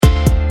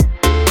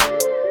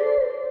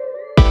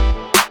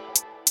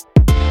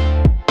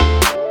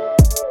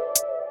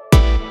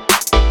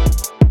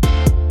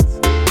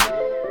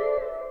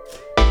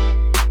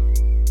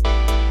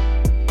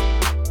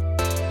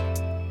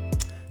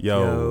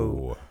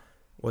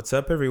What's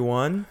up,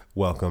 everyone?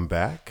 Welcome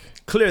back.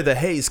 Clear the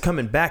Haze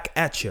coming back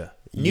at you.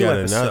 New Yet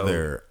episode.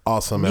 another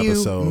awesome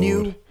episode.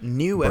 New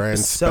Brand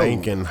episode.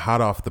 spanking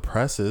hot off the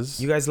presses.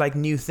 You guys like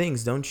new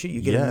things, don't you? You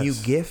get a new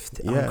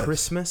gift on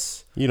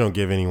Christmas. You don't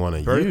give anyone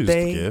a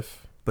birthday, used gift.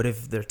 But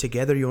if they're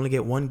together, you only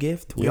get one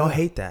gift. We all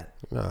hate that.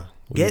 Nah,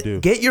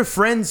 get your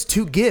friends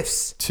 2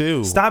 gifts.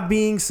 2. Stop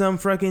being some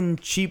fucking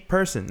cheap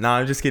person. No,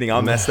 I'm just kidding.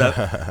 I'll mess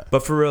up.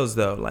 But for reals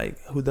though, like,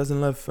 who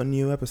doesn't love a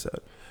new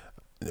episode?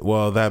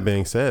 Well, that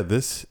being said,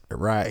 this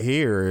right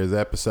here is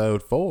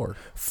episode 4.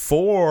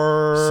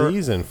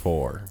 Season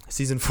 4.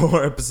 Season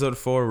 4, episode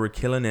 4. We're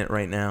killing it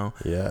right now.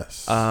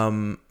 Yes.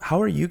 How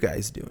are you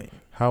guys doing?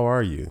 How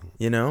are you?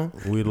 You know?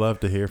 We'd love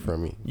to hear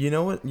from you. You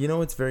know what? You know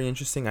what's very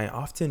interesting? I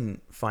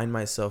often find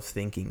myself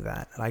thinking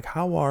that, like,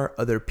 how are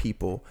other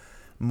people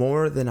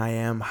more than I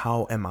am?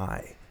 How am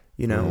I?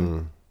 You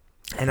know?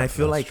 And I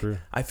feel like true.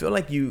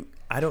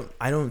 I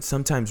don't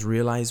sometimes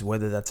realize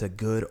whether that's a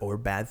good or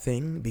bad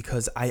thing,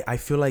 because I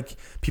feel like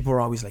people are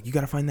always like, you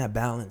got to find that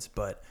balance.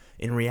 But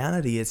in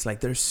reality, it's like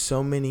there's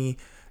so many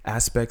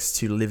aspects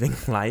to living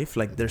life.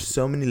 Like there's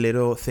so many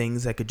little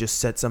things that could just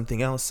set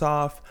something else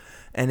off.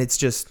 And it's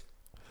just...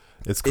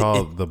 It's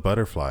called the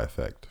butterfly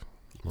effect.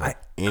 Like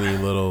any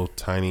little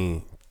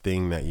tiny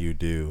thing that you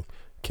do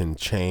can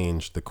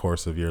change the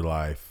course of your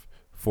life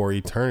for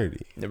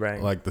eternity.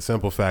 Right. Like the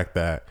simple fact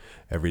that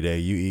every day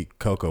you eat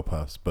Cocoa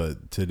Puffs,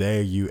 but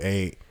today you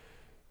ate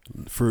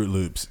Fruit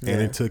Loops,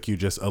 and it took you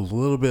just a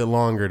little bit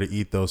longer to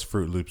eat those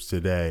Fruit Loops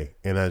today,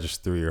 and that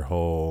just threw your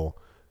whole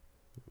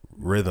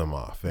rhythm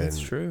off. And that's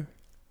true.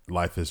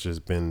 Life has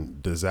just been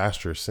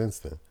disastrous since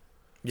then.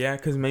 Yeah,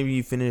 because maybe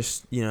you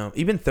finish,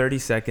 even 30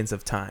 seconds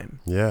of time.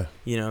 Yeah.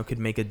 Could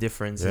make a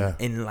difference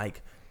in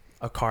like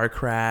a car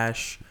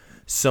crash,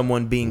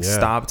 someone being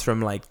stopped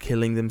from like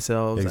killing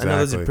themselves. Exactly. I know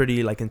those are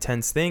pretty like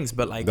intense things,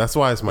 but like that's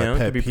why it's my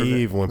pet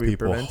peeve when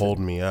people prevented. hold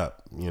me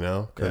up,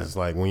 because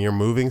like when you're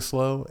moving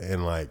slow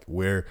and like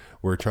we're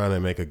trying to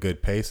make a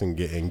good pace and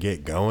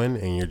get going,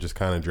 and you're just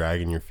kind of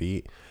dragging your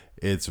feet,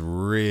 it's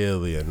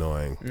really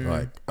annoying.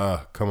 Like,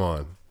 come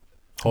on.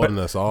 Holding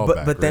us all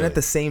back. But then at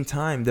the same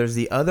time, there's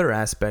the other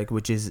aspect,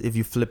 which is if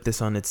you flip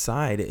this on its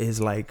side, is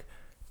like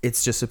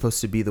it's just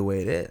supposed to be the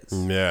way it is.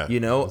 Yeah.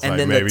 It's and like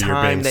then the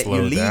time that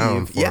you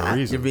leave,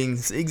 you're being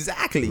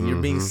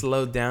you're being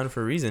slowed down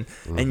for a reason,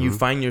 and you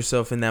find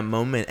yourself in that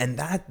moment, and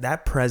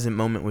that present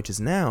moment, which is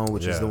now,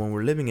 which is the one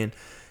we're living in,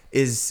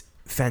 is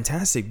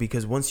fantastic,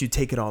 because once you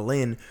take it all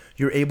in,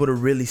 you're able to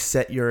really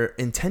set your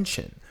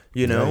intention.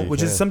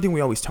 Which is something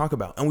we always talk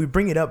about, and we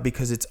bring it up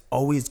because it's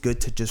always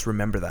good to just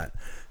remember that.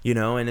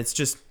 And it's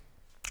just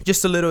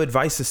a little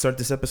advice to start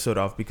this episode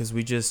off, because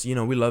we just,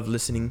 we love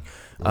listening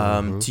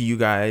to you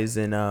guys,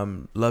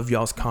 and love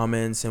y'all's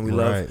comments, and we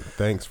love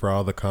thanks for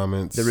all the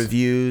comments, the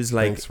reviews.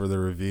 Like, thanks for the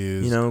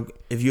reviews.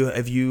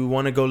 If you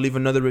want to go leave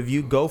another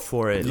review, go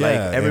for it. Yeah, like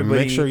everybody, and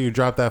make sure you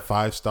drop that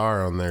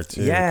 5-star on there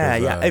too.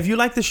 Yeah. If you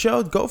like the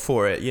show, go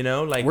for it.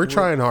 Like we're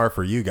trying hard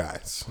for you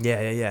guys.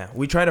 Yeah.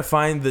 We try to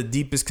find the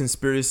deepest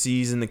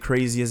conspiracies and the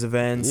craziest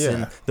events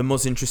and the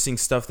most interesting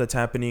stuff that's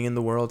happening in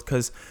the world.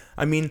 Because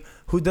I mean,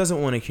 who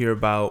doesn't want to hear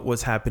about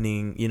what's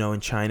happening, in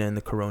China and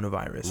the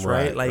coronavirus,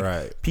 right?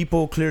 Like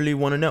people clearly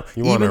want to know.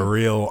 You want a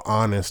real,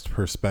 honest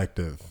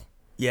perspective.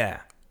 Yeah.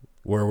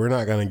 Where we're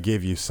not going to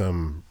give you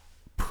some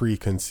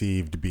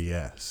preconceived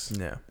BS.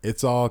 Yeah.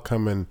 It's all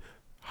coming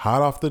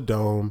hot off the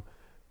dome,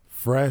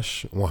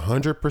 fresh,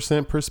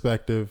 100%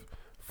 perspective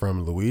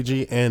from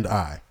Luigi and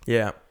I.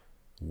 Yeah.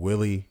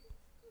 Willie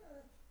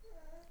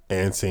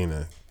and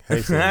Cena.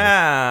 Hey,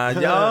 Cena.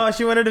 Oh,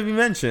 she wanted to be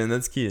mentioned.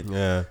 That's cute.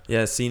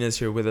 Yeah. Cena's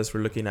here with us.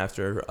 We're looking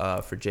after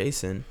for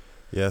Jason.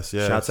 Yes.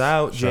 Shouts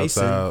out,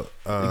 Jason.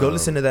 Go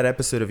listen to that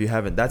episode if you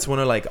haven't. That's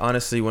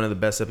honestly one of the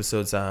best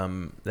episodes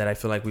that I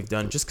feel like we've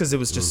done, just because it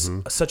was just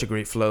such a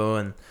great flow,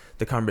 and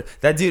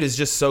that dude is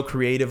just so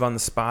creative on the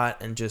spot,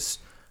 and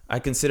just I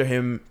consider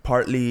him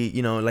partly,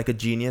 like a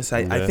genius.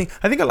 I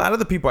think a lot of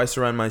the people I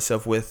surround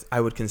myself with,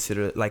 I would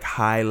consider like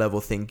high level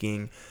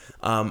thinking.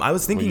 I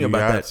was thinking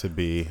about that to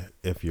be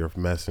if you're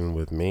messing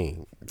with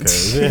me.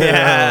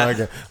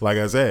 Like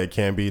I said, it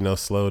can't be no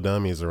slow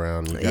dummies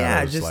around. You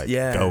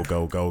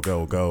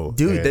gotta go.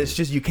 Dude, that's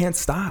just, you can't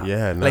stop.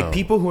 Yeah, no. Like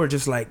people who are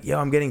just like, yo,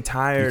 I'm getting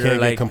tired. You can't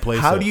or like, get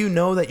complacent. how do you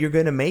know that you're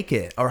gonna make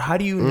it? Or how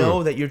do you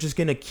know that you're just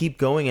gonna keep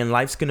going and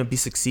life's gonna be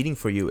succeeding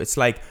for you? It's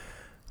like,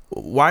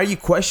 why are you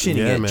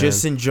questioning it? Man.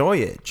 Just enjoy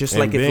it. Just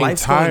and like if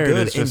life's going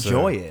good,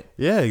 enjoy it.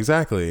 Yeah,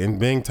 exactly. And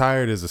being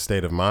tired is a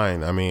state of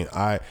mind. I mean,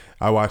 I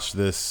watched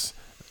this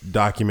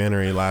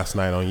documentary last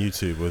night on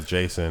YouTube with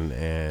Jason,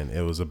 and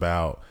it was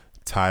about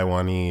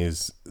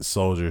Taiwanese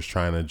soldiers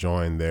trying to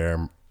join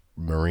their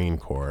Marine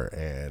Corps,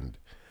 and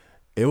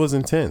it was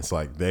intense.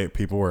 Like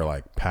people were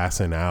like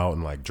passing out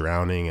and like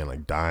drowning and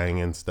like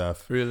dying and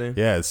stuff. Really?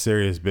 Yeah, it's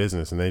serious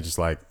business, and they just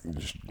like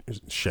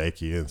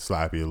shake you and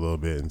slap you a little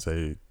bit and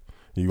say,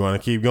 You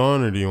want to keep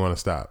going or do you want to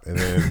stop? And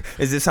then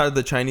Is this how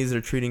the Chinese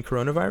are treating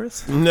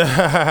coronavirus?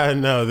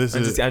 no,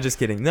 I'm just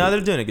kidding. No, they're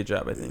doing a good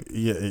job, I think.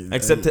 Yeah,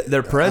 except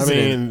their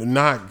president. I mean,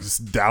 not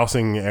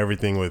dousing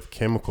everything with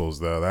chemicals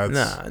though.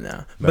 That's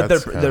no. But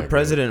their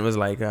president was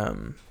like,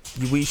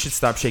 we should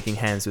stop shaking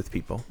hands with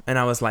people. And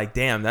I was like,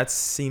 damn, that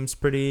seems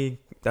pretty.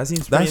 That's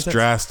intense.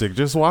 Drastic.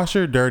 Just wash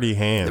your dirty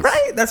hands.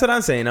 Right. That's what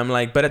I'm saying. I'm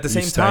like, but at the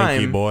same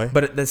time, boy.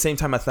 But at the same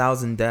time,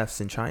 1,000 deaths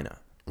in China.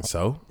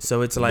 So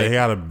it's like they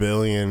got 1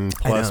 billion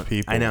plus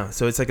people. I know.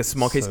 So it's like a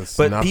small case,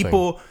 but nothing.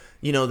 People,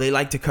 they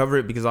like to cover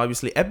it because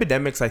obviously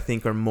epidemics, I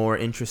think, are more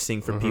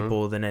interesting for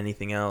people than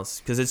anything else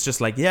because it's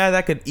just like, yeah,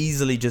 that could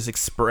easily just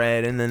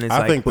spread, and then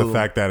I think boom. The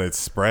fact that it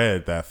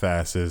spread that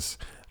fast is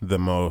the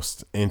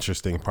most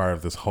interesting part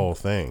of this whole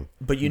thing.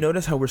 But you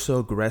notice how we're so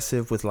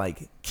aggressive with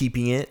like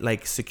keeping it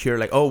like secure,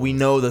 like, oh, we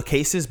know the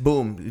cases,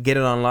 boom, get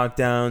it on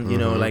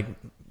lockdown, like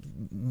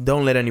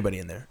don't let anybody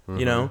in there,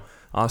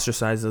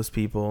 ostracize those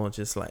people,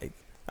 just like,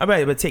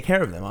 but take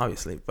care of them,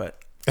 obviously.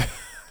 But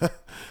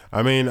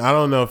I mean, I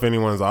don't know if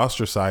anyone's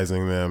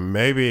ostracizing them.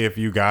 Maybe if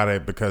you got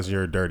it because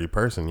you're a dirty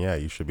person, yeah,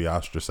 you should be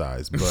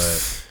ostracized.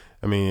 But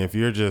I mean, if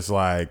you're just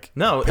like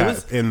it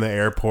was in the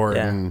airport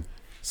and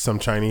some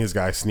Chinese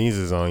guy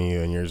sneezes on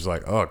you and you're just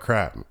like, oh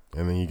crap,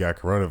 and then you got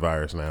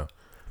coronavirus now,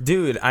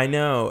 dude. I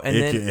know, and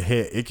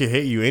it could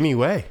hit you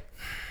anyway.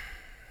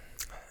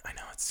 I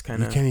know, it's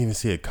kind of, you can't even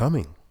see it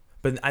coming.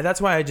 But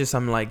that's why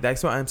I'm like,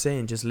 that's what I'm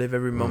saying. Just live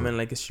every moment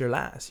like it's your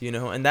last,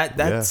 and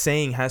that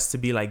saying has to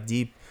be like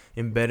deep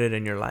embedded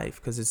in your life,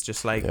 because it's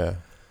just like,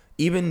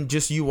 even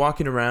just you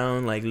walking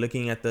around like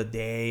looking at the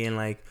day and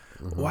like,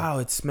 wow,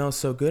 it smells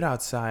so good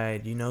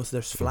outside, so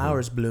there's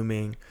flowers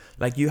blooming,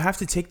 like you have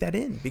to take that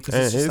in, because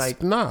it's just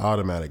like not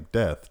automatic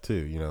death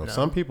too, No.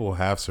 Some people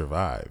have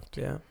survived.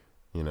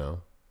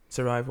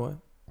 Survive what?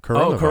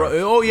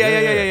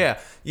 Coronavirus.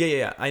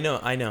 Yeah. I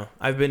know.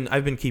 I've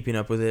been keeping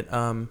up with it.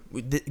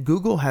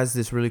 Google has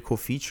this really cool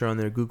feature on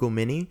their Google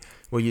Mini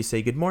where you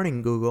say, "Good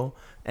morning, Google,"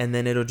 and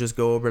then it'll just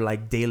go over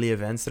like daily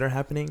events that are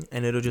happening,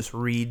 and it'll just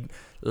read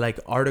like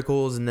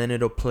articles, and then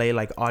it'll play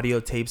like audio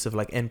tapes of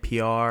like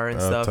NPR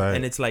and stuff. Tight.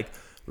 And it's like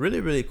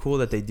really, really cool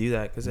that they do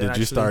that. Did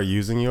you start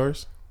using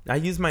yours? I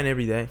use mine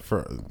every day.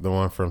 For the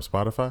one from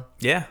Spotify?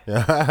 Yeah.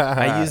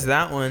 I use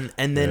that one.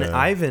 And then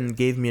Ivan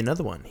gave me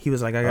another one. He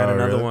was like, I got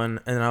another one.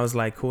 And I was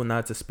like, cool, now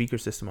it's a speaker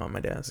system on my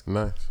desk.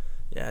 Nice.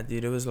 Yeah,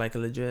 dude, it was like a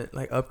legit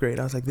like upgrade.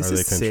 I was like, this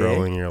is sick. Are they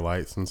controlling your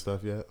lights and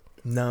stuff yet?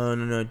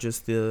 No,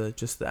 just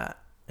that.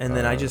 And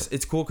then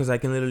it's cool because I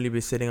can literally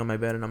be sitting on my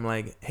bed and I'm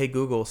like, hey,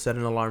 Google, set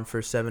an alarm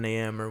for 7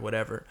 a.m. or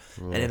whatever.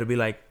 And it'll be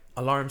like,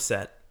 alarm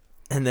set.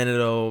 And then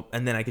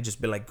I could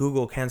just be like,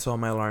 Google, cancel all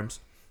my alarms.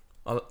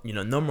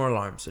 No more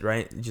alarms,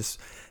 right?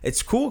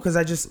 It's cool because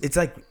it's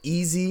like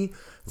easy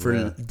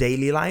for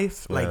daily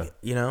life, like,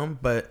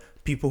 but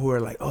people who are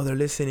like, oh, they're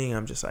listening,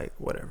 I'm just like,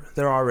 whatever,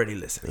 they're already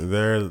listening.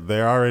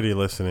 They're already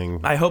listening.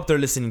 I hope they're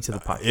listening to the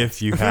podcast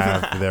if you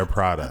have their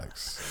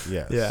products.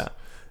 Yes. Yeah.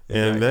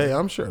 And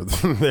I'm sure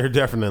they're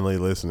definitely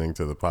listening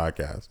to the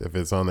podcast if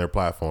it's on their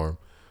platform.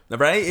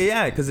 Right?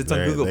 Yeah, because it's on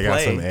Google Play. They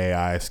got some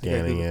AI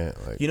scanning it.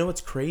 Like,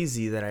 what's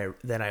crazy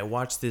that I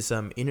watched this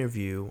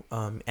interview,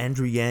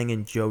 Andrew Yang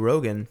and Joe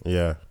Rogan.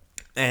 Yeah.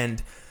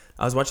 And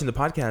I was watching the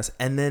podcast,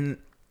 and then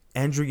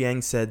Andrew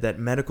Yang said that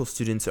medical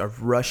students are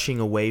rushing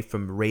away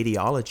from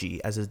radiology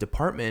as a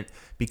department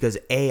because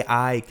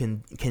AI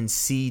can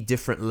see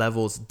different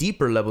levels,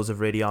 deeper levels of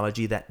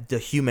radiology that the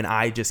human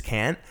eye just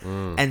can't.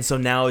 And so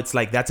now it's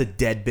like that's a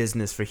dead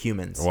business for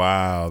humans.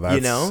 Wow,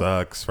 that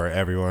sucks for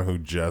everyone who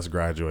just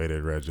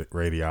graduated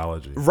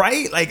radiology.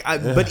 Right? Like,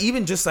 but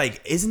even just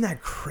like, isn't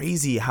that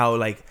crazy how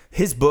like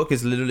his book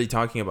is literally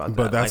talking about that?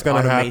 But that's like,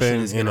 going to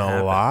happen in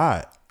a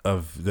lot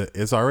of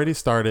it's already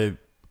started.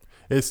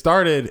 It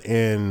started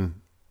in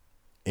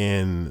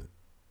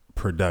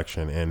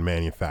production and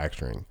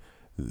manufacturing.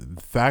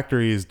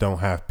 Factories don't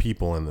have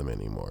people in them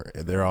anymore.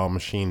 They're all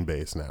machine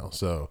based now.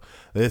 So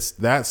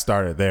that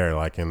started there,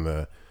 like in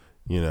the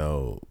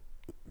 70s,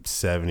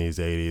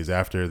 80s,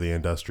 after the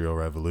Industrial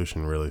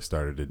Revolution really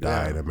started to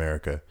die in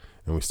America,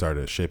 and we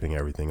started shipping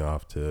everything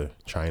off to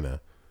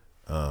China.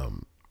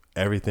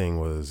 Everything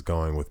was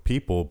going with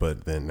people,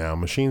 but then now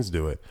machines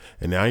do it.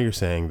 And now you're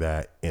saying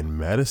that in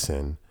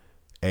medicine,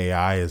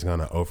 AI is going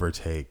to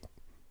overtake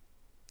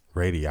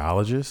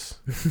radiologists.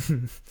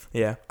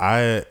 Yeah.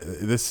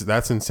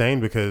 That's insane,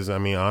 because I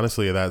mean,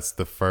 honestly, that's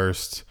the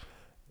first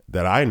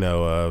that I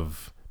know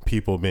of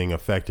people being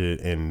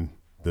affected in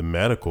the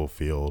medical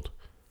field.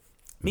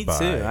 Me too.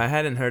 I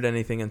hadn't heard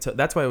anything until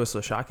that's why it was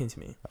so shocking to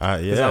me. I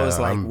was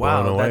like, I'm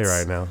wow, blown away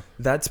right now.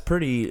 That's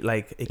pretty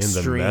like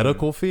extreme. In the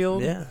medical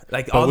field. Yeah,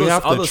 like but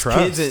all those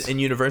kids in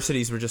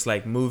universities were just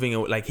like moving.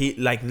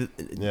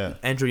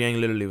 Andrew Yang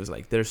literally was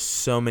like, "There's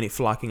so many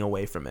flocking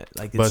away from it."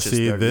 Like, but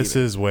see, this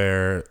is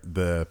where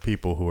the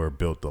people who are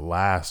built to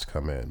last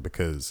come in,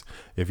 because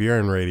if you're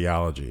in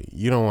radiology,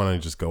 you don't want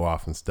to just go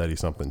off and study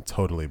something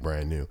totally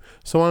brand new.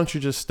 So why don't you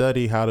just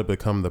study how to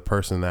become the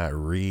person that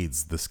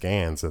reads the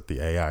scans that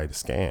the AI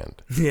scans?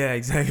 scanned. Yeah,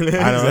 exactly.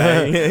 I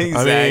don't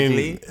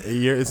exactly. I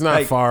mean, it's not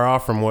Like- far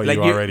off from what Like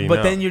you already but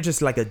know. then you're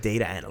just like a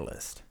data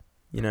analyst,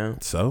 you know?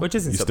 So which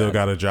isn't you so still bad.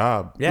 got a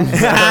job. Yeah.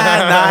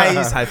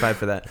 Nice. High five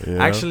for that.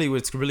 Yeah. Actually,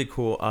 what's really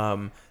cool,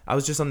 I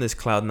was just on this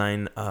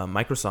Cloud9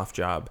 Microsoft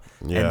job,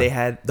 Yeah. and they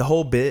had the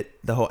whole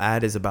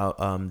ad is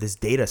about this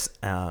data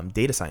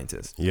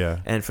scientist. Yeah.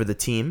 And for the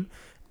team,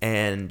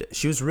 and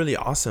she was really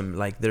awesome.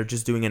 Like, they're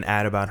just doing an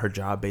ad about her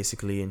job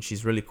basically, and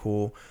she's really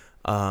cool.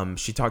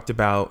 She talked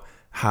about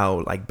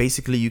how, like,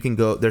 basically you can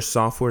go, there's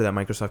software that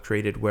Microsoft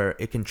created where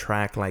it can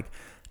track, like,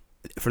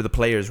 for the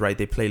players, right?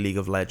 They play League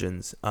of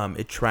Legends.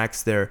 It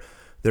tracks their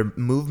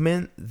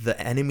movement, the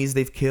enemies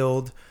they've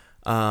killed,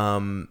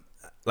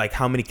 like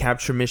how many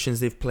capture missions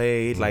they've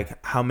played,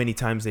 like how many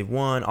times they've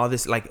won, all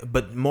this, like,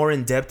 but more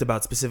in depth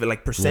about specific,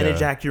 like,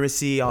 percentage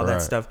accuracy, all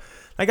that stuff.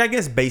 Like, I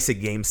guess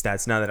basic game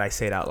stats, now that I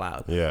say it out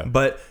loud. Yeah.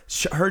 But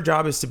her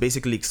job is to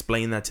basically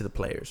explain that to the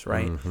players,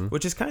 right?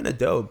 Which is kind of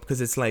dope, because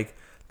it's like,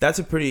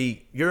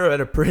 you're at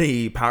a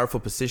pretty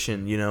powerful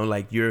position, you know,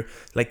 like, you're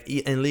like,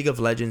 in League of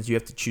Legends, you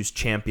have to choose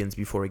champions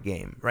before a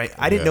game, right?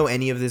 I didn't know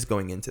any of this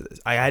going into this.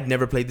 I had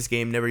never played this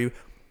game,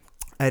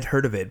 I had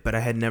heard of it, but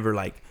I had never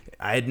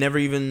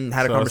even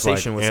had a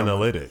conversation with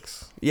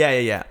analytics.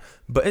 someone. Yeah.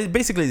 But it's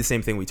basically the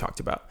same thing we talked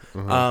about.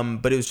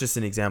 But it was just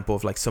an example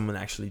of, like, someone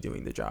actually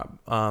doing the job.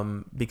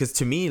 Because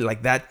to me,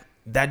 like, that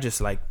just,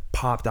 like,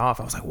 popped off.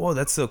 I was like, whoa,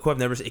 that's so cool. I've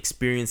never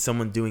experienced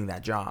someone doing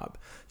that job.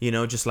 You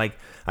know, just like,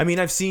 I mean,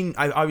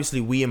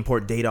 obviously we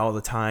import data all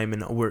the time,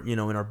 and we're, you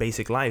know, in our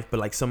basic life, but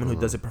like someone who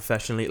does it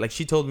professionally, like,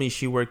 she told me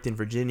she worked in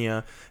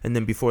Virginia and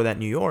then before that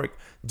New York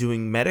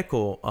doing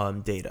medical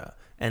data,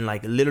 and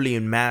like literally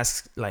in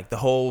masks, like the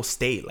whole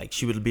state, like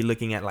she would be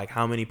looking at like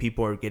how many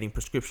people are getting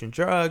prescription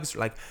drugs,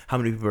 like how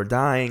many people are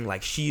dying.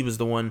 Like, she was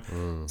the one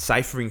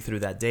ciphering through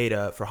that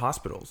data for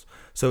hospitals.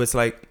 So it's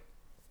like,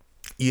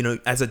 you know,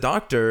 as a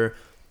doctor,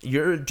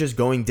 you're just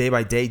going day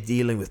by day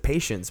dealing with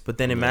patients. But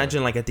then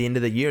imagine, like, at the end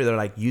of the year, they're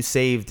like, you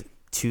saved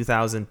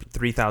 2,000,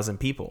 3,000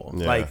 people.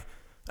 Yeah. Like,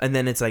 and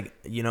then it's like,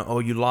 you know, oh,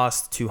 you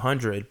lost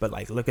 200, but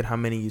like, look at how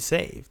many you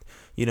saved,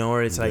 you know,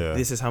 or it's like,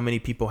 this is how many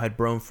people had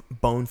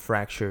bone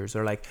fractures,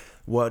 or like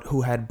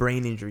who had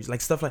brain injuries, like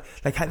stuff like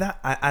that.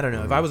 I don't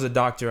know. If I was a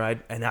doctor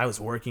and I was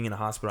working in a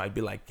hospital, I'd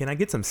be like, can I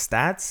get some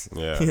stats?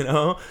 Yeah. You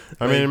know,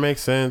 I mean, it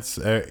makes sense.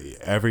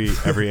 Every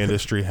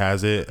industry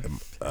has it.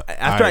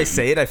 After I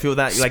say it, I feel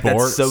that like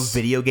that's so sports.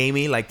 video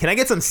gamey. Like, can I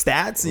get some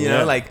stats? You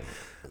know, like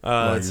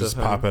just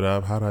pop it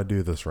up. How do I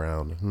do this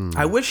round?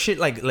 I wish shit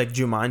like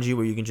Jumanji,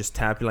 where you can just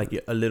tap like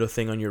a little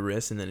thing on your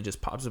wrist and then it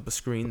just pops up a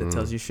screen that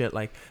tells you shit.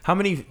 Like, how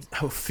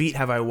feet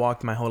have I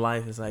walked my whole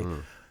life? It's like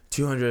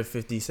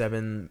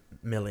 257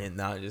 million.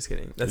 No, just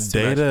kidding. That's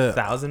data.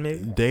 1,000 maybe.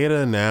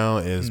 Data now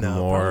is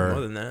more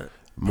than that.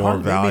 more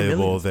Probably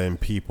valuable than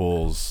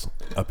people's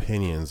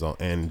opinions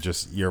and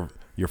just your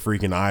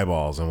freaking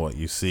eyeballs and what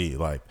you see.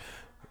 Like,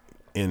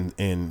 in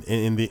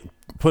the,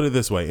 put it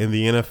this way, in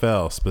the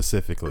NFL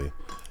specifically,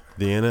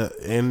 in the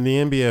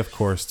NBA of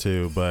course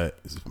too, but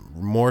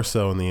more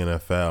so in the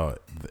NFL,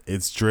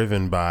 it's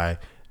driven by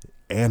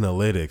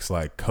analytics.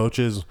 Like,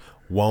 coaches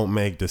won't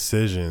make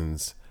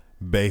decisions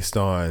based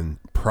on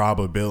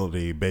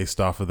probability, based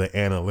off of the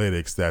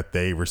analytics that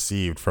they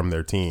received from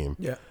their team.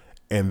 Yeah.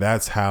 And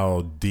that's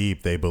how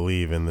deep they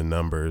believe in the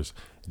numbers,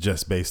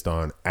 just based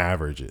on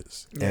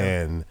averages. Yeah.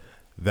 And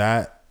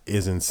that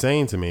is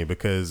insane to me,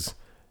 because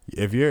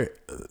if you're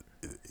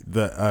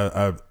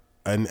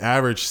an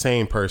average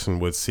sane person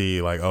would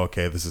see like,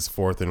 okay, this is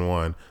 4th and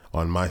 1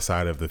 on my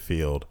side of the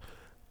field,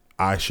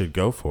 I should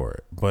go for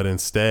it. But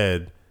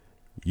instead,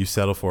 you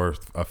settle for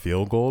a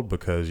field goal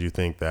because you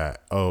think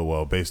that, oh,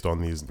 well, based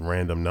on these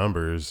random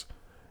numbers,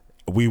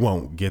 we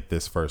won't get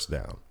this first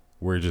down.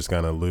 We're just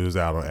going to lose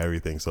out on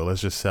everything. So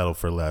let's just settle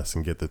for less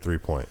and get the 3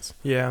 points.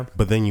 Yeah.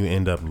 But then you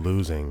end up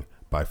losing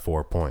by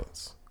 4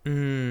 points.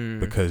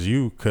 Because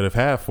you could have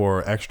had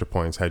 4 extra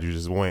points had you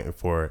just went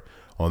for it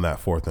on that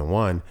 4th and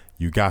 1.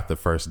 You got the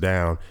first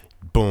down.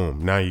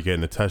 Boom. Now you're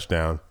getting a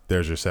touchdown.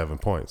 There's your 7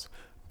 points.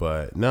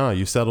 But no,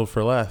 you settled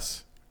for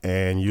less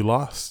and you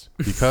lost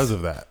because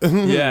of that.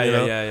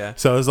 Yeah.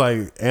 So it's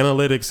like,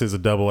 analytics is a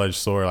double-edged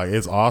sword. Like,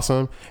 it's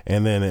awesome.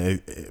 And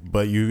then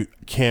but you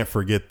can't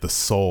forget the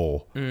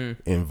soul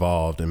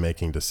involved in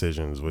making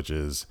decisions, which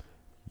is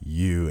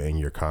you and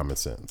your common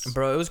sense.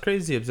 Bro, it was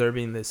crazy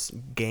observing this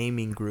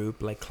gaming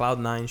group, like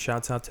Cloud9,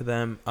 shouts out to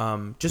them.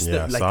 I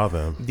saw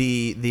them.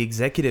 The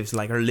executives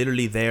like are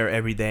literally there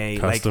every day.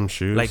 Custom like,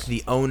 shoes. Like,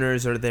 the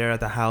owners are there at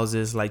the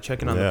houses, like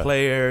checking on the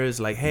players,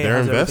 like, hey, their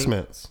how's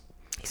investments. Everything?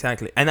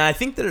 Exactly. And I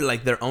think they're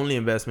like their only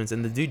investments,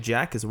 and the dude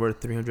Jack is worth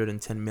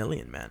 310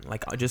 million, man.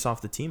 Like, just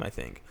off the team, I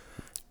think.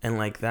 And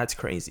like, that's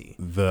crazy.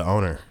 The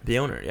owner,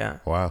 yeah.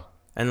 Wow.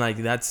 And like,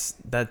 that's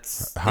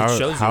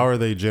how are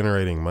they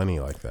generating money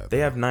like that? They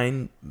have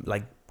 9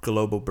 like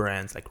global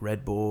brands like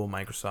Red Bull,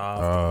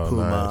 Microsoft,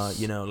 Puma, nice.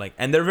 You know, like,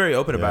 and they're very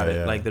open about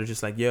it. Like, they're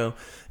just like, yo,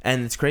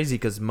 and it's crazy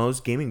because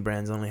most gaming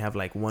brands only have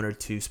like 1 or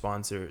 2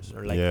 sponsors,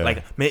 or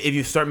like if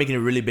you start making it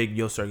really big,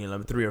 you'll start getting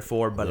like 3 or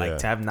 4. But like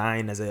to have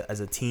 9 as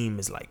a team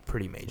is like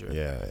pretty major.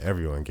 Yeah,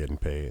 everyone getting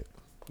paid.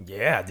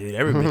 Yeah, dude,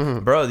 everybody,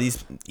 bro.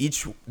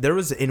 There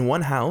was in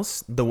one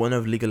house, the one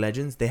of League of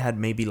Legends, they had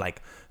maybe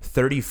like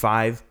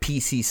 35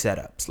 PC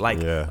setups, like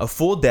a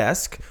full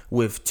desk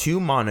with 2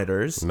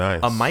 monitors,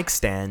 a mic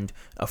stand,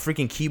 a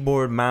freaking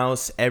keyboard,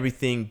 mouse,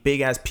 everything,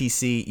 big ass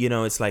PC. You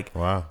know, it's like,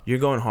 wow, you're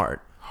going hard.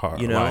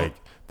 You know, like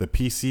the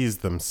PCs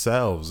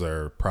themselves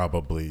are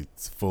probably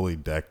fully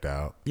decked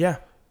out. Yeah.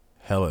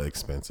 Hella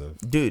expensive.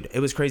 Dude,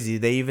 it was crazy.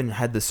 They even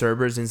had the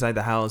servers inside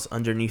the house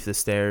underneath the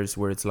stairs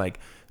where it's like,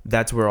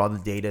 that's where all the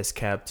data is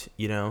kept,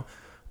 you know.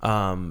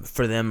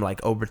 For them,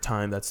 like over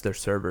time, that's their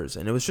servers.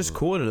 And it was just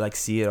cool to like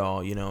see it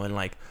all, you know. And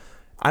like,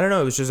 I don't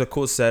know, it was just a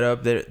cool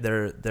setup.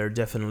 They're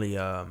definitely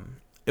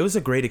it was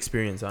a great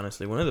experience,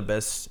 honestly. One of the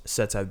best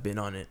sets I've been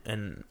on it.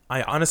 And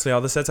I honestly,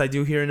 all the sets I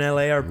do here in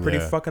LA are pretty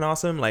fucking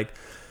awesome. Like,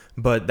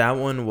 but that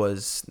one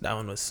was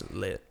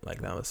lit.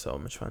 Like, that was so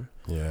much fun.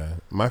 Yeah.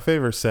 My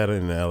favorite set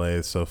in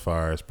LA so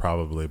far has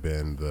probably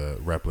been the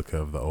replica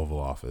of the Oval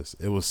Office.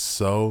 It was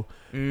so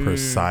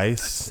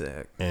precise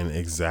and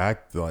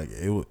exact. Like,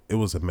 it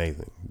was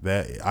amazing.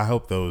 That I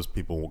hope those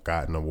people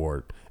got an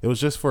award. It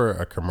was just for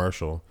a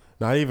commercial.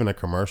 Not even a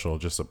commercial,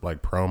 just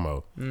like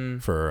promo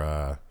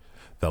for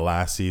the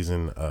last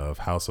season of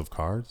House of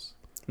Cards.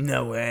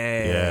 No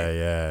way.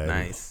 Yeah.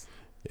 Nice.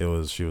 It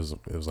was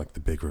like the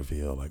big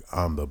reveal, like,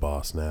 I'm the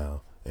boss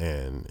now.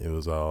 And it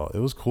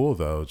was cool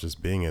though,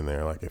 just being in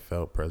there. Like, it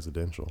felt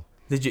presidential.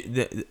 Did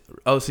you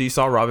so you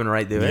saw Robin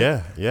Wright do it?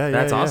 Yeah.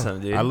 That's awesome,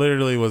 dude. I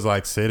literally was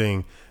like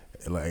sitting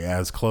like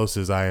as close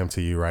as I am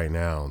to you right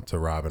now to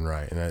Robin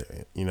Wright.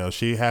 And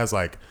she has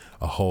like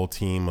a whole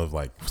team of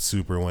like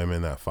super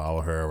women that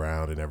follow her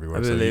around and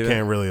everywhere. So you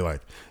can't really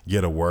like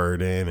get a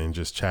word in and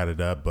just chat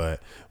it up, but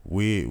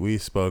we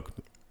spoke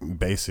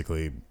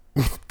basically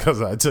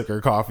because I took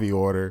her coffee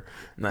order.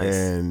 Nice.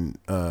 And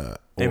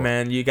hey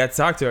man, you got to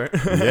talk to her.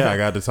 Yeah, I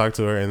got to talk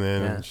to her, and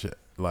then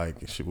I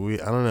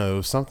don't know, it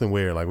was something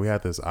weird. Like, we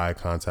had this eye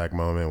contact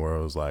moment where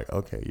it was like,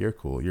 okay, you're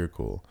cool.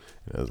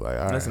 And it was like,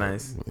 all right. That's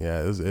nice.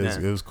 Yeah,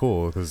 it was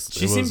cool because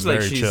she seems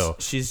like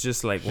she's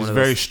just like she's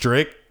very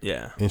strict,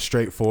 and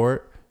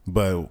straightforward.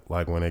 But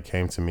like, when it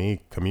came to me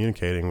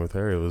communicating with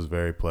her, it was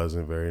very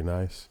pleasant, very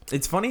nice.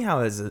 It's funny how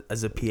as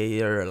a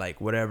PA or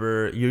like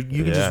whatever, you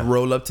can just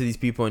roll up to these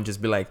people and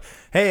just be like,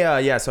 hey,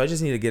 so I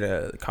just need to get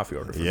a coffee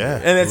order from you.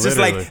 And it's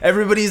literally. Just like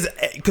everybody's,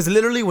 because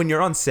literally when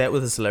you're on set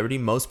with a celebrity,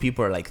 most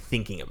people are like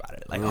thinking about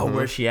it, like, oh,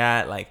 where's she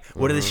at, like,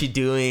 what is she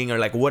doing, or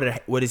like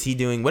what is he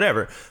doing,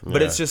 whatever.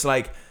 But it's just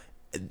like,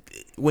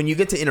 when you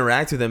get to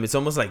interact with them, it's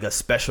almost like a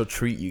special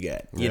treat you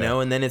get, you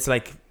know. And then it's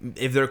like,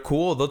 if they're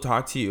cool, they'll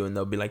talk to you and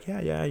they'll be like,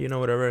 yeah, you know,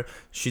 whatever,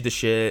 shoot the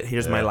shit,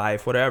 here's my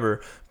life,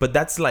 whatever. But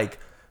that's like,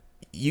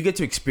 you get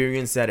to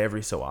experience that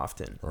every so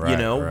often, you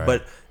know.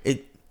 But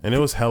it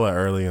was hella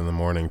early in the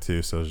morning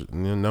too, so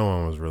no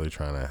one was really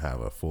trying to have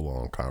a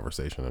full-on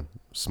conversation and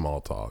small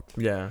talk.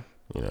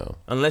 You know,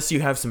 unless you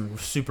have some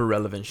super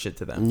relevant shit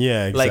to them.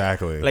 Yeah,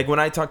 exactly. Like when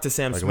I talked to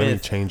Sam Smith, let me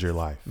change your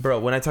life,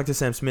 bro. When I talked to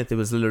Sam Smith, it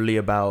was literally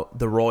about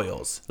the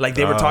Royals. Like,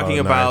 they were talking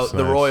about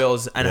the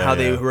Royals and how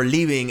they were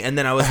leaving, and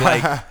then I was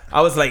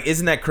like,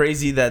 isn't that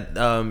crazy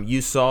that you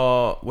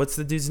saw, what's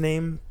the dude's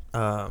name?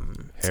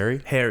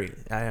 Harry.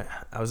 I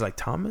was like,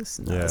 Thomas?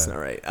 No, that's not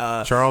right.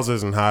 Charles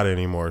isn't hot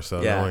anymore,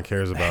 so no one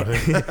cares about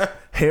him.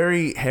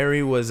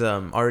 Harry was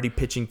already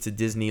pitching to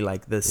Disney,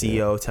 like the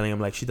CEO, telling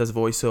him like she does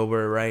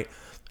voiceover, right?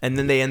 And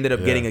then they ended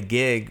up getting a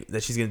gig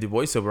that she's gonna do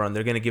voiceover on.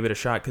 They're gonna give it a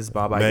shot because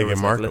Bob Iger was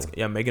like,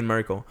 Meghan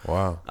Markle.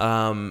 Wow.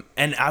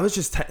 And I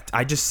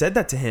just said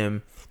that to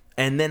him,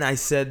 and then I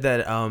said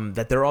that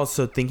that they're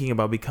also thinking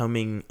about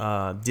becoming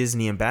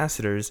Disney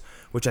ambassadors,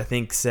 which I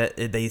think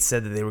they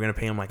said that they were gonna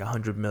pay him like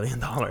 $100 million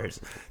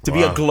to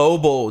be a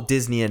global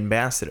Disney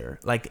ambassador.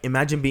 Like,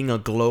 imagine being a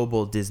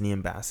global Disney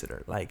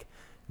ambassador. Like,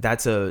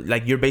 that's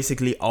you're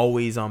basically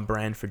always on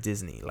brand for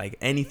Disney. Like,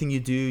 anything you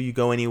do, you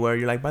go anywhere,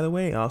 you're like, by the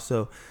way,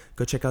 also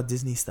go check out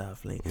Disney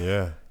stuff. Like,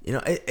 you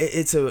know,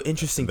 it's an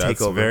interesting takeover.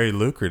 That's very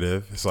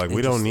lucrative. It's like,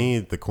 we don't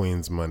need the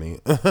Queen's money.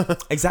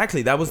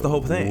 Exactly. That was the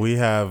whole thing. We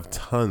have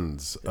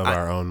tons of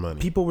our own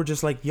money. People were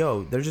just like,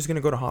 yo, they're just going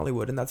to go to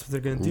Hollywood and that's what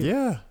they're going to do.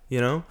 Yeah. You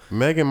know?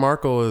 Meghan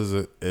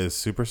Markle is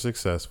super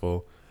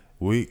successful.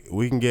 We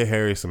can get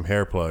Harry some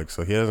hair plugs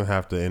so he doesn't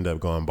have to end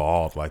up going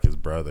bald like his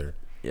brother.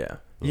 Yeah.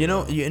 You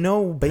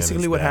know,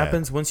 basically what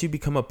happens once you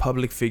become a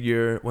public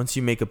figure, once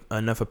you make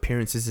enough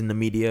appearances in the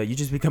media, you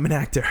just become an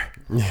actor.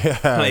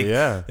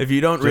 Yeah, If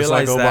you don't just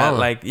realize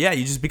that,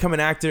 you just become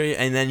an actor,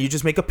 and then you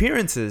just make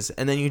appearances,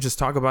 and then you just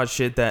talk about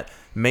shit that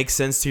makes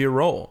sense to your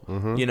role,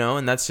 you know,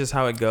 and that's just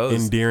how it goes.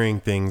 Endearing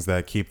things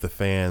that keep the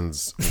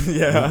fans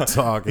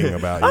talking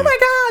about you. Oh my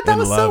God, that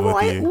was so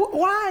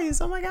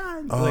wise. Oh my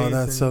God. Oh,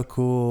 that's so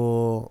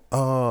cool.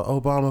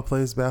 Obama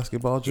plays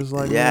basketball just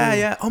like me.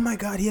 Yeah. Oh my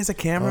God, he has a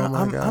camera.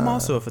 I'm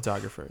also a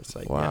photographer. It's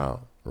like,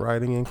 wow.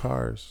 riding in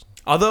cars.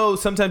 Although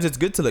sometimes it's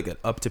good to look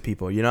up to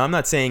people. You know, I'm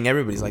not saying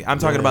everybody's like. I'm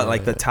talking about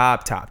like the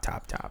top.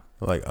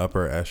 Like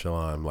upper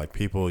echelon, like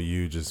people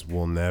you just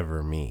will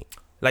never meet.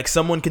 Like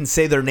someone can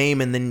say their name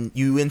and then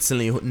you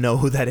instantly know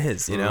who that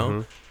is. You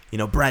know, you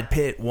know, Brad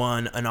Pitt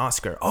won an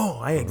Oscar.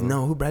 Oh, I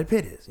know who Brad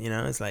Pitt is. You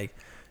know, it's like,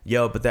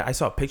 yo, but I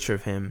saw a picture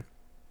of him,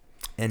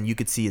 and you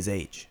could see his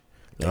age.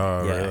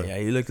 Like,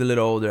 really? He looked a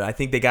little older. I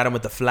think they got him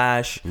with the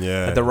flash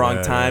at the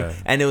wrong time. Yeah.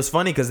 And it was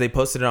funny because they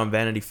posted it on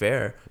Vanity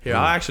Fair. Here,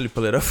 I'll actually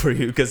pull it up for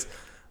you because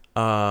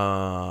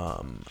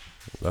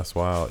that's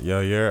wild. Yo,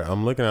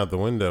 I'm looking out the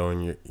window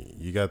and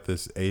you got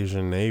this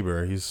Asian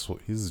neighbor.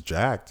 He's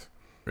jacked.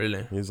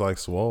 Really? He's like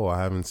swole.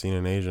 I haven't seen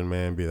an Asian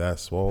man be that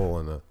swole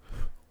in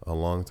a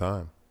long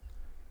time.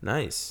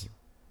 Nice.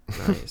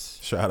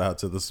 Shout out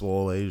to the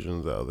swole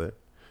Asians out there.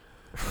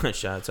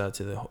 Shouts out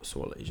to the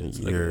swole Asians.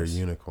 You're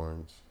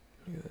unicorns.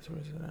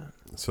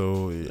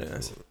 So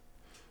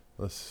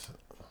let's.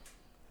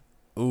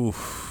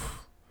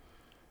 Oof.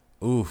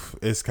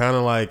 It's kind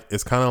of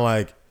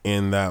like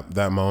in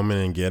that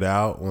moment in Get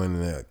Out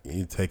when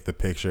you take the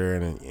picture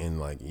and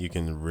like you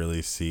can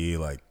really see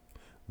like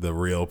the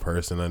real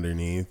person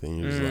underneath, and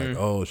you're just like,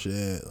 oh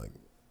shit, like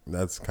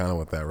that's kind of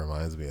what that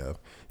reminds me of.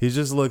 He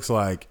just looks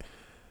like,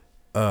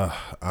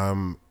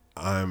 I'm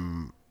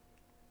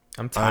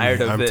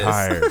tired of this. I'm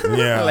tired.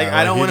 Yeah. Like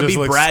I don't want to be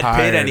Brad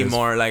Pitt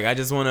anymore. Like I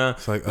just want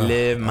to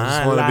live my life. I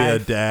just want to be a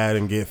dad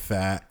and get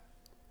fat.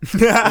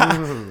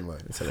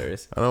 Like, it's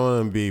hilarious. I don't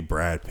want to be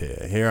Brad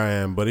Pitt. Here I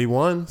am, but he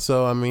won.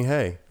 So I mean,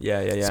 hey.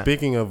 Yeah.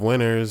 Speaking of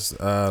winners,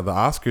 the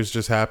Oscars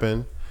just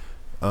happened.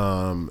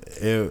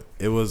 It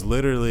was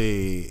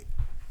literally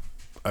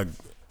I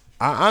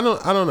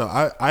don't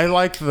know. I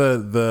like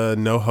the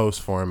no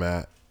host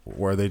format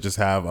where they just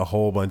have a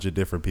whole bunch of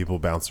different people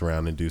bounce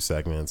around and do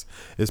segments.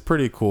 It's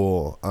pretty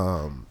cool.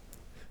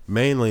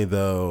 Mainly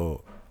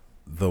though,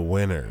 the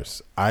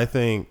winners, I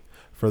think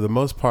for the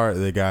most part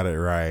they got it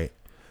right.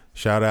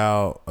 Shout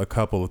out a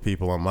couple of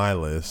people on my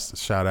list.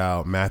 Shout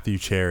out Matthew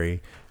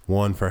Cherry,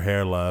 won for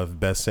Hair Love,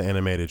 best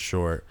animated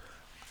short.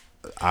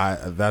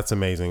 That's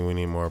amazing. We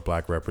need more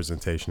black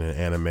representation in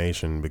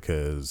animation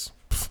because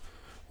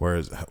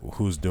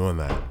who's doing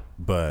that?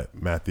 But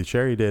Matthew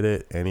Cherry did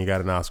it, and he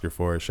got an Oscar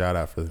for it. Shout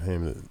out to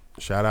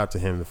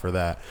him for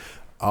that.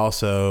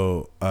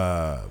 Also,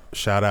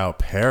 shout out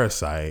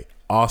Parasite.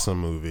 Awesome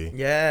movie.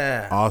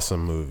 Yeah.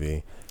 Awesome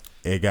movie.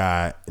 It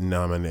got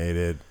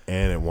nominated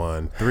and it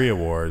won 3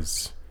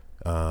 awards,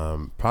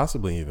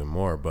 possibly even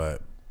more.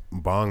 But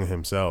Bong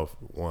himself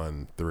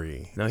won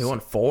 3. No, he won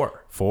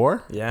 4.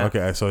 4? Yeah.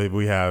 Okay, so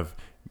we have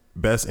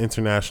Best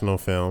International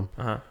Film,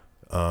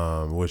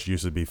 which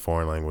used to be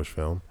Foreign Language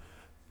Film.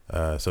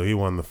 So he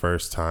won the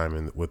first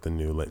time with the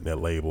new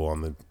label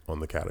on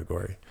the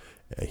category.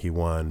 He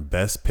won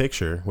Best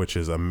Picture, which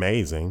is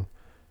amazing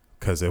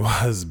because it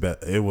was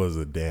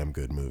a damn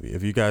good movie.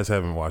 If you guys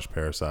haven't watched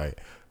Parasite,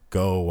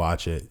 go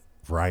watch it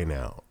right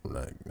now.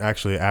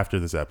 Actually, after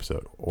this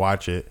episode,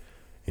 watch it,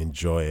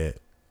 enjoy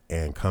it,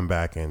 and come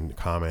back and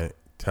comment.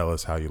 Tell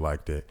us how you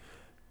liked it.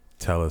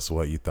 Tell us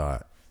what you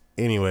thought.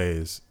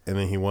 Anyways, and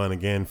then he won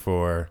again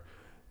for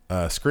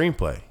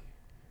screenplay.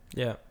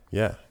 Yeah.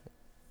 Yeah.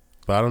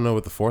 But I don't know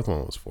what the fourth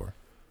one was for.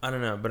 I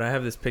don't know, but I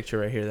have this picture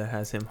right here that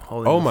has him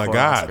holding. Oh my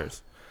God!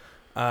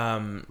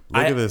 Oscars.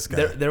 Look at this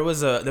guy. There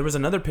was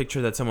another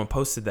picture that someone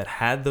posted that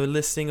had the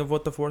listing of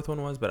what the fourth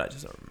one was, but I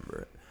just don't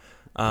remember it.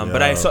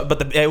 But I saw,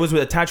 it was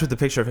attached with the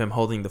picture of him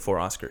holding the 4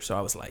 Oscars. So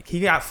I was like,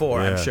 he got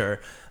 4, I'm sure.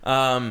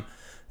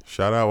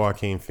 Shout out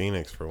Joaquin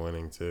Phoenix for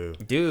winning too,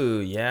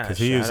 dude. Yeah, because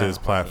he used his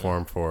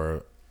platform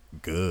for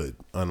good,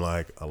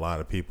 unlike a lot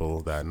of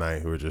people that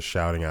night who were just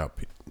shouting out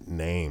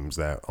names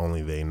that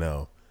only they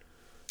know.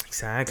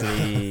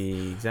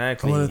 Exactly. I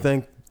want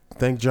to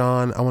thank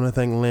John. I want to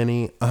thank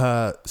Lenny.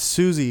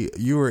 Susie,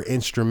 you were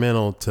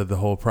instrumental to the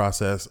whole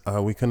process.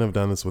 We couldn't have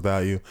done this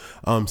without you.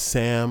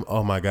 Sam,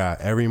 oh my God,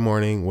 every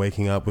morning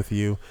waking up with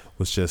you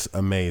was just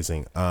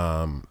amazing.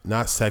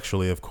 Not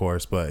sexually, of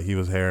course, but he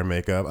was hair and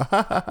makeup.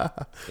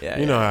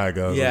 You know how it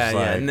goes.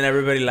 Yeah. And then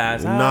everybody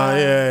laughs.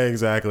 Yeah,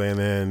 exactly. And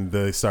then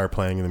they start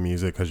playing the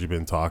music because you've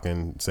been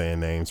saying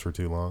names for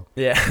too long.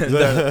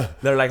 Yeah.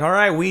 They're like, all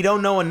right, we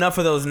don't know enough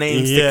of those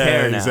names to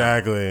care now.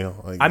 Exactly.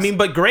 I mean,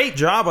 but great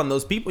job on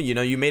those people. You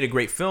know, you made a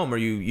great film, or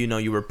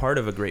you were part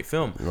of a great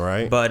film.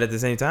 Right. But at the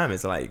same time,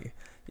 it's like,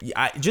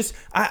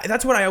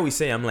 that's what I always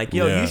say. I'm like,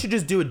 you should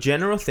just do a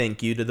general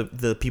thank you to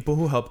the people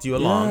who helped you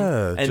along,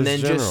 and then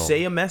just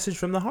say a message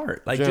from the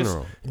heart. Like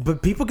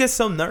but people get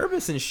so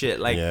nervous and shit.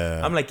 Like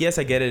I'm like, yes,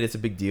 I get it, it's a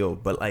big deal,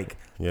 but like,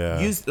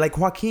 use like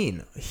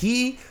Joaquin.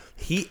 He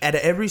at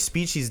every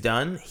speech he's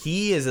done,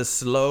 he's a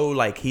slow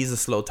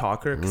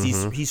talker because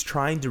he's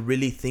trying to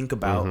really think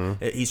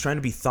about. He's trying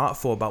to be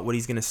thoughtful about what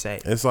he's gonna say.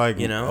 It's like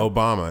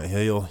Obama.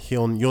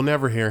 You'll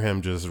never hear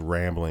him just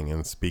rambling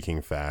and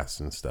speaking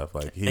fast and stuff.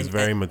 Like he's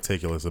very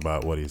meticulous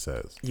about what he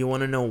says. You want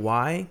to know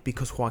why?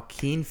 Because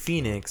Joaquin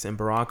Phoenix and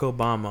Barack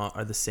Obama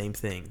are the same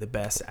thing, the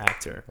best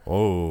actor.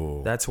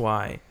 Oh, that's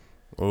why.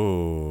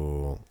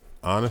 Oh,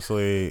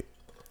 honestly,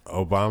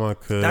 Obama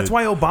could. That's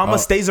why Obama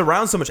stays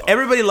around so much.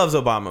 Everybody loves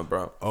Obama,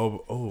 bro.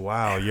 Oh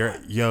wow.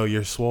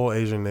 Your swole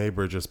Asian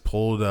neighbor just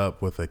pulled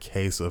up with a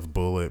case of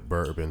Bullet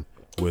bourbon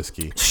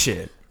whiskey.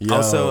 Shit. Yo.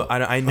 Also,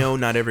 I know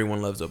not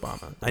everyone loves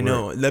Obama. I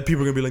know that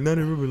people are gonna be like, not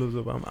everybody loves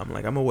Obama. I'm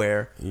like, I'm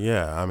aware.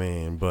 Yeah, I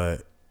mean,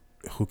 but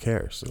who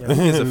cares? Yeah,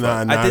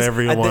 not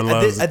everyone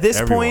loves. At this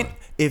everyone. point,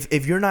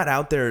 if you're not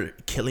out there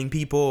killing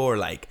people or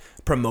like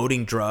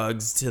promoting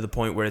drugs to the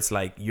point where it's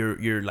like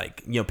you're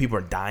like, you know, people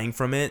are dying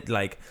from it,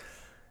 like,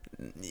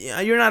 yeah,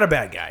 you're not a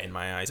bad guy in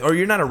my eyes, or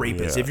you're not a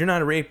rapist. If you're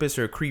not a rapist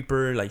or a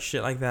creeper, like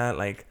shit like that,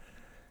 like.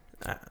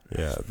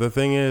 Yeah, the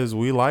thing is,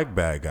 we like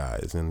bad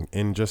guys,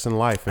 and just in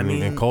life and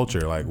in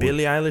culture, like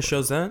Billie Eilish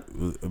shows that.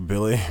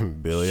 Billie she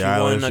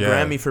Eilish won a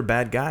Grammy for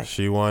Bad Guy.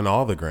 She won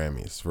all the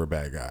Grammys for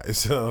Bad Guy.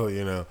 So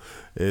you know,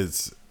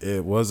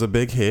 it was a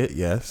big hit,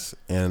 yes,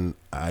 and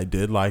I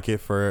did like it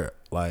for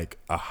like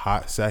a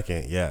hot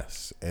second,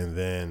 yes, and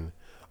then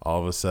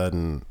all of a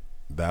sudden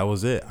that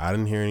was it. I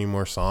didn't hear any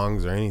more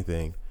songs or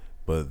anything,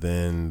 but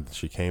then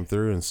she came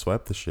through and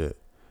swept the shit,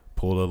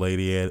 pulled a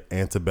lady at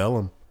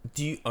Antebellum.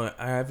 I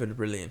have a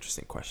really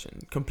interesting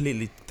question.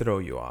 Completely throw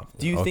you off.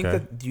 Do you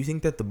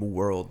think that the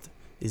world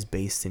is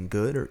based in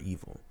good or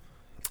evil?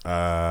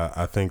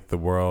 I think the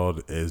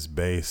world is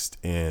based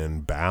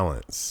in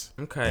balance.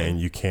 Okay. And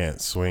you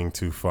can't swing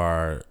too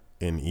far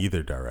in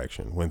either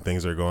direction. When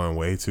things are going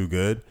way too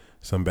good,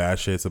 some bad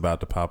shit's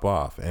about to pop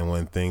off. And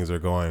when things are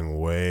going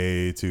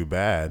way too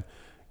bad,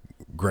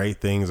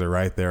 great things are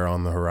right there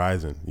on the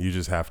horizon. You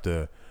just have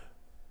to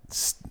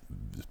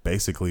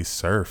basically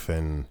surf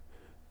and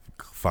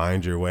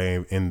find your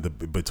way in the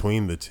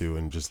between the two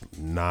and just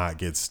not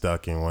get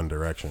stuck in one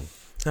direction.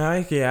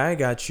 I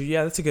got you.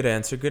 Yeah, that's a good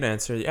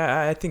answer.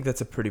 Yeah, I think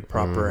that's a pretty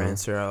proper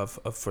answer of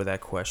for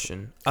that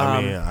question.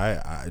 I mean,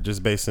 I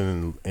just based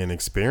in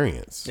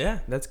experience. Yeah,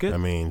 that's good. I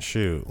mean,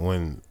 shoot,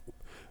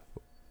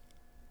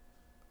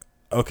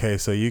 okay,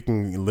 so you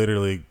can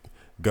literally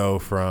go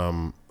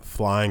from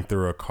flying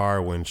through a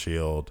car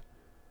windshield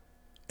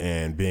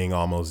and being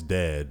almost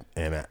dead,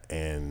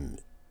 and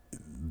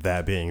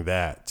that being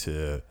that,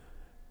 to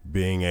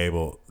being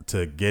able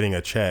to getting a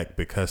check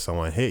because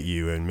someone hit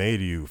you and made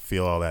you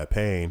feel all that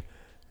pain,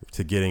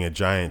 to getting a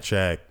giant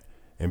check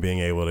and being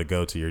able to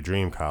go to your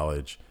dream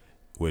college,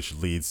 which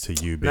leads to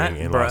you being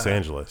in Los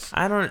Angeles.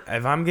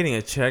 If I'm getting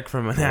a check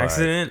from an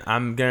accident,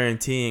 I'm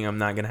guaranteeing I'm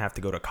not going to have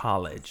to go to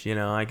college. You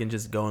know, I can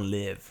just go and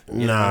live.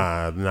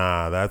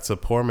 Nah, that's a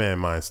poor man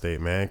mind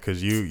state, man,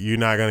 because you're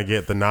not going to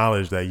get the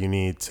knowledge that you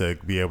need to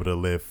be able to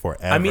live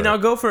forever. I mean, I'll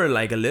go for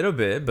like a little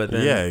bit, but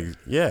then...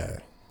 Yeah.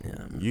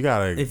 You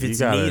gotta, if it's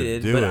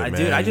needed,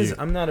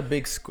 I'm not a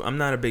big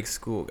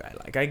school guy.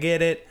 Like, I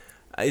get it.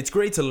 It's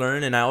great to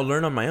learn, and I'll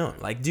learn on my own.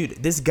 Like,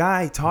 dude, this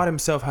guy taught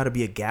himself how to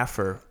be a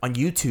gaffer on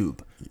YouTube.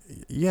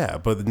 Yeah,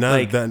 but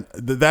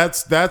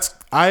that's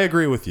I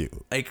agree with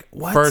you. Like,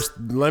 what? First,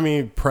 let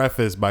me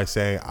preface by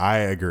saying I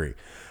agree.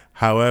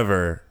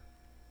 However,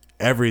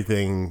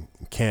 everything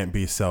can't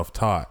be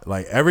self-taught.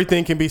 Like,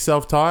 everything can be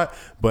self-taught,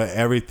 but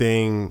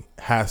everything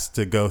has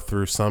to go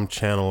through some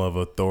channel of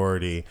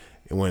authority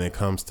when it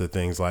comes to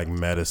things like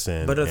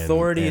medicine. But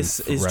authority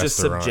is just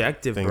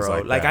subjective,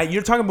 bro. Like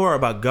you're talking more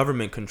about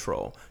government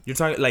control. You're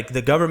talking like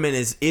the government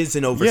is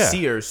an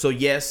overseer. Yeah. So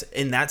yes,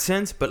 in that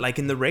sense, but like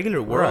in the regular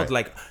world,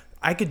 like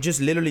I could just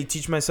literally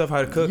teach myself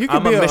how to cook. You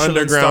could be an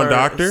underground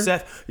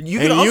doctor. You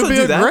could also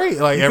do that. Great.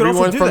 Like,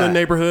 everyone from the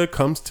neighborhood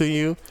comes to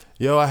you.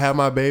 Yo, I have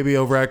my baby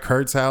over at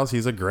Kurt's house.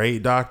 He's a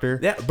great doctor.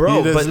 Yeah,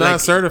 bro. He's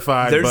not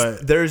certified,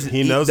 but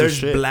he knows his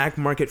shit. There's black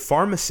market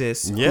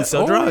pharmacists who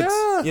sell drugs.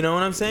 Yeah. You know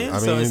what I'm saying? I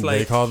mean, so it's like,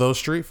 they call those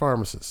street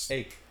pharmacists.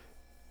 Hey,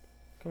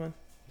 come on.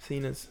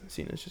 Cena's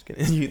just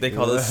kidding. They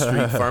call those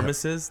street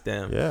pharmacists.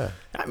 Damn. Yeah.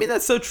 I mean,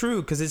 that's so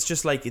true, because it's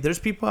just like there's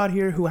people out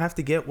here who have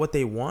to get what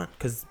they want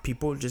because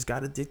people just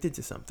got addicted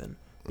to something,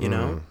 you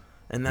know?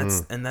 And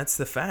that's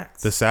the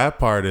fact. The sad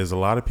part is a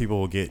lot of people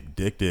will get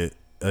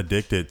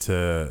addicted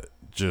to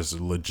just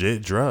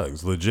legit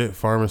drugs, legit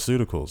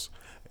pharmaceuticals,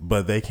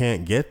 but they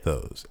can't get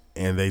those,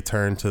 and they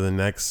turn to the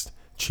next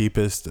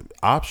cheapest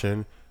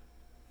option,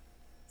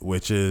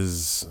 which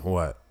is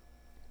what?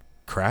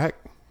 Crack,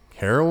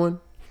 heroin,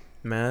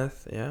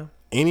 meth, yeah.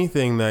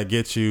 Anything that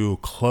gets you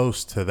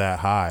close to that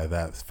high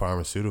that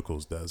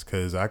pharmaceuticals does.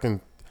 Because I can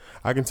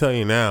tell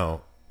you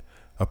now,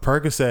 a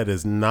Percocet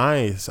is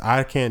nice.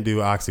 I can't do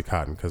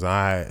Oxycontin because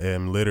I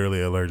am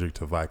literally allergic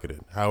to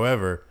Vicodin.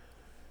 However,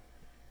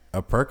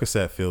 a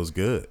Percocet feels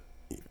good.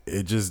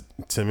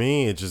 To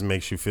me, it just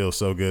makes you feel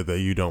so good that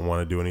you don't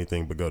want to do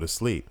anything but go to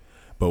sleep.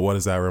 But what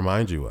does that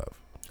remind you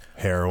of?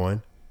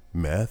 Heroin,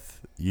 meth.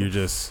 You're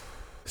just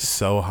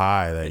so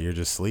high that you're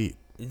just asleep.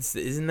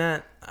 Isn't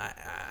that?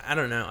 I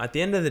don't know. At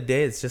the end of the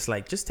day, it's just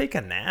like, just take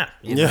a nap.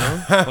 You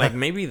know, like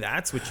maybe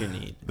that's what you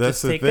need. That's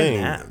just the take thing.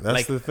 A nap. That's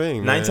like, the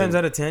thing. 9 times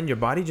out of 10, your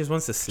body just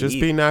wants to sleep.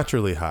 Just be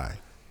naturally high.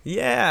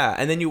 Yeah,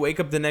 and then you wake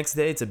up the next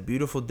day. It's a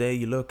beautiful day.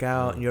 You look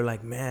out and you're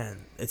like,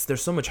 man,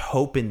 there's so much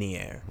hope in the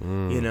air,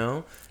 you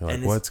know. You're like,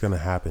 and what's gonna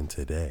happen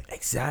today?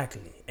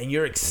 Exactly, and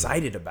you're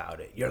excited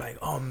about it. You're like,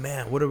 oh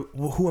man,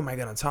 who am I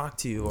gonna talk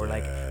to, or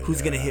like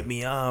who's gonna hit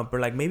me up, or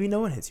like maybe no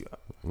one hits you up,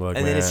 Look,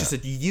 and man, then it's just a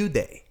you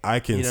day. I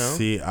can you know?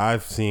 see.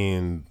 I've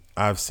seen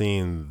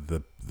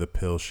the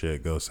pill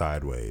shit go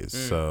sideways.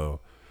 So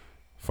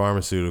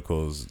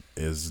pharmaceuticals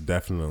is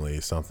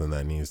definitely something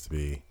that needs to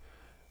be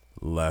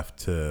left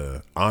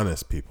to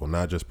honest people,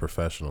 not just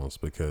professionals,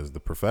 because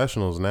the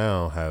professionals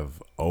now have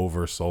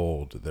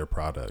oversold their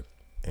product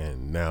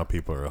and now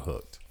people are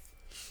hooked.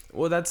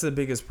 Well, that's the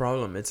biggest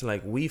problem. It's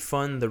like we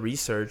fund the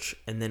research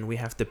and then we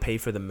have to pay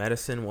for the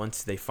medicine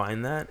once they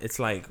find that. It's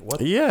like,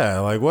 what? Yeah,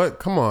 like what?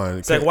 Come on.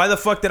 It's like, why the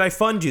fuck did I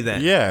fund you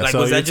then? Yeah, like so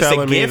was you're that just a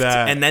telling me gift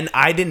that and then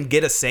I didn't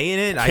get a say in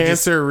it?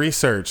 Cancer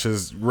research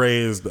has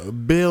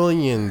raised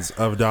billions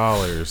of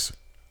dollars,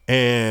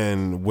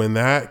 and when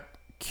that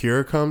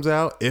cure comes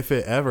out, if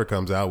it ever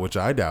comes out, which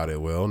I doubt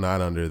it will, not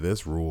under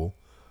this rule,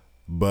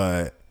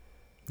 but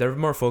they're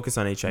more focused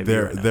on HIV.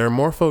 They're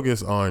more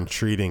focused on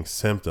treating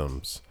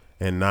symptoms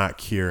and not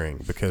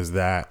curing, because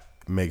that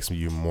makes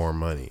you more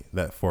money.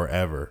 That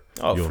forever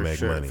you'll make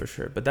money. For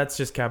sure. But that's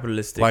just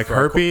capitalistic. Like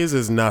herpes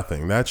is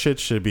nothing. That shit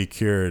should be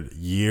cured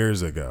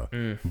years ago.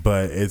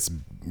 But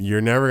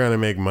you're never gonna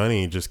make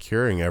money just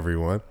curing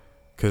everyone,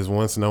 because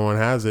once no one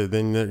has it,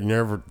 then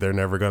they're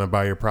never gonna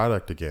buy your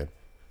product again.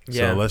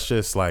 Yeah. So let's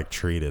just like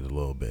treat it a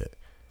little bit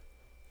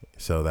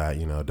so that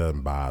it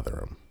doesn't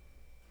bother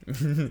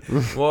them.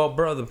 Well,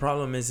 bro, the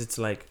problem is it's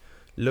like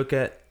look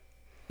at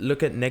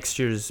next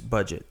year's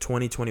budget,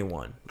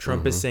 2021.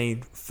 Trump is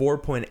saying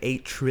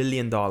 $4.8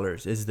 trillion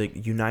is the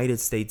United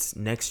States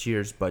next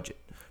year's budget,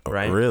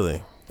 right?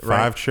 Really?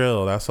 $5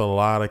 trillion. That's a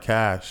lot of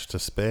cash to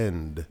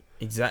spend.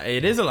 Exactly.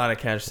 It is a lot of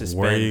cash to spend.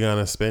 Where are you going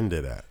to spend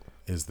it at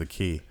is the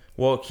key.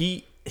 Well,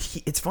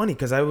 it's funny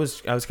because I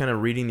was kind of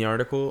reading the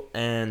article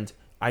and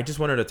I just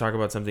wanted to talk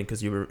about something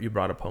because you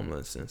brought up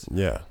homelessness.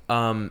 Yeah.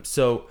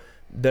 So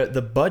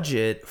the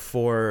budget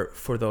for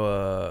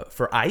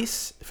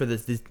ICE for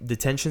the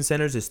detention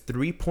centers is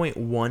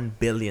 $3.1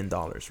 billion,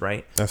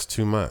 right? That's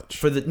too much.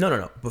 For the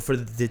no, but for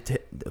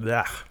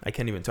the I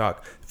can't even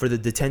talk. For the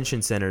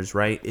detention centers,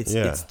 right? It's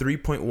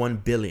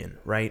 3.1 billion,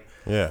 right?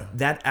 Yeah.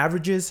 That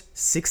averages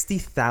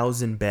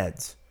 60,000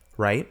 beds,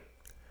 right?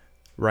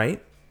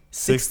 Right?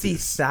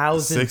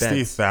 60,000 beds.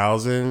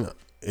 60,000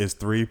 is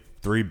 $3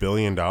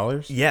 billion?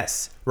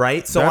 Yes,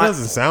 right? So that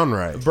doesn't sound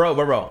right.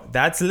 Bro.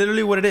 That's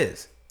literally what it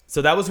is.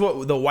 So that was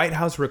what the White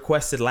House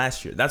requested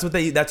last year. That's what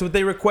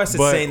they requested,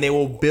 saying they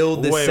will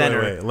build this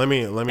center. Wait. Let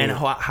me and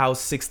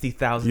house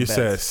 60,000 You beds.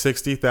 said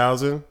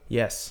 60,000?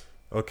 Yes.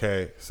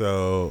 Okay,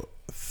 so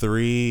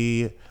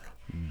 3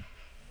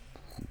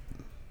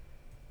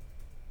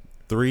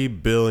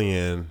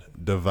 billion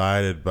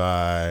divided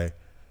by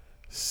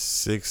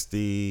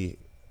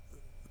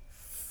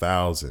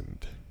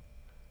 60,000.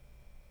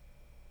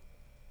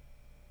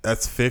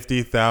 That's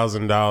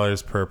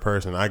 $50,000 per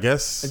person. I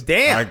guess.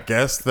 Damn. I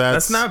guess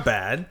that's not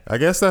bad. I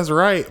guess that's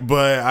right,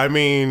 but I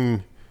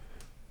mean,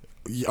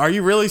 are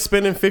you really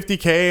spending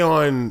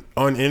 $50K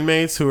on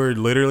inmates who are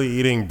literally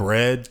eating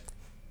bread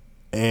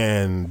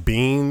and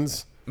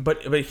beans?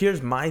 But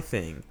here's my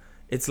thing.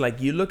 It's like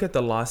you look at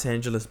the Los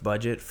Angeles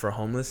budget for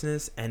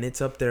homelessness and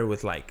it's up there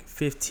with like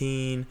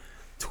 15,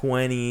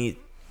 20,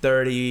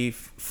 30,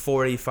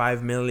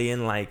 45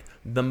 million, like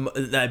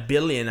that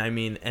billion, I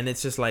mean, and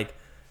it's just like,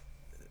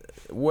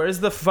 where's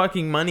the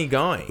fucking money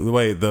going?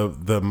 Wait,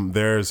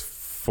 there's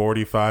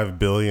 $45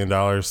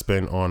 billion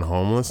spent on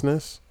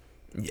homelessness?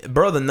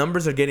 Bro, the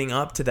numbers are getting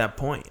up to that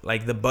point.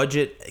 Like the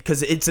budget,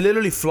 because it's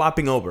literally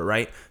flopping over,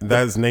 right?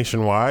 That's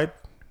nationwide?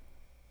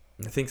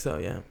 I think so,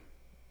 yeah.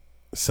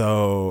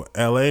 So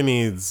LA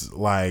needs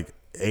like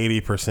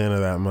 80%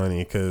 of that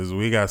money because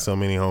we got so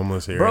many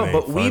homeless here. Bro,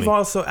 but we've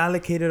also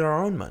allocated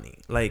our own money.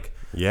 Like,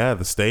 yeah,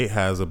 the state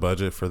has a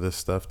budget for this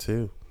stuff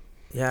too.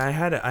 Yeah, I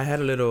had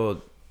a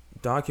little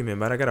document,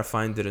 but I gotta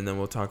find it and then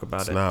we'll talk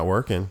about it. It's not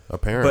working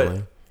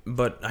apparently.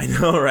 But I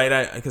know,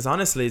 right? Because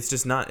honestly,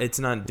 it's not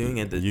doing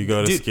it. You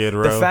go to Skid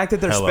Row. The fact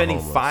that they're spending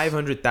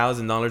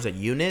 $500,000 a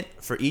unit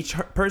for each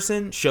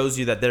person shows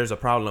you that there's a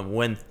problem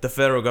when the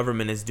federal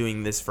government is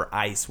doing this for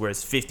ICE, where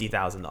it's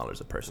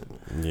 $50,000 a person.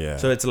 Yeah.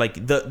 So it's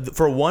like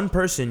for one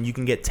person you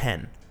can get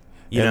 10.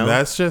 You know,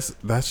 that's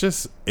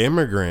just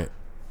immigrant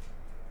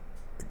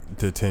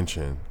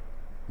detention.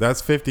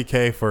 That's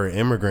 $50K for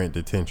immigrant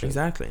detention.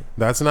 Exactly.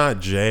 That's not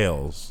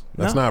jails.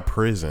 That's not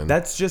prison.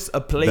 That's just a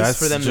place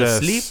for them to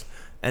sleep.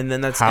 And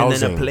then and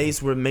then a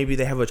place where maybe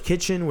they have a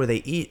kitchen where they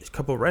eat, a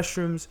couple of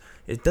restrooms.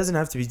 It doesn't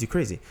have to be too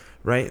crazy,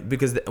 right?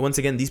 Because once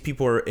again, these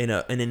people are in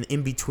an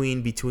in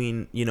between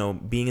being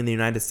in the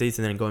United States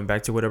and then going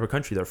back to whatever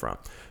country they're from,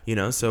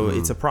 So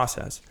it's a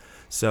process.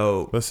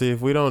 So, but see, if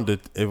we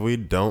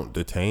don't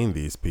detain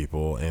these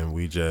people and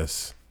we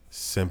just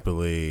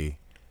simply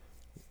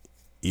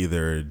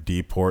either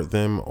deport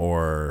them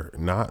or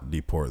not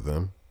deport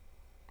them,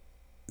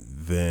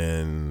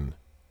 then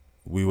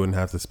we wouldn't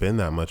have to spend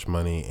that much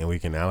money, and we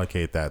can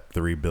allocate that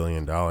 $3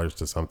 billion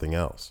to something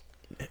else.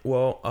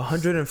 Well,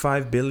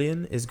 105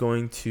 billion is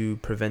going to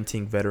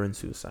preventing veteran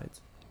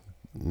suicides.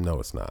 No,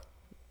 it's not.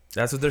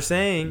 That's what they're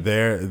saying.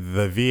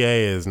 The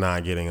VA is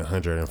not getting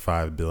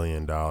 $105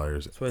 billion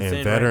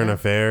in veteran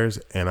affairs,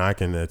 and I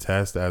can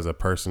attest as a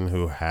person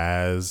who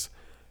has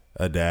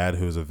a dad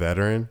who's a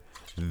veteran,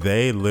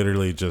 they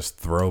literally just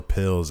throw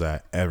pills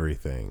at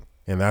everything.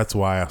 And that's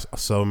why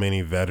so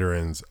many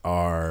veterans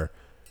are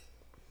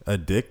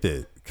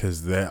addicted,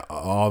 because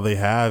all they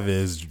have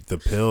is the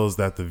pills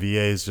that the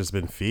VA's just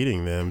been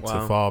feeding them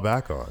to fall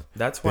back on.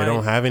 That's why they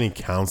don't have any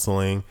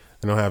counseling.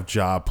 They don't have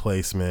job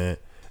placement.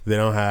 They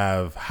don't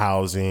have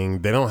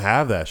housing. They don't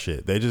have that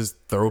shit. They just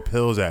throw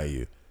pills at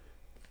you.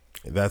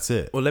 That's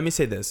it. Well, let me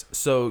say this.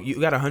 So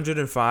you got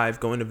 105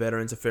 going to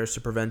Veterans Affairs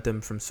to prevent them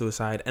from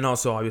suicide, and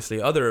also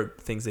obviously other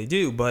things they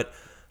do. But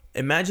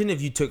imagine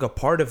if you took a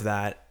part of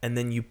that and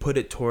then you put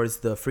it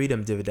towards the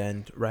freedom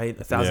dividend, right?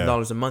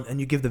 $1,000 a month,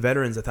 and you give the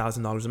veterans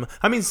 $1,000 a month.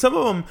 I mean, some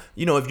of them,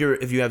 you know, if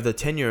you have the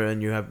tenure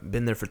and you have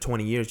been there for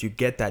 20 years, you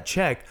get that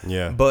check.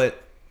 Yeah.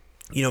 But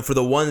you know, for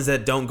the ones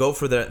that don't go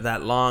for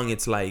that long,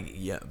 it's like,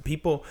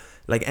 people,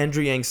 like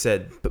Andrew Yang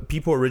said,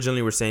 people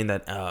originally were saying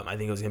that I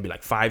think it was going to be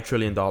like $5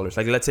 trillion.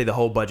 Like, let's say the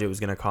whole budget was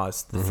going to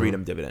cost the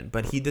freedom dividend.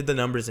 But he did the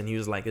numbers and he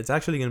was like, it's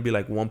actually going to be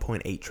like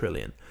 1.8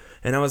 trillion.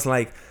 And I was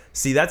like,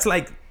 see, that's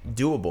like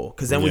doable,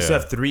 because then we still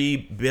have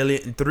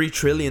 $3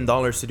 trillion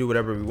to do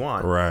whatever we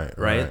want.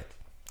 Right.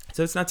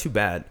 So it's not too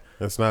bad.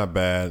 It's not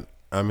bad.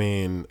 I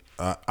mean,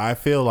 I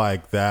feel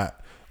like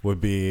that would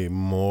be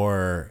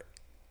more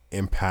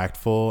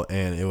impactful,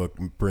 and it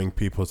would bring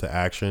people to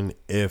action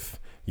if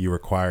you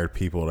required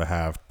people to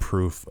have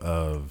proof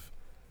of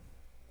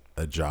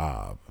a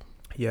job.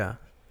 Yeah.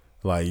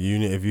 Like,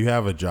 if you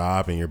have a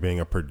job and you're being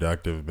a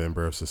productive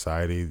member of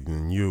society,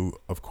 then you,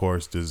 of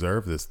course,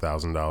 deserve this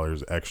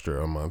 $1,000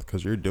 extra a month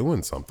because you're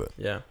doing something.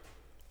 Yeah.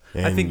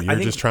 And you're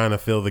just trying to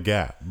fill the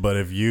gap. But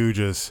if you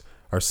just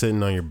are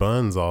sitting on your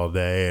buns all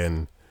day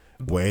and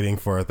waiting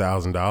for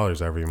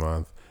 $1,000 every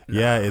month,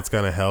 yeah, it's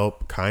going to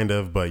help, kind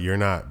of, but you're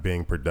not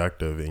being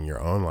productive in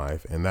your own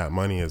life, and that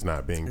money is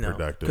not being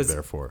productive,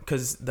 therefore.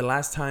 Because the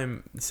last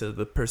time, so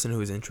the person who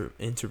was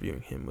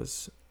interviewing him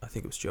was, I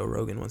think it was Joe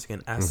Rogan, once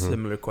again, asked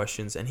similar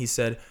questions, and he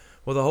said,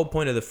 well, the whole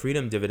point of the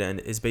freedom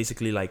dividend is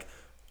basically like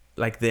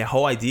the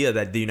whole idea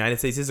that the United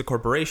States is a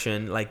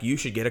corporation, like, you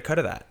should get a cut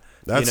of that.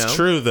 That's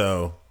true,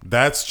 though.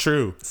 That's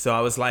true. So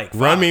I was like,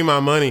 run me my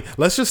money.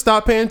 Let's just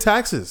stop paying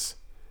taxes.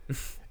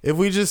 If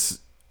we just...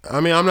 I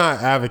mean, I'm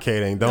not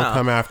advocating. Don't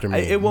come after me.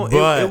 It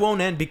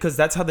won't end, because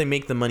that's how they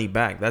make the money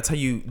back. That's how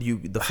you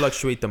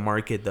fluctuate the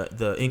market,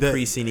 the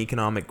increase in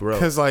economic growth.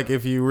 Because, like,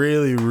 if you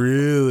really,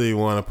 really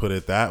want to put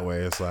it that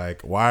way, it's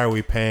like, why are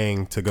we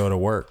paying to go to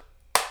work?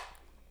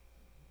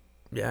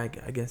 Yeah,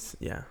 I guess,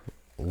 yeah.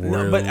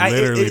 We're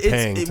literally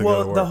paying to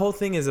go to work. The whole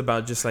thing is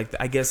about just like,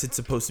 I guess it's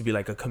supposed to be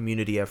like a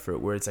community effort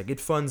where it's like it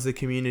funds the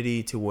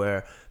community to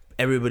where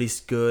everybody's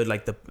good.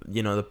 Like the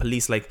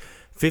police, like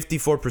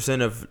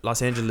 54% of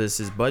Los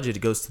Angeles'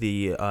 budget goes to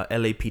the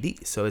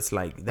LAPD. So it's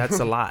like, that's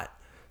a lot.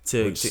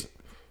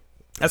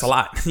 That's a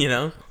lot, you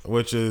know?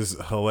 Which is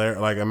hilarious.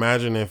 Like,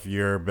 imagine if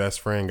your best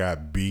friend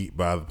got beat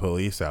by the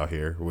police out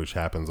here, which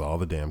happens all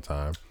the damn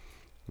time.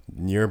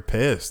 You're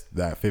pissed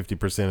that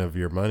 50% of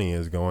your money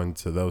is going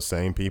to those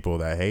same people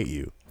that hate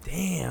you.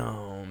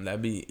 Damn.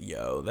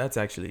 That's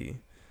actually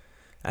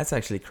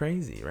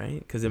crazy, right?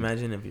 Because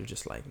imagine if you're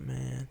just like,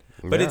 man.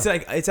 But it's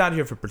like, it's out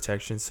here for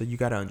protection, so you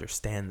got to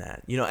understand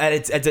that. You know, at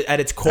its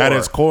core. At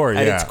its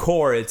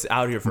core, it's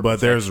out here for protection. But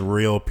there's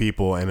real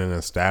people and an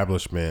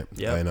establishment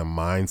and a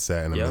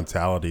mindset and a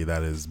mentality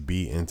that is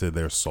beat into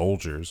their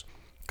soldiers,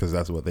 because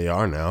that's what they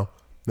are now.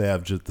 They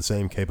have just the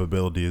same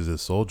capabilities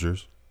as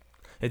soldiers.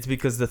 It's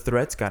because the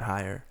threats got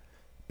higher,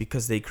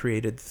 because they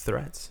created the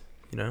threats,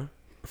 you know?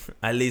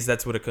 At least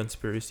that's what a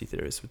conspiracy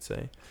theorist would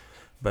say.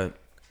 But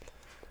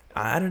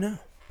I don't know.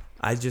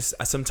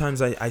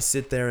 Sometimes I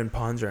sit there and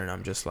ponder, and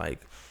I'm just like,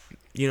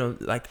 you know,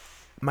 like,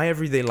 my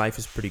everyday life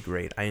is pretty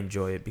great. I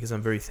enjoy it because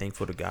I'm very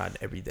thankful to God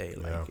every day.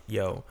 Like,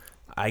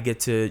 I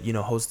get to, you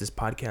know, host this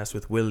podcast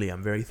with Willie.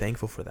 I'm very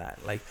thankful for that.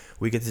 Like,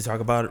 we get to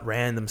talk about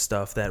random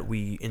stuff that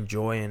we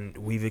enjoy and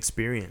we've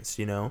experienced,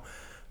 you know?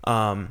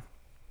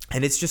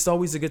 And it's just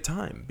always a good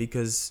time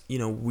because, you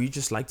know, we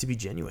just like to be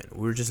genuine.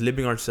 We're just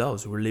living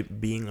ourselves. We're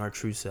being our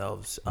true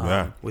selves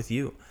with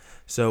you.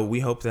 So we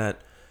hope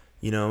that,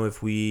 you know,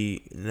 if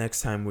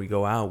next time we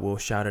go out, we'll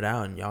shout it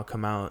out and y'all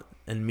come out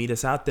and meet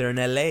us out there in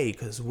LA,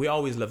 because we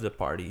always love to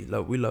party.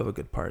 We love a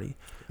good party.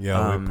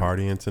 Yeah, we're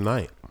partying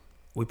tonight.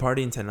 We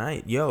partying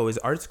tonight. Yo, is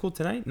art school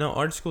tonight? No,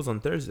 art school's on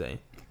Thursday.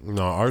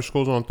 No, art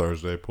school's on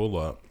Thursday. Pull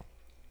up.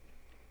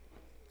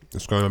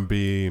 It's going to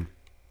be...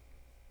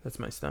 That's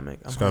my stomach.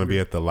 It's going to be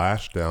at the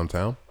Lash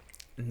downtown.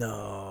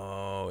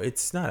 No,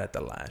 it's not at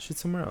the Lash.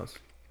 It's somewhere else.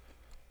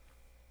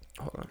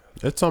 Hold on.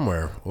 It's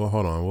somewhere. Well,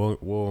 hold on.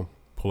 We'll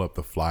pull up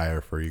the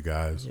flyer for you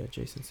guys. Yeah,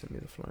 Jason sent me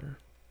the flyer.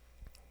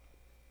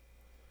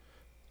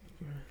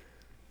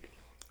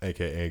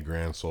 AKA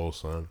Grand Soul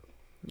Son.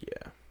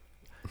 Yeah.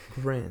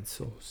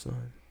 Grandson,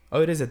 son.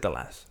 Oh, it is at the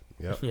last.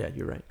 Yep. Yeah,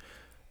 you're right.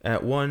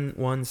 At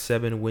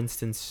 117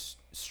 Winston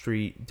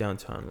Street,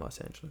 downtown Los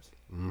Angeles.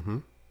 Mm-hmm.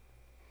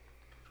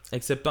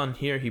 Except on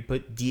here, he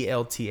put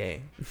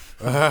DLTA.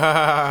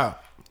 I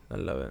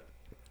love it.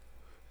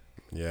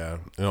 Yeah.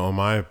 On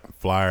my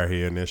flyer,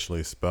 he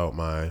initially spelt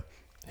my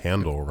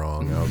handle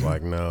wrong. I was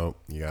like, no,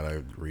 you got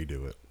to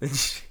redo it.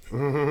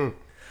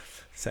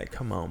 It's like,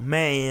 come on,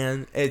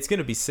 man. It's going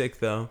to be sick,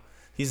 though.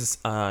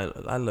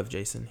 I love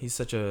Jason. He's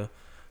such a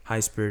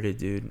high-spirited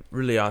dude.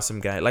 Really awesome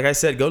guy. Like I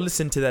said, go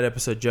listen to that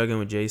episode, Jugging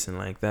with Jason.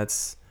 Like,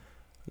 that's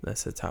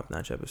a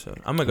top-notch episode.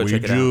 I'm going to go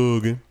check it out.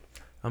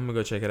 I'm going to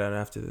go check it out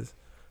after this.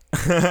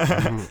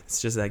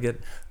 It's just that good.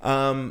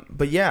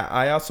 But yeah,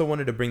 I also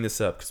wanted to bring this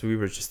up because we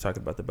were just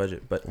talking about the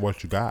budget. But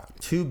what you got?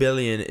 $2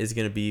 billion is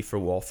going to be for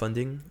wall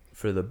funding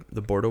for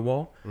the border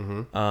wall,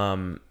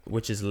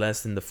 which is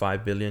less than the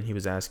 $5 billion he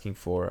was asking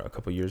for a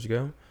couple years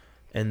ago.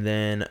 And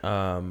then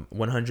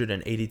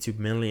 $182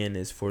 million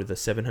is for the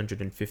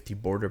 750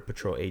 border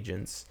patrol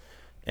agents,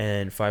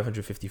 and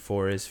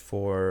 554 is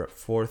for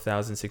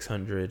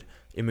 4,600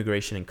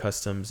 immigration and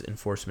customs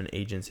enforcement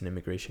agents and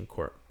immigration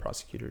court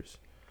prosecutors.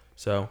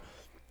 So,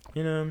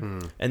 you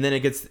know, and then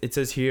it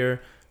says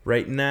here,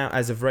 right now,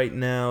 as of right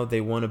now, they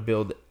want to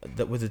build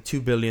that with the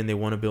 $2 billion. They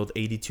want to build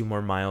 82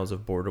 more miles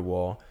of border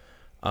wall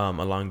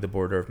along the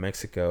border of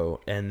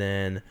Mexico. And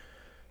then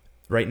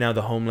right now,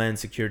 the Homeland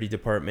Security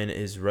Department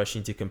is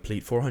rushing to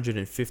complete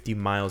 450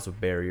 miles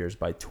of barriers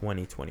by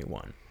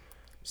 2021.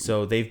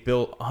 So they've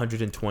built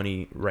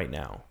 120 right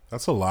now.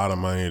 That's a lot of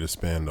money to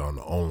spend on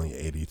only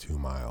 82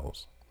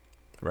 miles.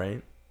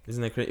 Right?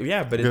 Isn't that crazy?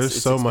 Yeah, but there's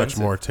it's so expensive.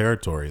 much more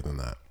territory than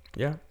that.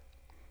 Yeah.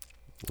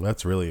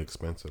 That's really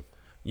expensive.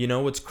 You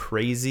know what's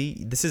crazy?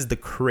 This is the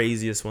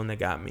craziest one that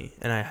got me,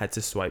 and I had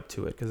to swipe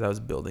to it because I was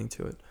building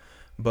to it.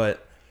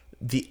 But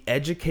the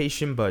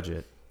education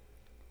budget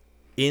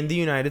in the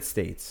United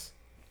States,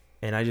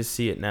 and I just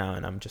see it now,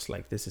 and I'm just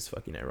like, this is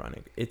fucking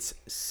ironic. It's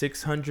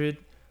 600,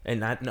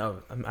 and I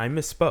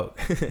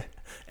misspoke.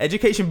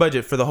 Education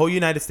budget for the whole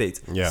United States,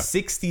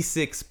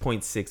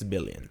 $66.6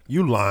 billion.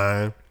 You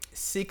lying?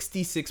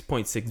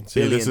 $66.6 billion.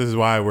 See, this is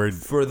why we're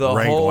for the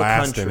ranked whole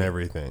last country. in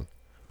everything.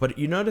 But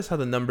you notice how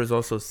the number is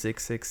also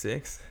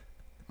 666?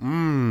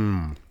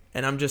 And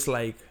I'm just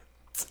like,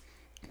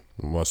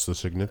 what's the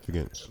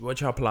significance? what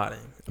y'all plotting?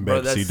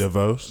 Betsy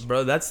DeVos?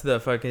 Bro, that's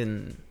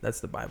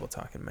the Bible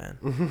talking, man.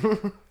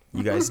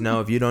 You guys know,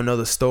 if you don't know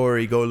the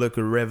story, go look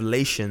at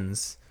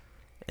Revelations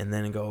and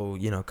then go,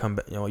 come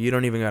back. You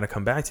don't even got to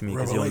come back to me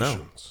because you'll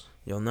know.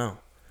 You'll know.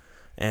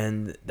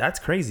 And that's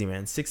crazy,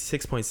 man.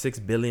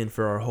 $66.6 billion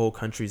for our whole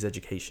country's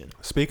education.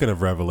 Speaking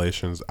of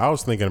Revelations, I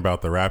was thinking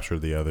about the rapture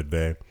the other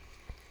day.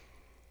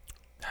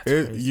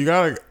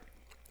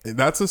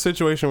 That's a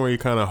situation where you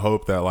kind of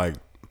hope that like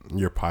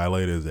your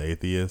pilot is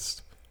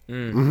atheist.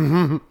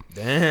 Damn.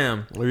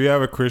 If you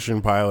have a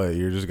Christian pilot,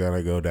 you're just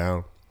gonna go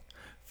down.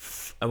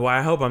 Well,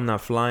 I hope I'm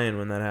not flying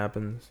when that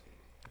happens.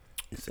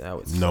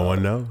 No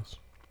one knows.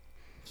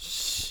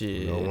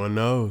 Shit. No one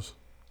knows.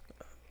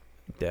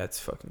 That's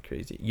fucking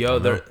crazy. Yo,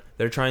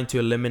 they're trying to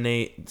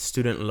eliminate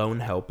student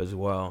loan help as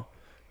well,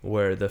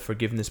 where the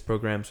forgiveness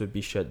programs would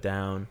be shut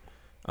down.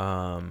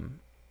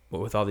 But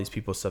with all these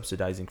people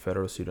subsidizing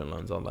federal student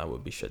loans, all that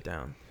would be shut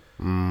down.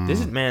 This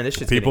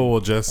shit's people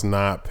will just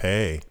not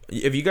pay.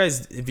 If you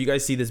guys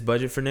see this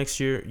budget for next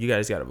year, you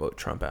guys gotta vote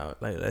Trump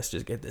out. Like, let's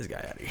just get this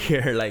guy out of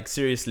here. Like,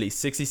 seriously,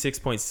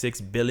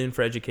 $66.6 billion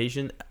for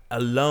education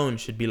alone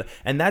should be like,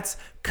 and that's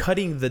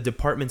cutting the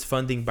department's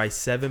funding by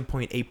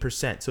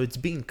 7.8%. So it's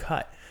being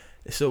cut.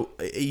 So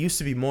it used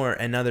to be more,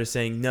 and now they're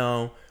saying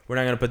no, we're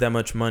not gonna put that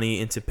much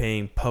money into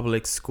paying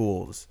public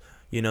schools.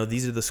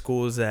 These are the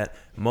schools that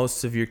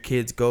most of your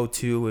kids go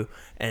to,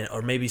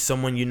 or maybe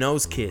someone you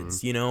know's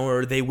kids,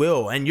 or they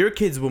will, and your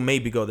kids will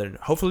maybe go there.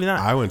 Hopefully not.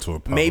 I went to a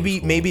public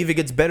school. Maybe if it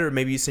gets better,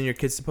 maybe you send your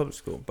kids to public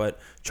school. But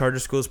charter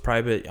schools,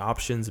 private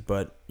options,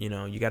 but you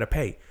got to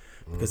pay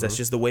because that's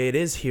just the way it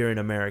is here in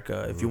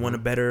America. If you want a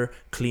better,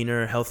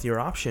 cleaner, healthier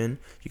option,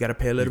 you got to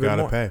pay a little bit more.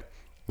 You got to pay.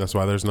 That's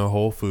why there's no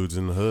Whole Foods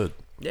in the hood.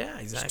 Yeah,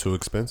 exactly. It's too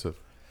expensive.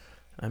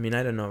 I mean,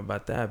 I don't know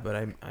about that,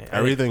 but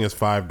everything is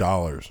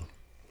 $5.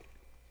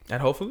 At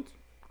Whole Foods?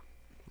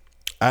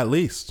 At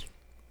least.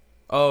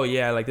 Oh,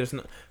 yeah. Like, there's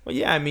no... Well,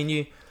 yeah, I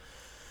mean,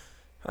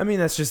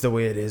 that's just the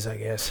way it is, I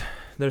guess.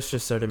 There's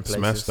just certain places.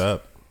 It's messed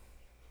up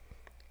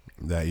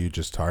that you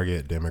just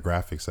target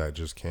demographics that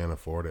just can't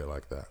afford it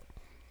like that.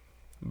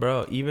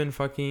 Bro, even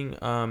fucking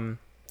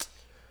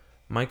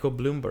Michael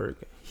Bloomberg,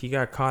 he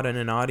got caught in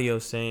an audio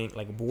saying,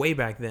 like, way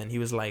back then, he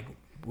was like,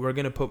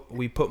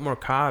 we put more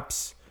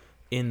cops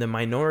in the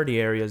minority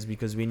areas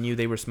because we knew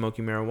they were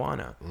smoking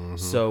marijuana.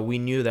 So we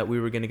knew that we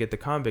were going to get the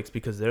convicts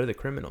because they're the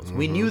criminals.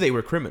 We knew they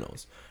were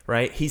criminals,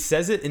 right? He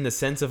says it in the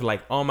sense of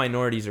like all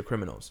minorities are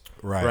criminals,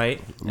 right?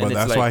 But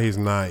that's why he's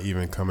not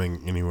even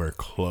coming anywhere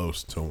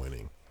close to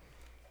winning.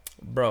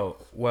 Bro,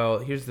 well,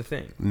 here's the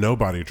thing.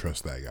 Nobody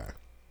trusts that guy.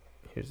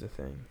 Here's the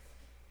thing.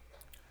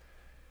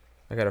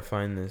 I gotta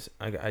find this.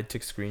 I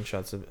took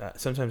screenshots of.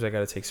 Sometimes I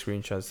gotta take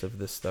screenshots of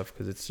this stuff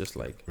because it's just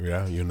like.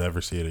 Yeah, you'll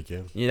never see it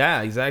again.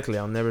 Yeah, exactly.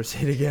 I'll never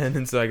see it again,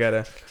 and so I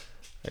gotta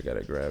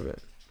grab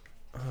it.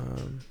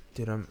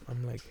 Dude, I'm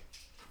like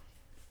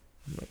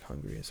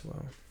hungry as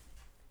well.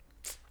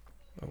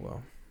 Oh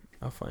well,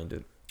 I'll find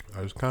it.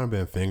 I just kind of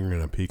been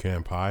fingering a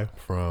pecan pie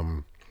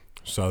from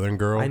Southern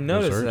Girl. I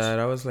noticed Desserts. that.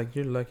 I was like,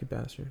 you're a lucky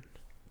bastard.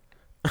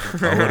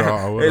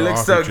 I would It have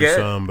looks offered so you good.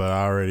 some, but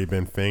I already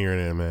been fingering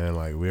it, man.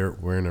 Like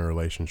we're in a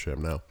relationship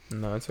now.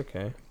 No, it's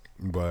okay.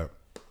 But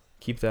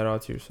Keep that all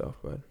to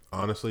yourself, bud.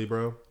 honestly,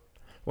 bro,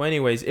 Well,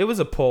 anyways, it was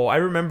a poll. I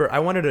remember I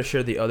wanted to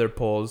share the other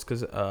polls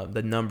because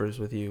the numbers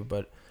with you,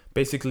 but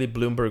basically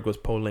Bloomberg was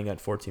polling at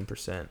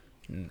 14%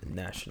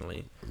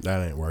 nationally.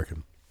 that ain't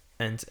working.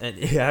 And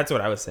yeah, that's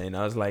what I was saying.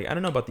 I was like, I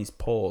don't know about these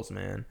polls,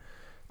 man.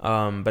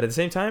 But at the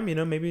same time,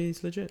 maybe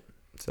it's legit.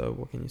 So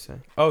what can you say?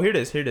 Oh, here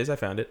it is. I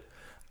found it.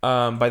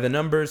 By the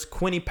numbers,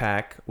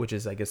 Quinnipiac, which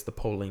is, I guess, the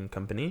polling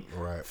company,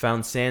 Right.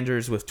 found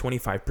Sanders with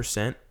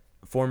 25%,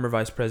 former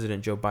Vice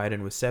President Joe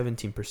Biden with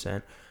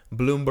 17%,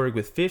 Bloomberg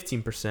with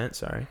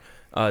 15%,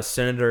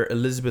 Senator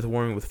Elizabeth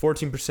Warren with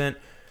 14%,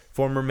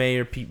 former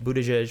Mayor Pete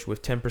Buttigieg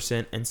with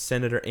 10%, and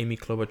Senator Amy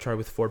Klobuchar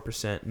with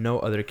 4%. No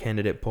other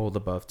candidate polled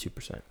above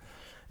 2%.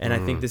 And I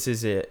think this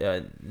is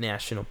a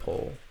national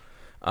poll,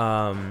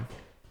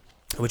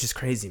 which is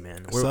crazy,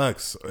 man.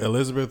 Sucks.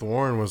 Elizabeth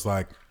Warren was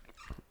like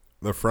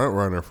the front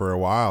runner for a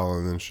while,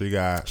 and then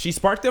She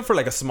sparked up for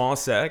like a small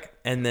sec,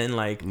 and then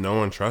like no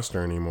one trusts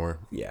her anymore.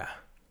 yeah.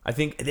 I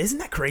think isn't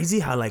that crazy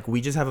how like we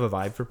just have a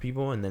vibe for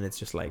people, and then it's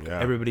just like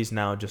everybody's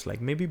now just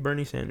like maybe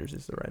Bernie Sanders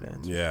is the right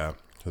answer. Yeah,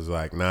 because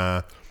like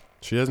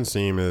she doesn't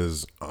seem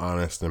as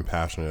honest and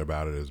passionate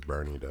about it as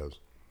Bernie does.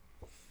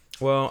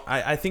 Well,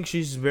 I think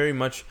she's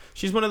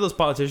one of those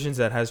politicians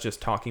that has just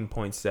talking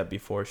points set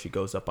before she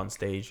goes up on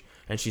stage,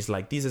 and she's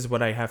like, this is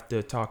what I have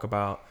to talk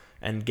about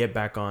and get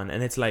back on.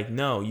 And it's like,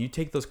 no, you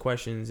take those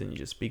questions and you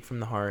just speak from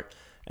the heart,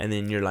 and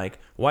then you're like,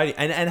 why?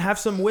 And have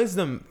some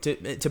wisdom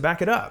to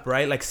back it up,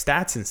 right? Like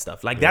stats and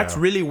stuff. Like that's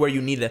really where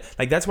you need to,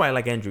 like, that's why I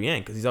like Andrew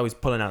Yang, because he's always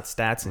pulling out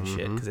stats and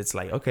shit, because it's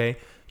like, okay,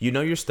 you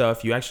know your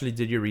stuff, you actually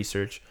did your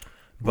research.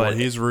 But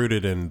he's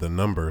rooted in the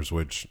numbers,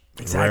 which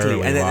exactly,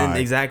 rarely and lie.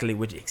 exactly,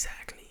 which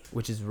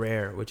is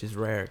rare,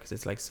 because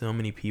it's like so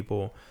many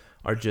people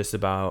are just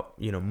about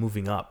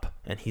moving up,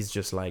 and he's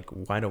just like,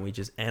 why don't we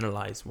just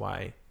analyze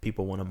why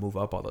people want to move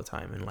up all the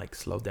time and like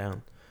slow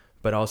down,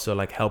 but also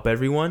like help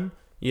everyone,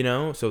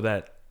 so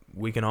that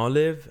we can all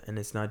live, and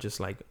it's not just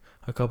like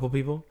a couple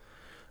people,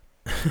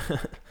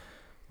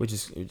 which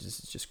is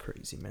just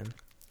crazy, man.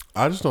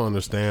 I just don't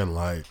understand,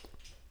 like,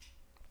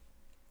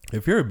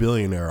 if you're a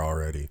billionaire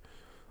already,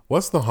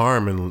 what's the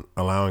harm in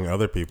allowing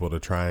other people to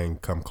try and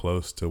come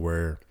close to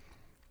where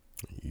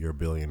your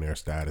billionaire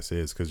status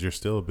is? Because you're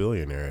still a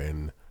billionaire,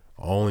 and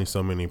only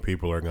so many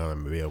people are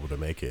going to be able to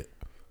make it.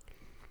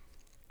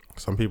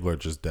 Some people are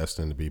just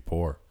destined to be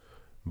poor,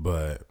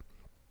 but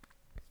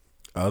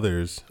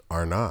others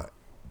are not.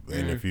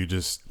 And if you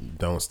just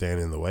don't stand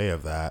in the way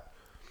of that,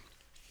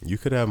 you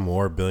could have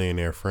more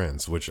billionaire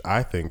friends, which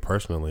I think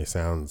personally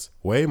sounds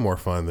way more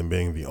fun than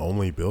being the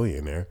only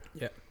billionaire.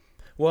 Yeah.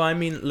 Well, I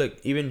mean, look,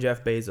 even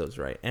Jeff Bezos,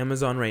 right?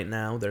 Amazon right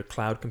now, their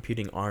cloud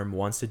computing arm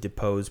wants to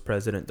depose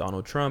President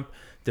Donald Trump,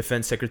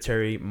 Defense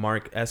Secretary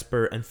Mark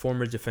Esper, and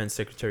former Defense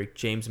Secretary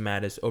James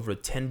Mattis over a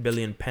 $10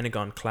 billion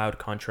Pentagon cloud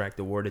contract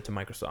awarded to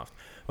Microsoft,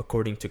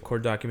 according to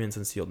court documents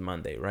unsealed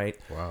Monday, right?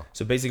 Wow.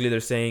 So basically they're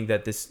saying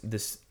that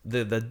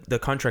the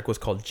contract was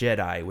called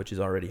JEDI, which is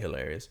already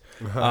hilarious.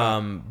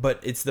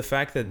 But it's the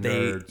fact that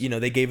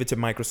they gave it to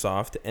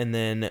Microsoft, and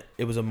then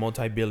it was a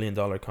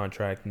multi-billion-dollar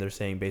contract, and they're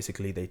saying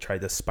basically they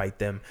tried to spite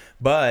them.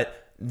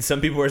 But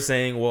some people are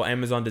saying, well,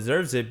 Amazon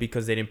deserves it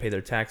because they didn't pay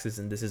their taxes,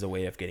 and this is a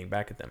way of getting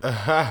back at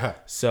them.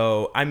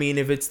 So, I mean,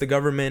 if it's the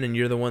government and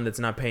you're the one that's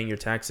not paying your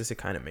taxes, it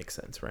kind of makes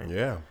sense, right?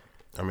 Yeah.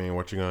 I mean,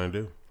 what you going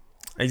to do?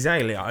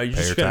 Exactly. Are you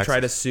just going to try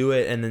to sue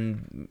it? And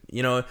then,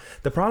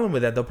 the problem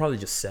with that, they'll probably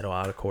just settle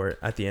out of court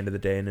at the end of the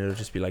day, and it'll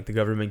just be like the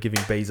government giving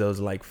Bezos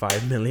like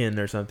 $5 million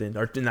or something,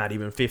 or not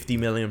even $50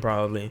 million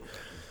probably.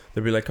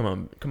 They'll be like,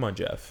 come on,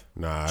 Jeff.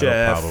 Nah,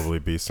 Jeff. It'll probably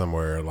be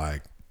somewhere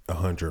like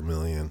 $100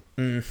 million.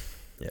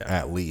 Yeah.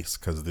 At least,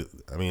 because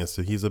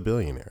he's a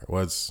billionaire.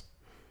 What's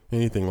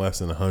anything less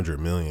than 100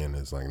 million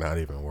is like not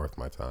even worth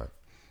my time.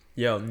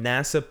 Yo,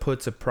 NASA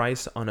puts a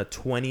price on a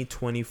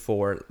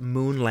 2024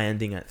 moon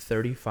landing at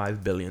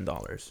 $35 billion.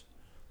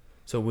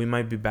 So we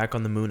might be back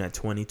on the moon at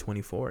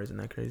 2024. Isn't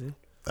that crazy?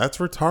 That's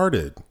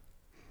retarded.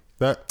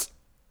 That's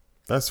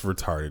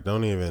retarded.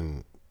 Don't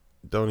even.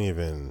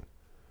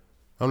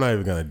 I'm not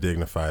even gonna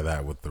dignify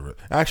that with the.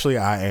 Actually,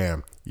 I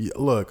am.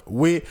 Look,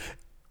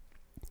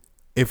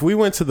 if we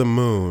went to the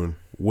moon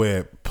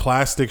with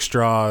plastic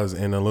straws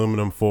and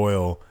aluminum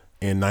foil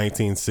in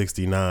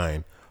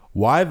 1969,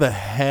 why the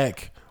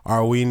heck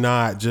are we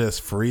not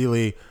just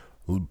freely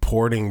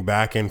porting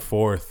back and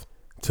forth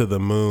to the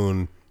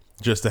moon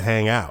just to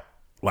hang out?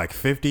 Like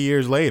 50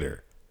 years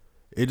later,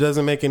 it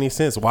doesn't make any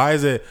sense. Why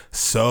is it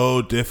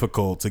so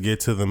difficult to get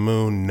to the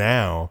moon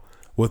now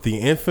with the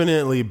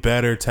infinitely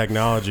better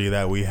technology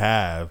that we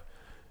have,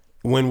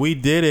 when we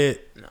did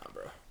it,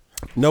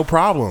 no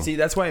problem. See,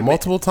 that's why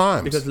multiple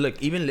times. Because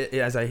look, even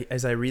as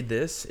I read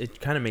this, it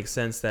kind of makes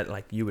sense that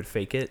like you would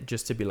fake it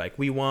just to be like,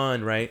 we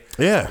won, right?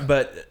 Yeah.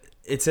 But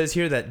it says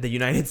here that the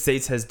United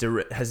States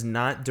has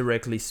not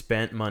directly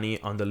spent money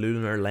on the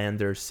lunar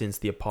lander since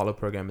the Apollo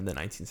program in the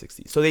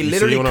 1960s. So they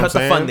literally cut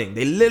the funding.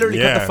 They literally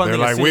cut the funding.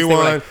 They're like, we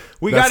won.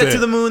 We got it to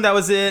the moon. That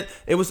was it.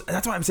 It was.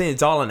 That's why I'm saying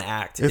it's all an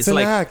act. It's an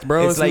like, act,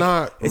 bro. It's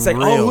not. It's like,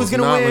 real. oh, who's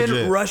gonna win?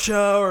 Legit.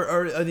 Russia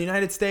or the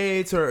United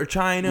States or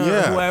China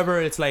or whoever.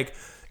 It's like.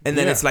 And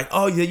then it's like,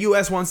 oh, the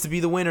U.S. wants to be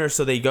the winner,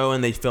 so they go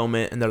and they film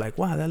it, and they're like,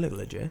 wow, that looks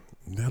legit.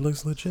 That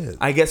looks legit.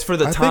 I guess for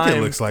the time, I think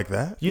it looks like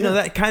that. You know,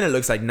 that kind of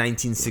looks like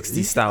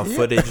 1960s style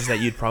footage that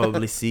you'd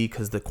probably see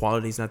because the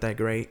quality's not that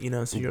great, you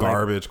know. So you're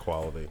garbage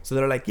quality. So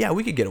they're like, yeah,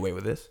 we could get away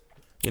with this,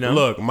 you know.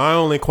 Look, my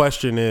only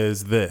question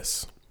is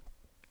this,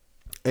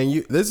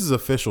 and this is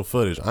official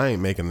footage. I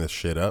ain't making this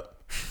shit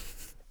up.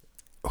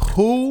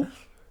 Who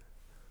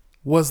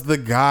was the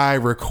guy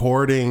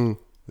recording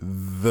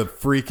the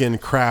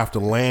freaking craft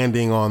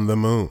landing on the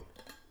moon?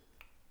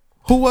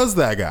 Who was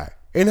that guy?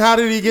 And how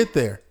did he get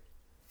there?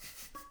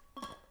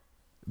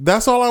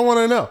 That's all I want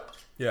to know.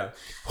 Yeah.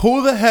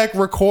 Who the heck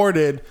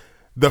recorded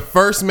the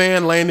first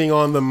man landing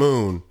on the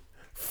moon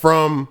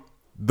from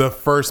the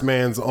first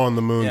man's on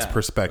the moon's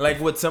perspective? Like,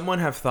 would someone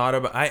have thought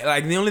about...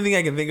 like the only thing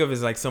I can think of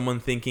is like someone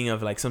thinking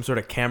of like some sort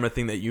of camera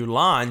thing that you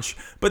launch,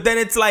 but then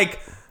it's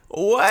like...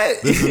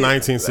 What? This is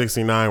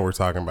 1969 we're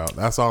talking about.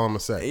 That's all I'm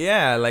gonna say.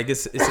 Yeah, like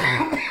it's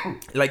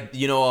like,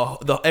 you know,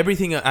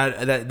 everything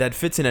that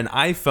fits in an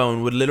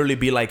iPhone would literally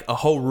be like a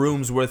whole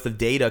room's worth of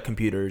data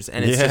computers,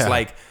 and it's just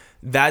like,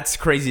 that's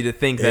crazy to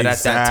think that at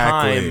that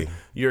time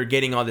you're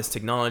getting all this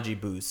technology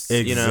boosts.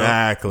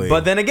 Exactly. You know?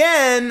 But then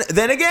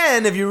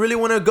again, if you really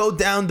want to go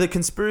down the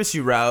conspiracy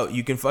route,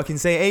 you can fucking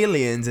say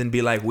aliens and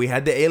be like, we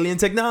had the alien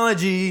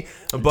technology,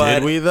 but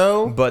did we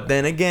though? But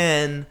then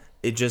again.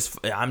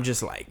 I'm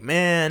just like,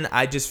 man,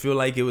 I just feel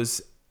like it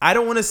was, I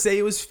don't want to say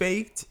it was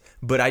faked,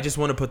 but I just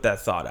want to put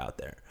that thought out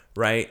there.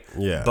 Right.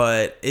 Yeah.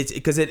 But it's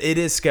because it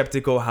is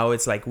skeptical how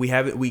it's like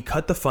we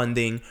cut the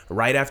funding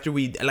right after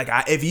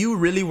if you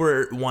really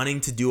were wanting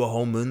to do a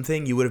whole moon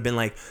thing, you would have been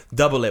like,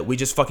 double it. We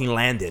just fucking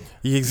landed.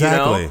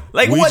 Exactly. You know?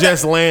 Like we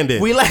just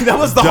landed. That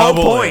was the whole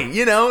point,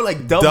 you know,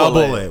 like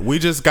double it. We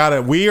just got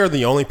it. We are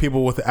the only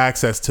people with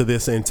access to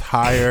this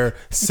entire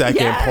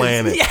second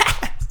planet.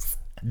 Yes.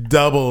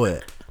 Double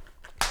it.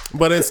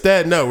 But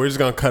instead, no, we're just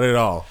going to cut it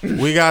all.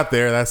 We got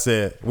there. That's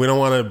it. We don't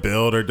want to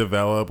build or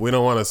develop. We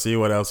don't want to see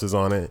what else is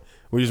on it.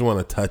 We just want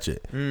to touch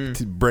it.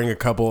 To bring a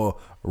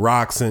couple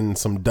rocks and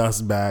some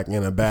dust back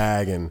in a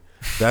bag, and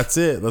that's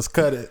it. Let's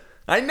cut it.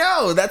 I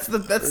know. That's the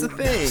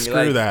thing.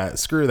 Screw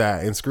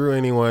that. And screw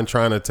anyone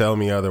trying to tell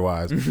me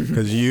otherwise.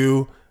 Because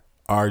you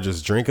are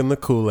just drinking the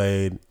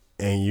Kool-Aid,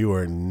 and you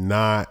are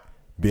not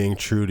being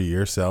true to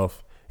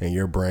yourself, and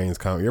your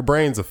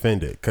brain's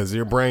offended because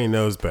your brain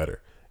knows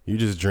better. You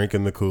just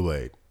drinking the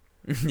Kool-Aid.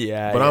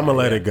 Yeah. But I'm going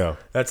to let it go.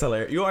 That's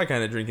hilarious. You are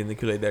kind of drinking the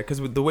Kool-Aid there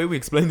because the way we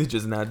explained it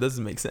just now, it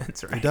doesn't make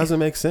sense, right? It doesn't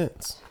make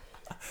sense.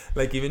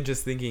 Like, even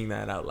just thinking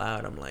that out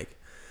loud, I'm like,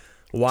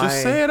 why?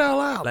 Just say it out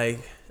loud. Like,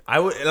 I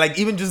would, like,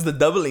 even just the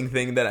doubling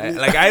thing that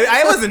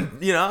I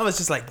wasn't, you know, I was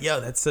just like, yo,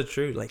 that's so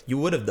true. Like, you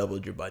would have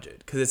doubled your budget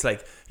because it's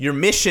like your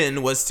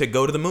mission was to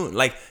go to the moon.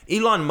 Like,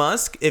 Elon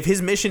Musk, if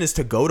his mission is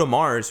to go to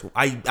Mars,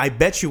 I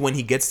bet you when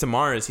he gets to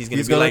Mars, he's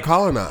going to be like,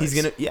 colonize. He's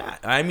going to, yeah.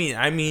 I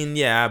mean,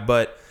 yeah,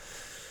 but.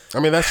 I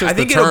mean, that's just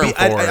the term for it.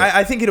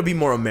 I think it'll be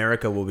more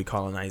America will be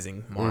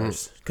colonizing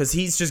Mars because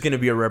he's just going to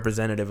be a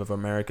representative of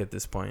America at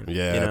this point.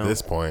 Yeah, you know? At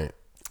this point.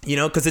 You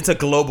know, because it's a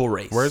global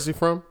race. Where is he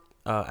from?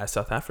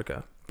 South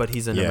Africa. But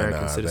he's an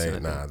American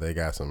citizen. They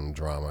got some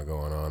drama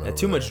going on.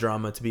 Too much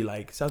drama to be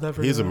like South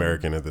Africa. He's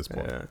American at this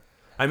point. Yeah.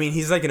 I mean,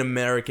 he's like an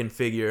American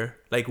figure.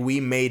 Like,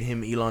 we made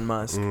him Elon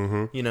Musk,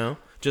 you know?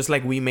 Just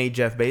like we made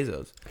Jeff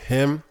Bezos.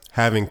 Him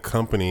having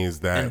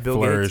companies that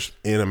flourish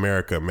in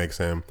America makes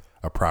him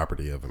a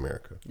property of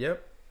America.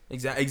 Yep.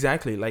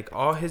 Exactly. Like,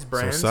 all his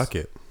brands so suck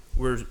it.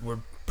 were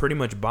pretty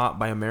much bought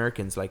by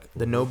Americans. Like,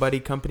 the Nobody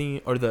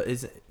Company, or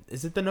is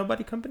it the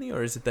Nobody Company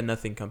or is it the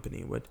Nothing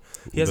Company? What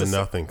he has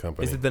Nothing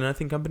Company. Is it the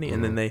Nothing Company?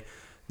 And then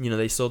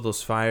they sold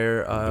those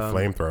fire the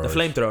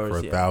flamethrowers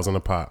for $1,000 a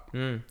pop.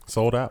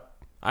 Sold out.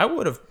 I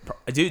would have,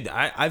 dude.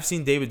 I've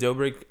seen David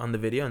Dobrik on the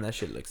video, and that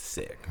shit looks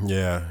sick.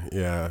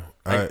 Yeah.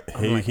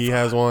 He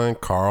has one.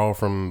 Carl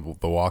from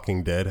The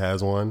Walking Dead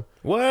has one.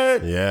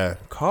 What? Yeah.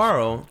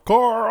 Carl.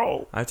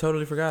 I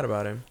totally forgot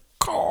about him.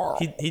 Carl.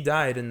 He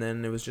died, and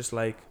then it was just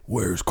like,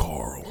 Where's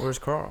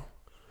Carl?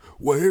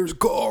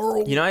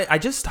 You know, I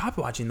just stopped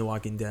watching The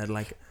Walking Dead.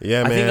 Like,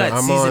 yeah, man,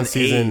 I'm on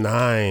season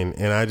 9,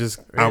 and I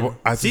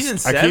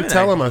keep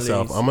telling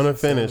myself I'm gonna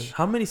finish.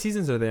 How many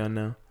seasons are they on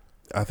now?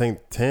 I think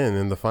 10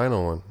 in the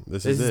final one.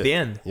 This is the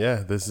end. Yeah,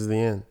 this is the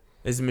end.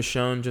 Is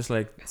Michonne just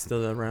like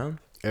still around?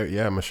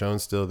 Yeah,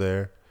 Michonne's still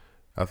there.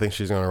 I think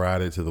she's gonna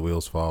ride it till the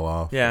wheels fall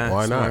off. Yeah,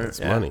 why smart, not? It's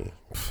money.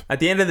 At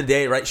the end of the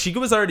day, right? She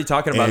was already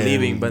talking about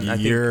leaving, but I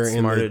think it's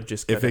smarter to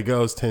just if it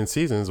goes 10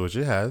 seasons, which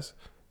it has,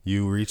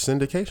 you reach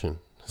syndication.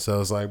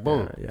 So it's like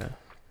boom. Yeah.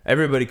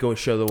 Everybody go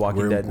show The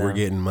Walking Dead now. We're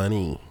getting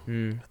money.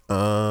 It's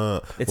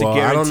a guaranteed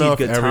I don't know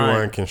if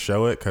everyone can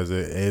show it because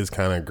it is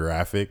kind of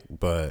graphic,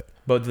 but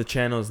the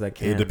channels that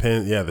can. It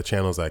depends. Yeah, the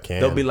channels that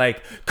can. They'll be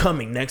like,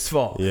 coming next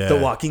fall, The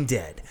Walking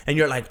Dead. And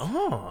you're like,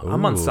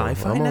 I'm on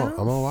Sci-Fi now? I'm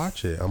going to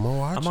watch it. I'm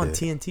on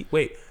TNT.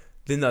 Wait.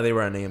 No, they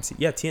were on AMC.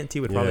 Yeah, TNT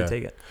would probably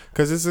take it.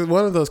 Because it's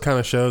one of those kind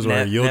of shows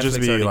where you'll Netflix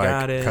just be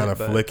like kind of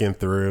flicking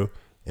through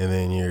and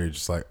then you're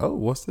just like, oh,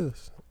 what's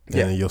this? And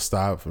then you'll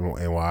stop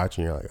and watch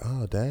and you're like,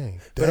 oh, dang,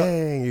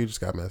 you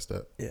just got messed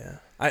up. Yeah.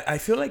 I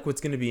feel like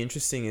what's going to be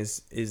interesting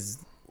is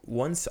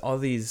once all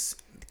these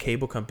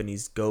cable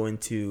companies go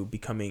into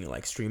becoming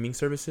like streaming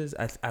services,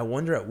 I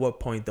wonder at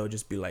what point they'll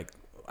just be like,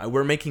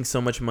 we're making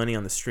so much money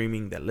on the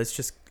streaming that let's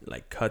just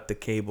like cut the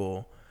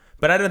cable.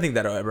 But I don't think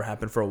that'll ever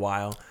happen for a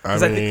while.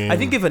 Because I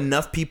think if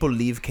enough people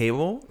leave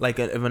cable, like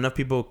if enough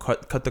people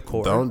cut the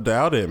cord. Don't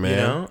doubt it, man. You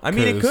know? I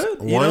mean, it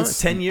could. You know,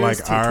 10 years,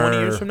 like 20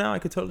 years from now, I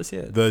could totally see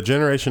it. The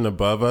generation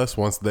above us,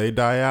 once they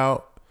die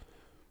out,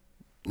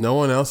 no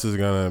one else is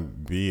going to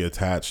be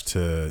attached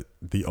to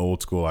the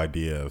old school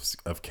idea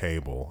of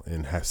cable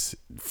and has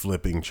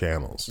flipping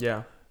channels.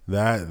 Yeah.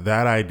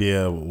 That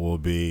idea will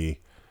be...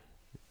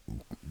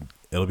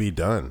 It'll be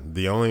done.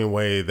 The only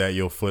way that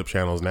you'll flip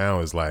channels now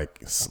is like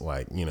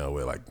you know,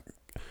 with like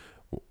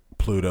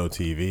Pluto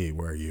TV,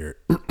 where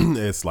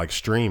it's like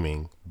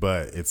streaming,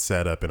 but it's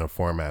set up in a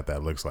format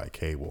that looks like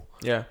cable.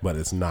 Yeah, but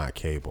it's not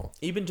cable.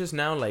 Even just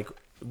now, like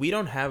we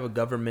don't have a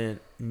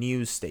government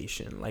news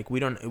station, like we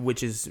don't,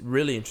 which is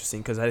really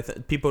interesting because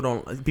people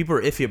are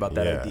iffy about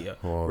that idea.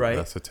 Well, right?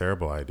 That's a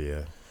terrible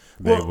idea.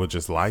 They will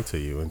just lie to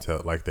you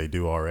until like they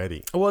do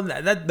already. Well,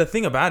 the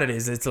thing about it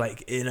is, it's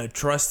like in a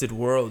trusted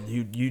world,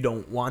 you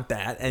don't want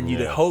that, and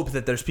you'd hope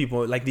that there's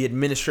people like the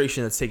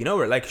administration that's taking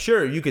over. Like,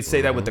 sure, you could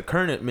say that with the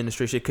current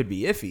administration, it could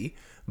be iffy,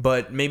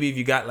 but maybe if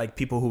you got like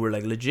people who were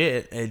like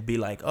legit, it'd be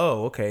like,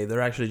 oh, okay,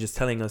 they're actually just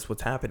telling us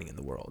what's happening in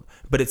the world.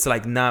 But it's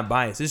like not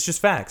biased. It's just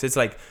facts. It's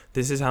like,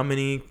 this is how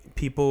many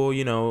people,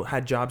 you know,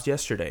 had jobs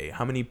yesterday.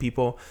 How many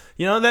people,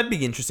 you know, that'd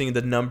be interesting.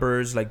 The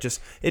numbers, like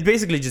it'd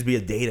basically just be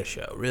a data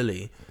show,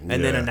 really.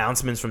 And then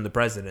announcements from the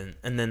president.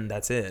 And then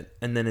that's it.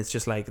 And then it's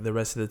just like the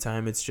rest of the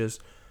time, it's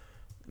just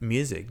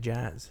music,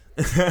 jazz,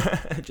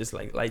 just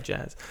like light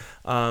jazz.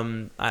 I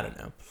don't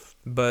know.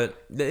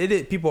 But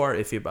people are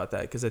iffy about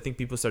that because I think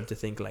people start to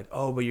think like,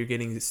 oh, but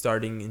you're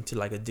starting into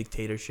like a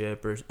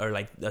dictatorship or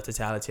like a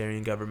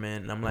totalitarian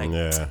government. And I'm like,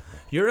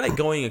 you're like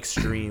going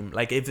extreme.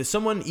 Like if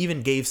someone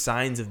even gave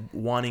signs of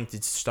wanting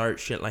to start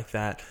shit like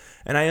that,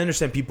 and I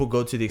understand people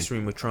go to the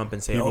extreme with Trump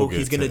and say, people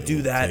he's going to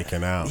do that.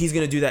 He's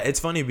going to do that. It's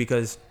funny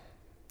because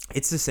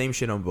it's the same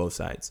shit on both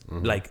sides.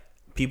 Mm-hmm. Like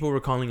people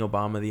were calling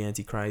Obama the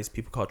Antichrist.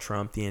 People call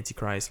Trump the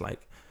Antichrist.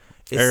 Like,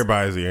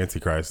 everybody's the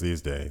Antichrist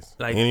these days.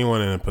 Like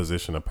anyone in a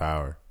position of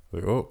power,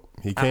 like, oh,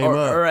 he came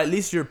up, or at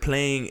least you're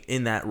playing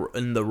in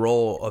the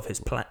role of his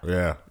plan.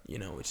 Yeah, you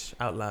know, which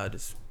out loud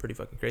is pretty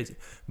fucking crazy.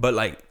 But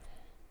like,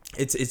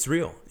 it's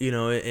real, you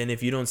know. And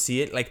if you don't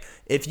see it, like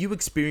if you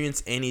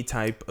experience any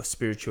type of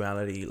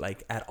spirituality,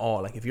 like at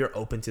all, like if you're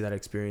open to that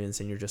experience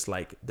and you're just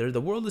like, the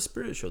world is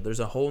spiritual. There's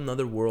a whole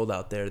nother world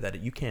out there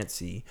that you can't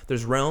see.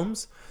 There's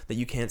realms that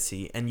you can't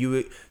see, and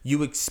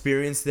you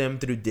experience them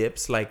through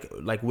dips, like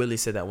Willie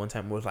said that one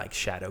time with like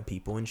shadow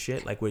people and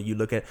shit, like where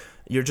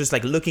you're just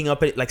like looking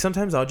up at, like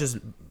sometimes I'll just,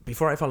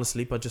 before I fall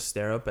asleep, I'll just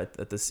stare up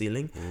at the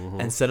ceiling,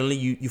 mm-hmm. and suddenly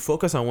you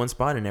focus on one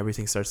spot and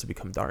everything starts to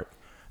become dark,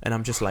 and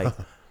I'm just like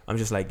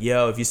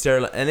yo, if you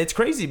stare, and it's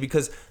crazy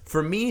because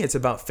for me it's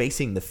about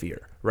facing the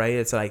fear, right?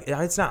 It's like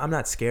I'm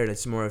not scared,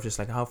 it's more of just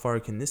like, how far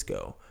can this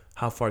go,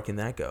 how far can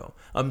that go,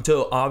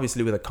 until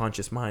obviously with a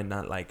conscious mind,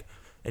 not like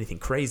anything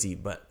crazy.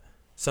 But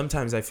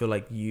sometimes I feel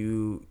like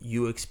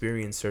you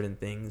experience certain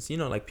things, you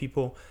know, like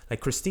people like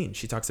Christine,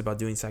 she talks about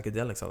doing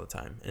psychedelics all the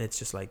time, and it's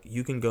just like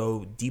you can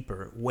go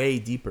deeper, way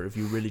deeper if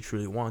you really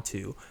truly want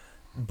to.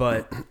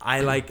 But I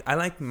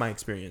like my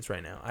experience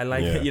right now. I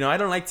like, you know, I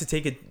don't like to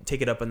take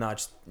it up a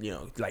notch, you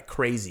know, like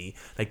crazy,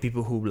 like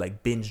people who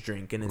like binge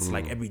drink and it's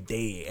like every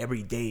day,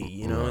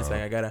 you know. It's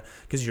like I gotta,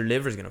 because your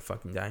liver's gonna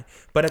fucking die.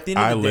 But at the end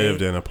of the day, I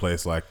lived in a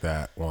place like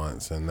that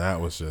once, and that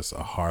was just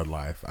a hard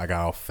life. I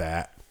got all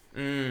fat,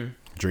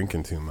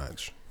 drinking too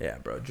much. Yeah,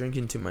 bro,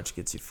 drinking too much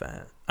gets you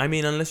fat. I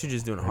mean, unless you're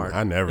just doing hard.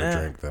 I never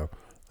drink though.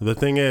 The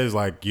thing is,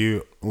 like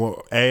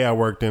I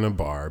worked in a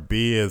bar.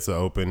 B, it's an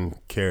open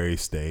carry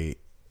state.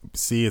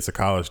 C, it's a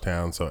college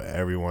town, so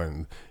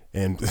everyone's,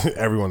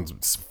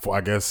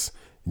 I guess,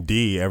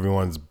 D,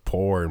 everyone's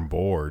poor and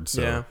bored,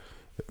 so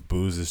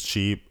booze is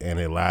cheap and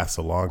it lasts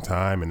a long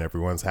time and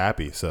everyone's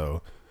happy.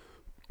 So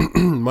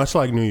much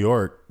like New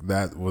York,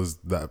 that was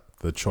the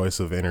choice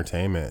of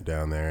entertainment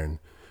down there, and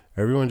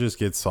everyone just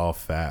gets all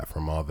fat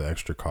from all the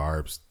extra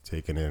carbs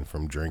taken in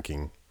from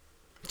drinking.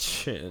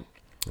 Shit.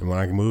 And when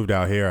I moved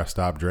out here, I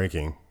stopped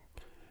drinking,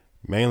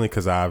 mainly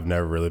because I've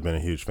never really been a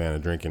huge fan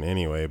of drinking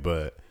anyway,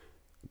 but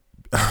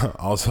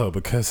Also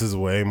because it's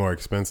way more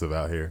expensive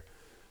out here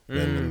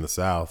than in the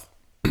South,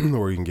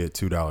 where you can get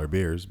 $2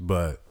 beers.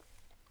 But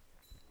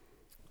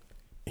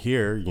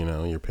here,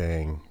 you're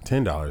paying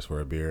 $10 for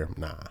a beer.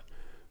 Nah.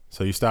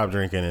 So you stop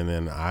drinking, and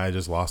then I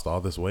just lost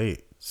all this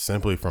weight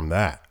simply from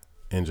that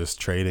and just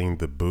trading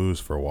the booze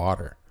for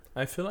water.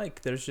 I feel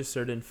like there's just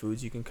certain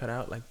foods you can cut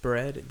out, like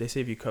bread. They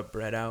say if you cut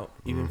bread out,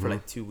 even for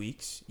like 2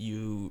 weeks,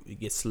 you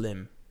get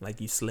slim.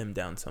 Like you slim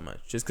down so much,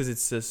 just because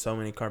it's just so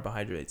many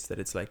carbohydrates that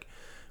it's like,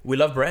 we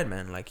love bread,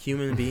 man. Like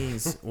human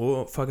beings,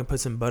 we'll fucking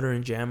put some butter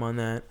and jam on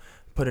that,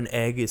 put an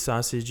egg, a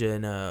sausage,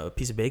 and a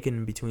piece of bacon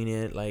in between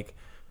it. Like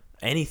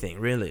anything,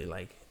 really.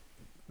 Like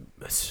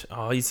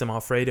I'll eat some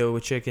Alfredo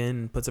with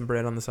chicken, put some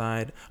bread on the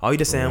side. I'll eat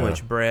a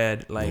sandwich,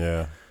 bread. Like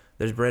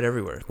there's bread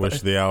everywhere.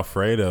 Which the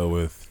Alfredo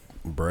with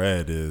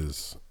bread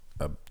is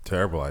a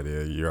terrible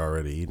idea. You're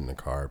already eating the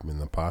carb in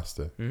the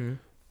pasta.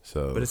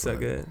 So, but it's so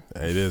good.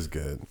 It is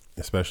good,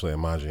 especially at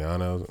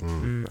Maggiano's.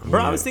 Bro,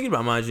 I was thinking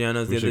about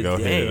Maggiano's the other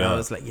day. I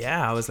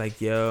was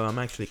like, yo, I'm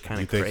actually kind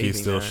of craving that. You think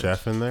he's still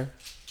chefing there?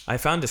 I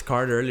found his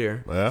card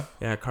earlier. Yeah?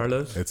 Yeah,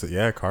 Carlos.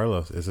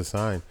 Carlos. It's a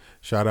sign.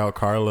 Shout out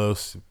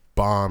Carlos,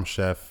 bomb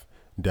chef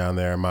down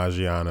there at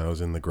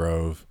Maggiano's in the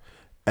Grove,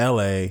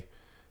 L.A.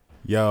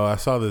 Yo, I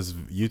saw this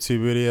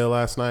YouTube video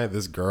last night.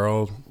 This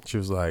girl, she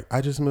was like,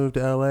 I just moved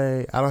to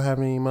L.A. I don't have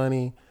any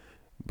money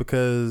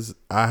because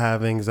I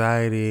have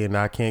anxiety and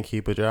I can't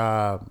keep a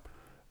job.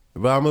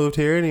 But I moved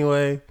here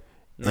anyway.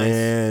 Nice.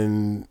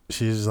 And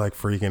she's just like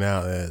freaking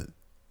out that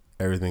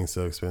everything's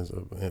so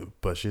expensive.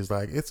 But she's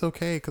like, it's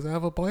okay because I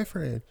have a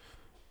boyfriend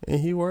and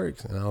he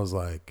works. And I was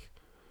like,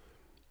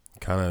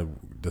 kind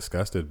of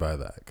disgusted by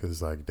that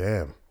because like,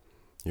 damn,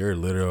 you're a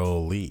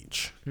literal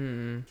leech.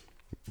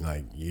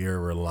 Like you're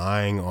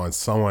relying on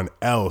someone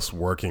else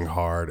working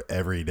hard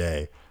every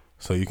day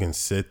so you can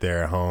sit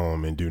there at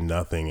home and do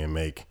nothing and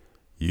make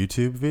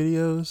YouTube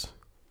videos.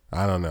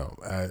 I don't know.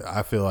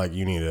 I feel like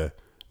you need to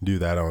do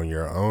that on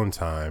your own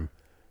time,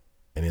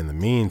 and in the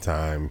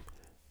meantime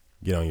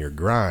get on your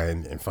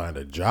grind and find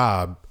a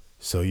job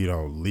so you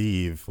don't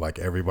leave like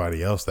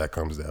everybody else that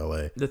comes to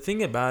LA. The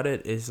thing about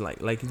it is like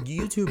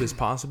YouTube is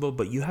possible,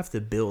 but you have to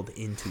build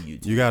into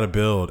YouTube. You got to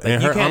build. Like,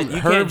 and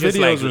her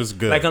videos was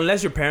good. Like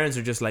unless your parents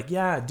are just like,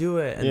 yeah, do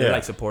it. And they're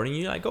like supporting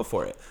you, like go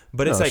for it.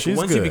 But it's like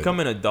once you become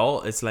an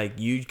adult, it's like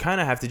you kind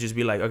of have to just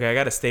be like, okay, I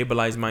got to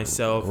stabilize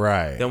myself.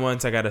 Right. Then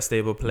once I got a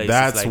stable place.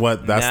 That's the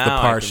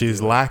part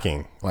she's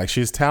lacking. Like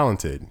she's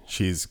talented.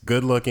 She's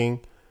good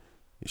looking.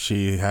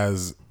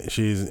 She's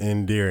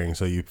endearing,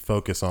 so you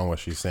focus on what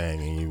she's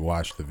saying and you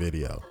watch the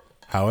video.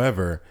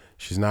 However,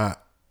 she's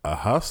not a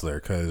hustler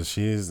because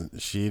she isn't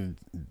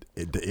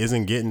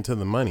getting to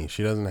the money.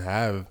 She doesn't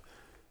have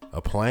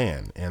a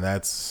plan, and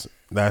that's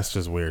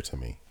just weird to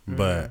me.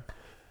 But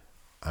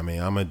I mean,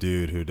 I'm a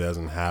dude who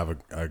doesn't have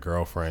a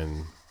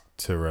girlfriend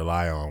to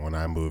rely on when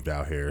I moved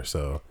out here,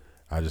 so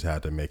I just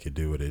had to make it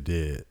do what it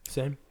did.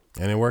 Same.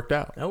 And it worked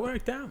out. It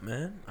worked out,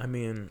 man. I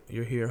mean,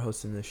 you're here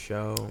hosting this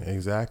show.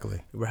 Exactly.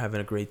 We're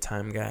having a great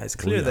time, guys.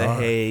 Clear the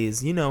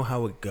haze. You know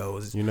how it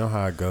goes. You know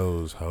how it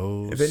goes,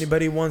 hoes. If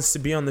anybody wants to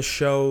be on the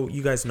show,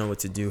 you guys know what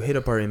to do. Hit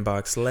up our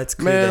inbox. Let's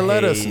clear the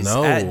let haze us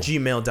know. at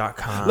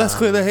gmail.com. Let's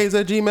clear the haze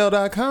at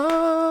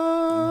gmail.com.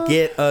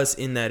 Get us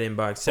in that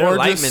inbox. Sarah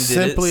Lightman did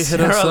simply it.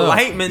 Hit us up. Sarah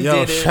Lightman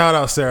did it. Shout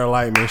out Sarah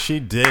Lightman. She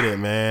did it,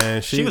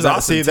 man. She was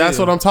awesome. See, that's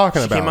what I'm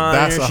talking about. Came on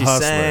That's here, a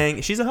hustler.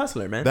 Sang. She's a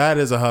hustler, man. That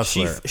is a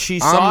hustler. She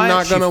saw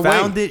it. She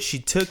found it. She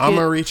took it. I'm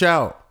gonna reach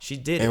out. She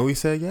did it. And we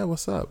said, yeah,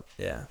 what's up?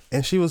 Yeah.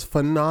 And she was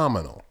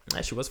phenomenal.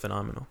 Yeah, she was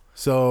phenomenal.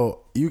 So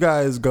you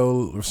guys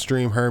go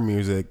stream her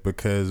music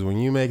because when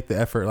you make the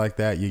effort like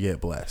that, you get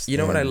blessed. You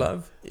know what I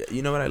love?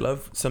 You know what I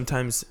love?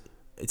 Sometimes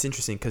it's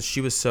interesting because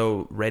she was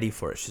so ready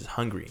for it. She's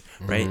hungry,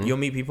 right? You'll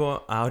meet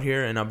people out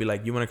here and I'll be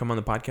like, you want to come on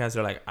the podcast?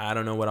 They're like, I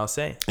don't know what I'll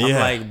say. I'm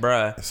like,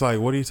 bruh. It's like,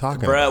 what are you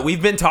talking about?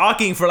 We've been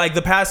talking for like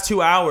the past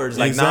 2 hours,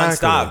 like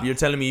nonstop. You're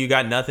telling me you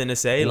got nothing to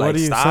say? What like, are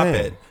you stop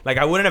saying? it. Like,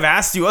 I wouldn't have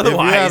asked you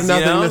otherwise. If you have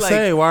nothing to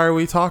say, why are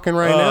we talking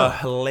right now?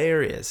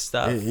 Hilarious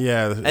stuff.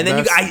 Yeah. And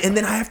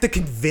then I have to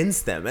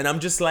convince them. And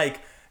I'm just like,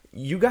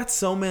 you got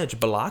so much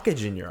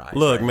blockage in your eyes.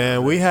 Look,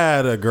 man, we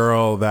had a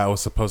girl that was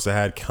supposed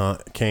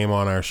to came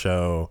on our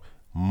show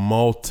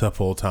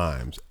multiple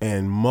times,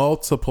 and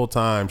multiple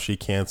times she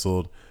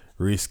canceled,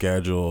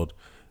 rescheduled,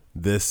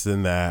 this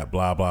and that,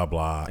 blah blah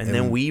blah, and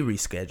then we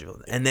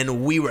rescheduled, and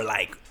then we were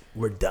like,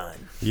 we're done.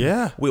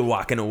 Yeah, we're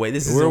walking away.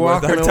 This isn't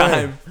worth our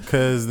time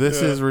because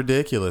this is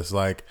ridiculous.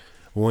 Like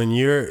when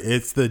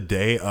it's the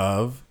day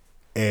of,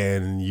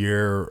 and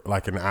you're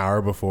like an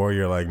hour before,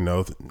 you're like,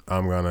 no,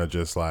 I'm gonna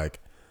just like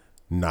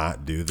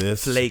not do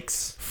this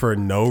flakes for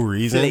no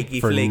reason, flaky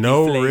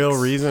real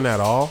reason at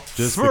all,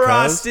 just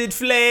frosted because.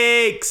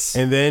 Flakes.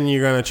 And then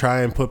you're gonna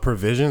try and put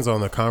provisions on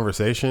the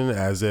conversation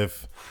as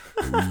if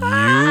you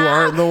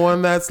aren't the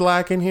one that's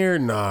lacking here.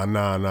 Nah.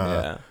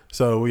 Yeah.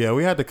 So we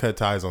had to cut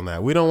ties on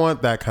that. We don't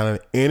want that kind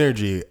of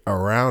energy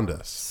around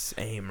us.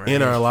 Same, right?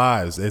 In our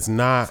lives. It's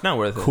not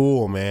worth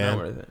cool, it. Man. It's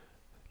not worth it.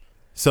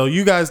 So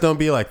you guys don't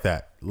be like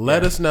that.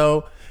 Let us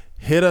know.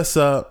 Hit us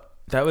up.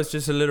 That was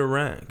just a little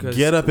rant.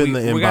 Get up in the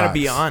inbox. We gotta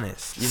be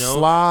honest, you know.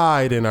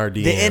 Slide in our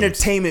DMs. The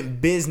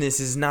entertainment business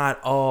is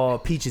not all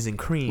peaches and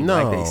cream,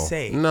 like they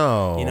say.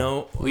 No, you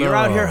know, you're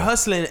out here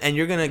hustling, and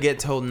you're gonna get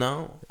told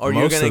no, or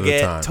Most you're gonna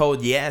get time.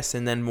 told yes,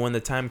 and then when the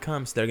time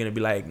comes, they're gonna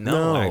be like,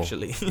 no.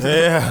 Actually.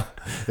 Yeah,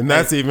 and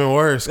that's even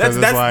worse because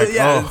it's like,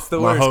 it's the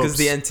worst because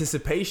the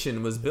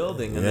anticipation was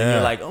building, and then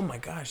you're like, oh my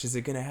gosh, is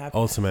it gonna happen?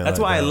 Ultimately, that's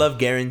why I love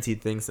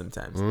guaranteed things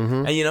sometimes,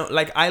 and you know,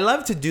 like I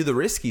love to do the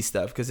risky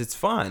stuff because it's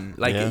fun,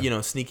 like you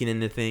know, sneaking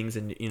into things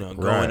and you know,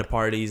 going to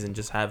parties and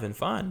just having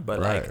fun. But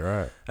like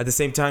at the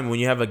same time, when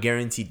you have a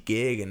guaranteed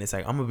gig and it's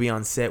like I'm gonna be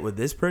on set with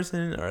this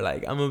person, or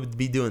like I'm gonna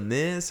be doing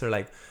this, or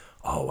like,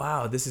 oh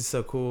wow, this is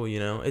so cool, you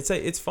know, it's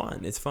like it's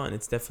fun.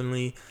 It's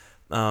definitely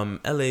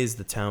LA is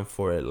the town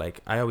for it. Like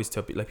I always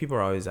tell people, like people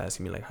are always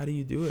asking me like, how do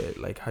you do it?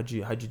 Like how'd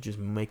you just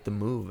make the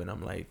move? And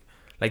I'm like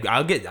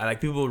I'll get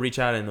like people will reach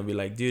out and they'll be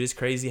like, dude, it's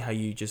crazy how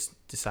you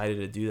just decided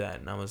to do that.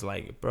 And I was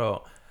like,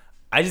 bro,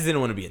 I just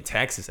didn't want to be in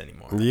Texas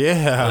anymore.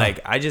 Yeah.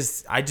 Like I'm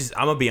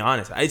gonna be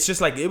honest. It's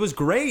just like it was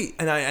great,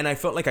 and I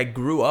felt like I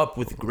grew up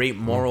with great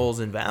morals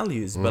and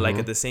values. But like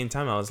at the same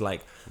time, I was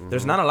like,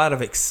 there's not a lot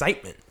of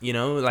excitement, you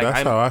know. Like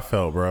that's how I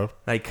felt, bro.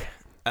 Like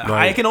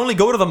I can only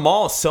go to the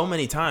mall so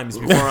many times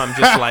before I'm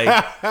just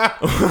like,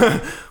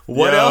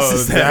 what else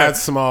is there?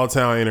 That's small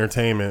town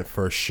entertainment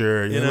for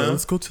sure. You know,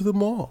 let's go to the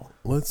mall.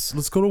 Let's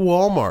go to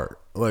Walmart.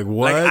 Like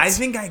what? Like, I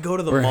think I go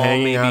to the mall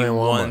maybe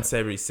once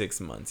every 6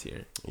 months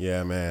here.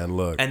 Yeah, man.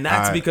 Look, and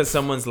that's because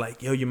someone's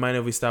like, "Yo, you mind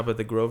if we stop at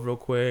the Grove real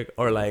quick?"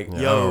 Or like,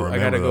 "Yo, I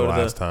gotta go to the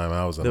last time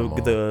I was in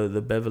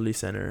the Beverly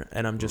Center,"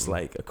 and I'm just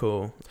like,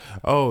 "Cool."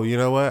 Oh, you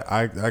know what?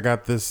 I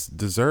got this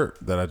dessert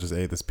that I just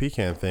ate. This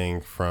pecan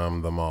thing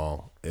from the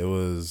mall. It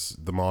was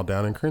the mall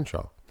down in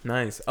Crenshaw.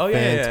 Nice. Oh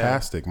yeah,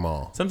 fantastic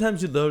mall.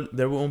 Sometimes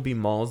there won't be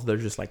malls. They're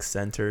just like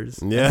centers.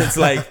 Yeah, it's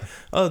like,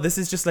 oh, this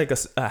is just like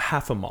a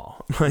half a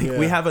mall. Like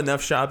we have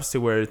enough shops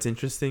to where it's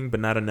interesting, but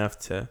not enough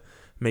to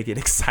make it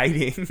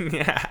exciting.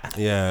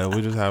 Yeah,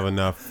 we just have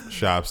enough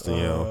shops to,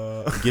 you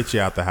know, get you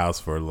out the house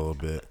for a little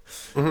bit.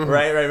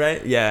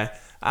 Right. Yeah.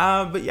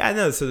 But yeah, I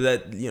know. So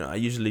that, you know, I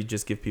usually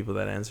just give people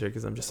that answer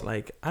because I'm just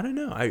like, I don't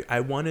know.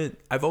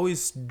 I've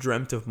always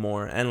dreamt of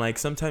more. And like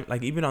sometimes,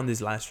 like even on this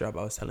last job,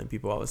 I was telling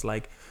people, I was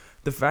like,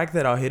 the fact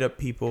that I'll hit up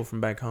people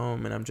from back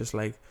home and I'm just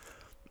like,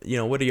 you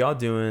know, what are y'all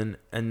doing?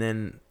 And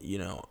then, you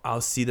know,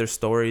 I'll see their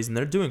stories and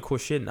they're doing cool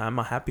shit and I'm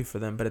happy for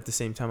them. But at the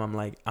same time, I'm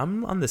like,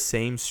 I'm on the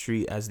same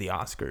street as the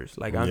Oscars.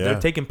 Like they're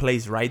taking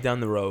place right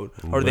down the road,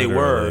 or literally they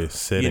were,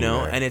 you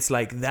know, there. And it's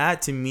like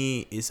that to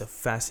me is a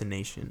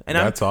fascination. And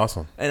that's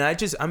awesome. And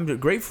I'm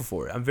grateful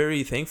for it. I'm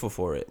very thankful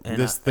for it. And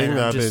this thing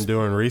that I've been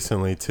doing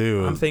recently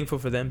too, I'm thankful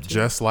for them too.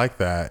 Just like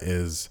that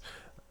is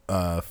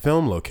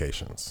film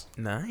locations.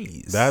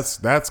 Nice.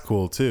 That's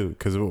cool too,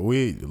 because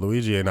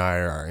Luigi and I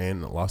are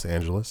in Los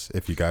Angeles,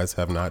 if you guys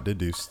have not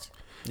deduced.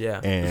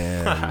 Yeah.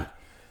 And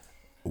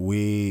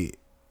we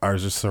are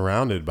just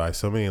surrounded by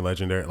so many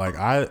legendary, like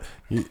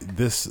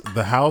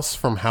the house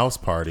from House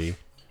Party,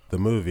 the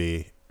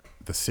movie,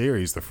 the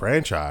series, the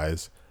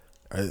franchise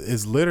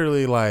is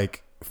literally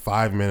like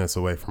 5 minutes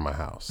away from my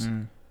house.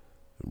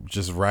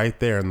 Just right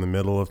there in the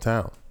middle of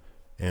town.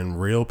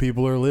 And real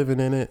people are living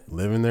in it,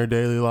 living their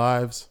daily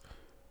lives.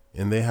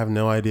 And they have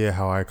no idea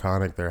how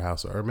iconic their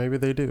house is. Or maybe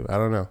they do. I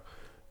don't know.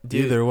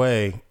 Dude, either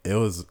way, it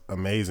was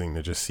amazing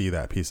to just see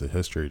that piece of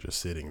history just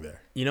sitting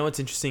there. You know what's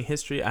interesting?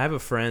 History. I have a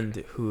friend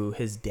who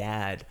his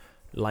dad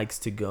likes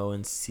to go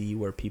and see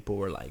where people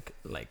were like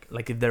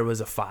if there was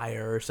a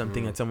fire or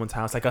something at someone's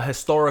house, like a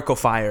historical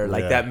fire,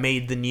 like that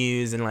made the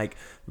news, and like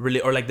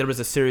really, or like there was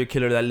a serial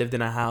killer that lived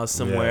in a house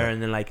somewhere,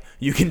 and then like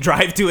you can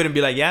drive to it and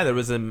be like, yeah, there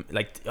was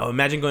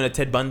imagine going to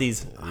Ted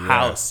Bundy's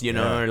house, you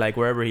know, or like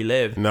wherever he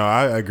lived. No,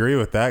 I agree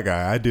with that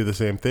guy. I do the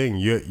same thing.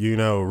 You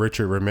know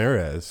Richard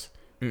Ramirez.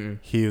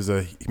 He was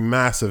a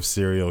massive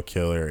serial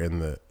killer in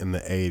the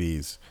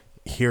 80s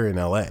here in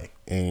LA,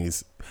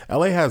 and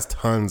LA has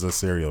tons of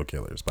serial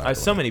killers. By the way,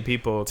 so many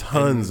people,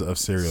 tons of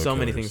serial killers. So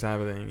many things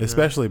happening,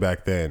 especially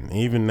back then.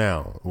 Even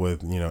now,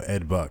 with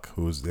Ed Buck,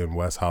 who's in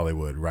West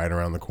Hollywood, right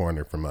around the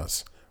corner from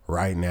us,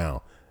 right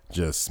now,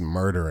 just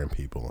murdering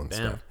people and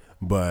stuff.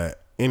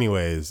 But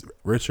anyways,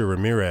 Richard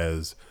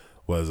Ramirez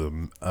was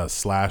a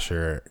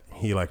slasher.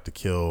 He liked to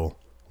kill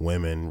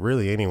women,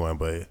 really anyone,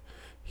 but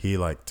he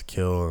liked to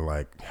kill and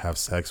like have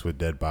sex with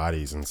dead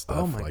bodies and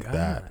stuff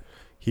that.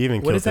 He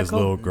even killed this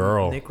little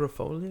girl.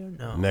 Necrophilia?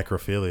 No.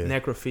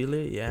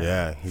 Necrophilia, yeah.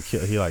 Yeah,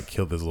 he like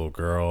killed this little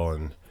girl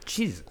and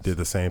did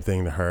the same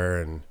thing to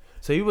her, and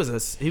so he was a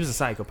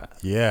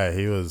psychopath. Yeah,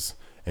 he was,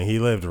 and he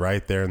lived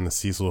right there in the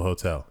Cecil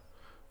Hotel,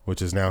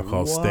 which is now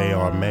called Stay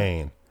on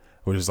Main,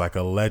 which is like a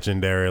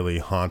legendarily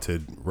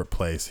haunted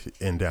place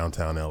in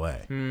downtown LA.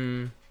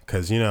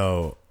 Because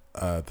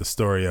the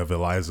story of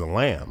Eliza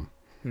Lamb.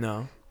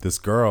 No. This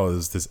girl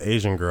is this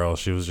Asian girl.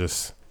 She was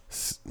just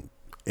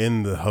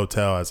in the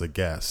hotel as a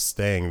guest,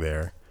 staying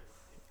there.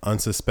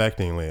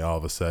 Unsuspectingly, all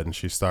of a sudden,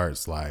 she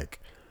starts like,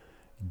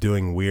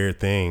 doing weird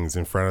things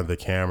in front of the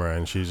camera,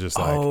 and she's just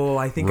like, oh,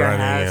 I think I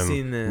have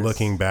seen this.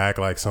 Looking back,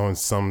 like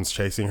someone's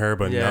chasing her,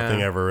 but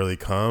nothing ever really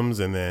comes,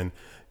 and then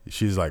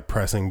she's like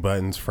pressing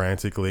buttons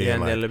frantically and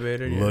in like the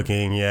elevator,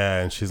 looking,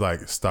 and she's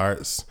like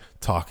starts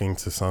talking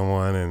to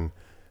someone, and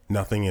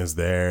nothing is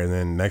there, and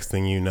then next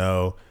thing you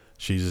know,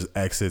 she just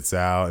exits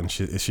out, and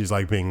she's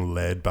like being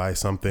led by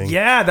something.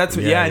 Yeah, that's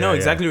I know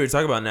exactly what you're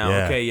talking about now.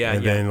 Yeah. Okay, yeah,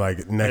 and then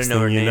like next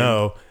thing you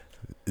know,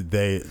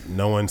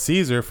 no one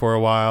sees her for a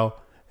while,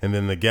 and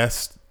then the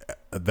guests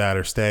that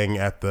are staying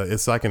at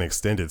it's like an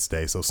extended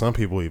stay, so some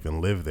people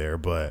even live there,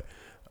 but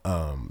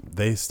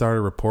they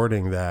started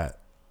reporting that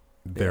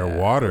their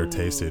water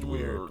tasted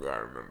weird. I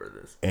remember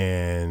this.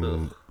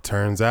 And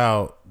turns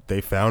out they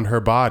found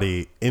her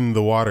body in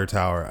the water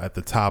tower at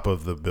the top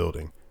of the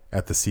building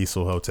at the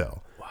Cecil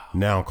Hotel,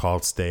 now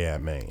called Stay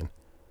at Maine.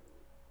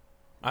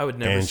 I would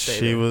never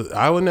stay there.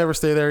 I would never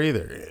stay there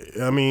either.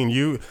 I mean,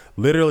 you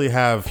literally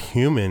have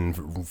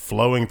human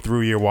flowing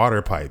through your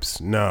water pipes.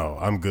 No,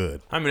 I'm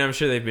good. I mean, I'm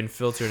sure they've been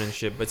filtered and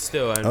shit, but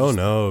still.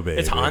 No, baby.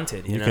 It's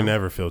haunted. You know? Can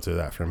never filter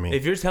that from me.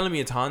 If you're telling me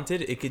it's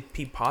haunted, it could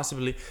be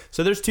possibly.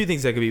 So there's two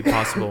things that could be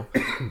possible.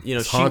 You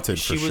know,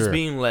 she was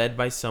being led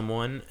by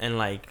someone, and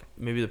like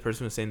maybe the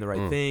person was saying the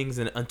right things,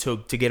 and until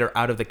to get her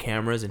out of the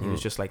cameras, and he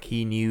was just like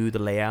he knew the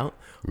layout,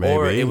 maybe.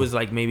 Or it was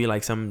like maybe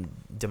like some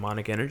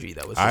demonic energy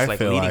that was just like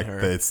leading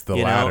her. It's the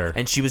latter, know?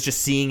 And she was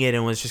just seeing it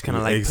and was just kind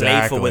of like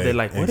playful with it,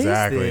 like what is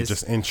this?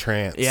 Just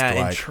entranced. Yeah,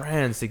 like,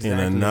 entranced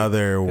exactly in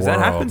another world. That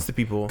happens to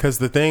people. Because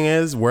the thing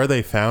is, where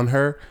they found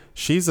her,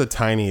 she's a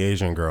tiny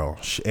Asian girl,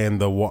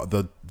 and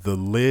the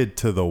lid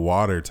to the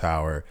water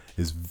tower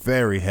is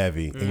very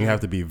heavy, and you have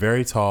to be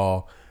very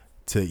tall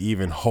to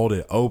even hold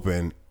it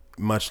open,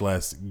 much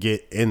less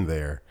get in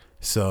there.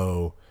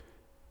 So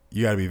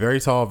you got to be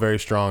very tall, very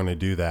strong to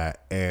do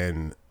that,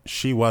 and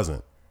she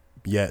wasn't.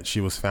 Yet she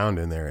was found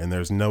in there, and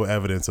there's no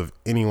evidence of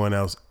anyone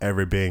else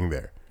ever being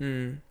there.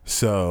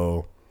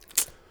 So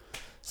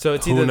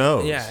it's who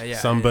knows?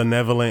 Some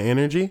benevolent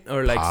energy,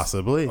 or like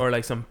possibly, or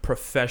like some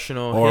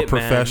professional which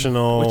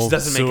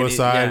doesn't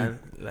suicide.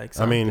 Like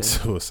I mean,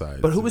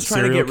 suicide. But who was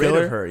trying to get rid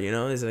of her? You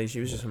know, it's like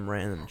she was just some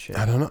random shit.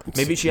 I don't know.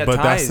 Maybe she had but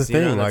ties. That's the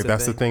thing. Like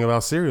that's the thing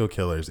about serial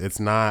killers. It's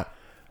not.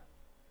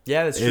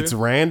 Yeah, that's true. It's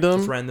random.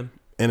 It's random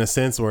in a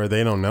sense where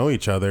they don't know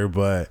each other,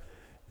 but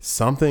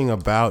something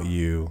about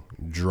you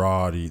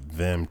draw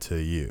them to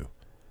you,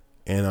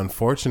 and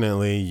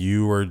unfortunately,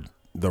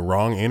 the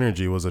wrong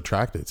energy was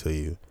attracted to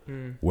you.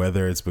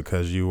 Whether it's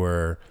because you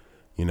were,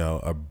 you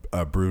know,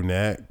 a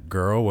brunette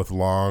girl with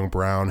long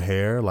brown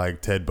hair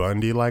like Ted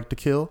Bundy liked to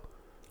kill,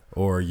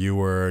 or you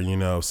were, you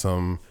know,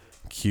 some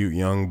cute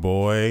young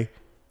boy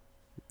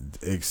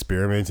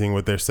experimenting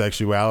with their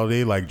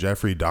sexuality like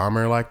Jeffrey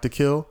Dahmer liked to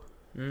kill,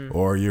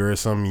 or you're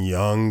some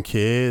young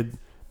kid,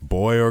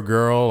 boy or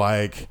girl,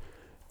 like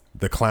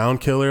the clown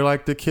killer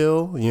liked to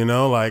kill. You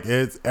know, like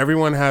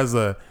everyone has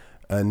a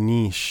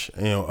niche,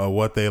 you know, of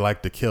what they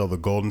like to kill. The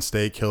Golden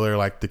State Killer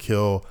liked to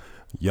kill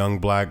young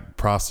black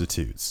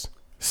prostitutes.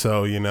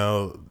 So, you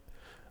know,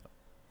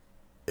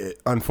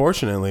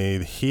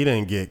 unfortunately, he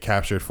didn't get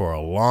captured for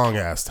a long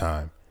ass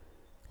time,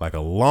 like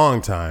a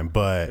long time.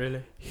 But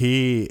really?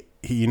 he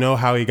you know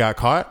how he got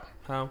caught?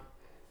 How?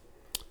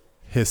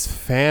 His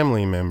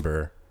family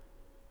member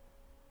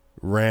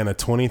ran a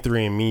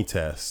 23andMe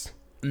test.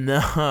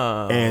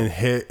 No. And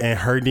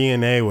her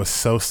DNA was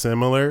so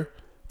similar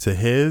to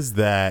his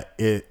that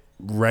it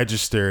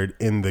registered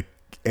in the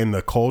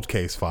cold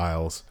case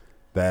files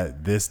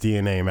that this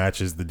DNA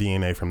matches the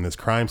DNA from this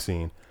crime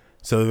scene.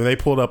 So they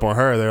pulled up on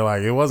her. They're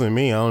like, it wasn't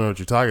me. I don't know what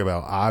you're talking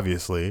about,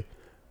 obviously.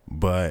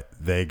 But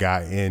they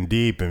got in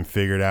deep and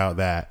figured out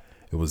that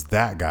it was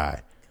that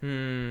guy.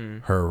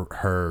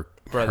 Her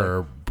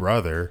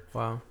brother.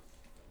 Wow.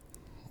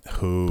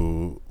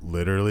 Who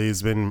literally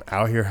has been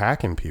out here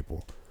hacking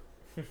people.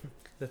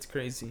 That's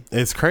crazy.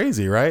 It's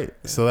crazy, right?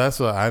 Yeah. So that's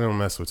why I don't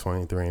mess with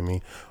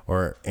 23andMe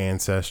or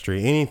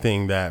Ancestry.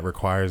 Anything that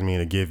requires me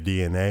to give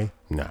DNA,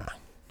 nah.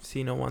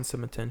 Cena wants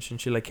some attention.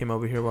 She like came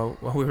over here while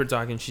we were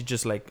talking. She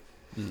just like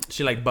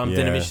bumped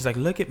into me. She's like,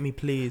 "Look at me,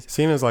 please."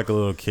 Cena's like a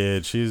little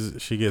kid.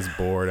 She gets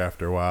bored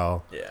after a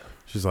while. Yeah.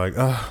 She's like,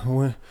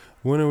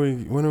 when are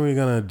we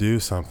gonna do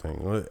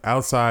something?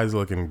 Outside's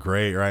looking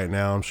great right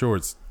now. I'm sure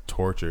it's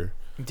torture.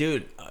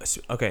 Dude,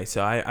 okay,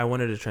 so I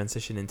wanted to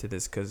transition into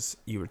this because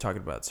you were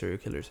talking about serial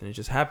killers, and it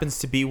just happens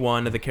to be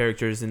one of the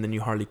characters in the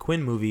new Harley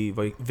Quinn movie,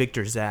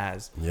 Victor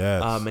Zsasz.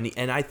 Yes.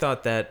 And I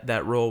thought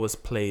that role was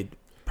played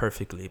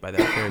perfectly by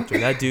that character.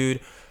 That dude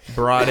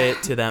brought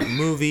it to that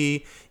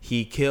movie.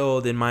 He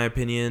killed, in my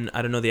opinion,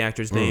 I don't know the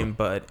actor's name,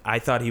 but I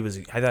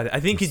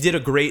think he did a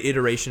great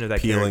iteration of that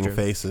peeling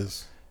character.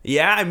 Faces.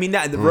 Yeah, I mean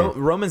that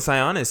Roman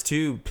Sionis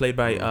too, played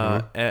by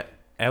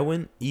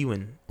Ewan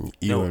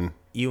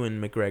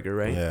McGregor,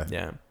 right?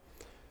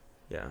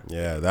 Yeah.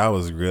 That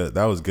was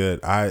good.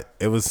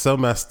 It was so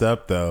messed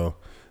up though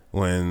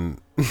when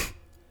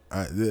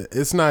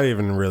it's not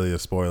even really a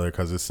spoiler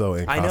because it's so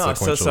inconsequential. I know. I'm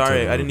so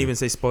sorry. I didn't even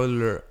say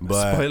spoiler.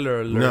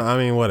 Spoiler alert. No, I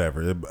mean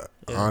whatever.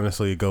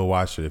 Honestly, go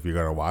watch it if you're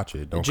gonna watch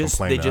it. Don't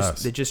complain to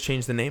us. They just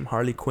changed the name.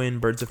 Harley Quinn,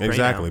 Birds of Prey.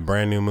 Exactly, now.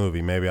 Brand new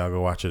movie. Maybe I'll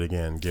go watch it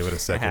again. Give it a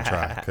second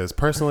try. Because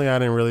personally, I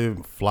didn't really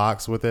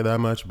flocks with it that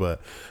much.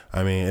 But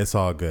I mean, it's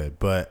all good.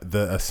 But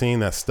a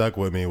scene that stuck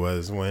with me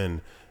was when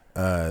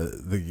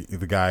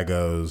the guy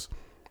goes.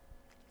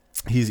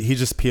 He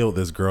just peeled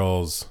this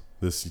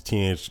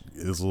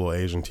little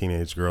Asian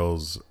teenage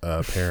girl's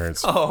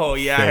parents. Oh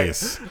yeah,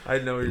 face. I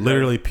know. What you're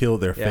literally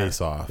peeled their face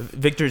off.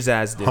 Victor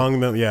Zsasz did.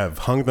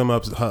 Hung them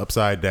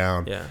upside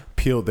down. Yeah.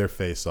 Peeled their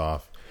face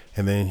off,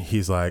 and then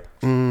he's like,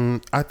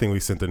 "I think we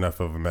sent enough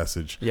of a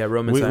message. Yeah,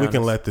 Roman. We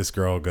can let this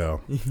girl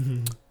go."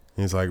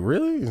 He's like,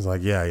 "Really?" He's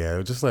like,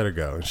 "Yeah, just let her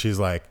go." And she's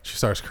like, she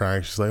starts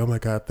crying. She's like, "Oh my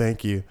God,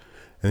 thank you."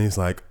 And he's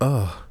like,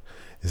 "Oh,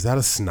 is that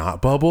a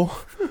snot bubble?"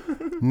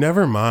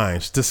 Never mind.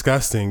 It's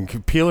disgusting.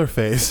 Peel her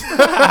face.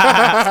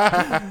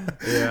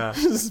 Yeah.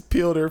 Just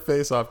peeled her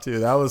face off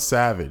too. That was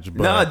savage.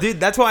 But no, dude,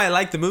 that's why I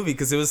like the movie,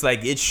 because it was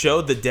like, it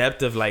showed the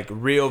depth of like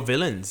real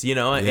villains, in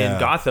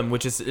Gotham,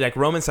 which is like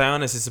Roman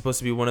Sionis is supposed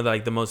to be one of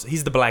the most,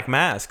 he's the Black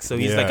Mask. So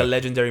he's like a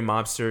legendary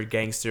mobster,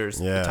 gangster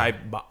type,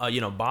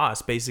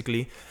 boss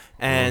basically.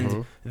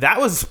 And that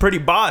was pretty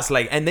boss.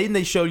 Like, and then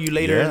they show you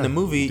later in the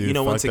movie, dude,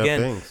 once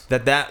again,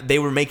 that they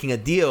were making a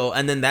deal,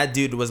 and then that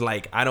dude was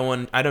like, I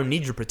don't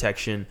need your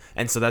protection,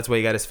 and so that's why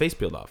he got his face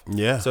peeled off.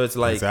 Yeah. So it's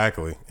like,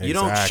 exactly. You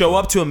don't show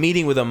up to a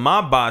meeting with a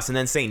mob boss and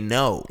then say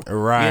no.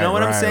 Right. You know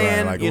what I'm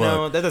saying? Right. Like,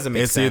 look, that doesn't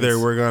make sense. It's either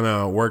we're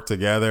gonna work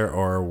together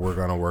or we're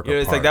gonna work apart.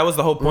 It's like, that was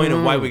the whole point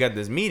of why we got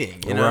this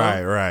meeting. You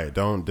know? Right.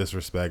 Don't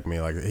disrespect me.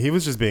 Like, he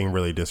was just being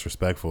really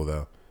disrespectful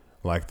though.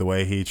 Like the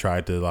way he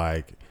tried to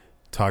like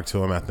talk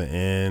to him at the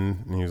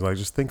end, and he was like,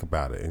 just think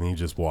about it, and he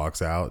just walks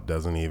out,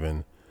 doesn't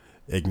even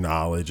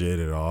acknowledge it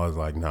at all. It's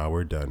like, nah,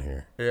 we're done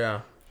here.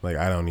 Yeah. Like,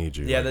 I don't need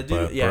you. Yeah, like, the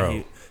dude. but, Yeah,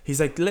 bro, he's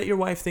like, let your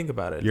wife think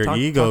about it. Your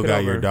ego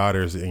got your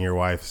daughter's and your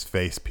wife's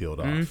face peeled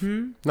off.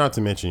 Mm-hmm. Not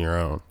to mention your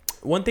own.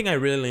 One thing I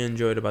really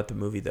enjoyed about the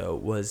movie though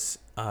was,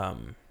 I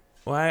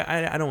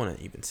don't want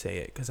to even say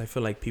it because I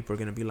feel like people are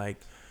gonna be like,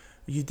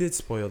 you did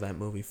spoil that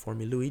movie for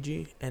me,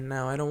 Luigi, and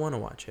now I don't want to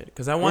watch it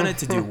because I want it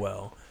to do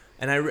well.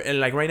 And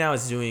like right now,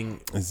 it's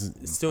doing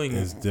modestly.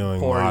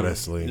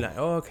 Like,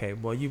 oh, okay.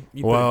 Well, you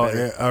well, put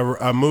it better.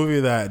 A movie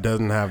that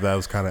doesn't have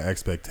those kind of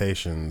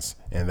expectations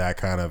and that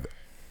kind of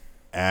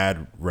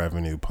ad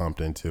revenue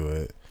pumped into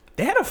it.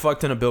 They had a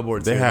fuck ton of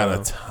billboards. They had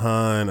a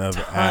ton of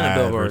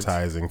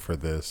advertising for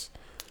this.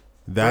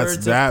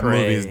 That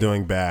movie is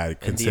doing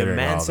bad considering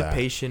all that. The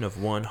Emancipation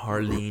of one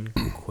Harleen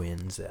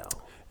Quinzel.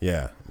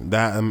 Yeah,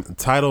 that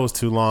title was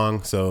too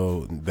long,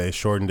 so they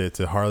shortened it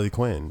to Harley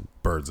Quinn,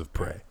 Birds of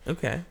Prey.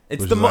 Okay,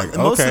 it's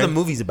most of the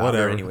movies about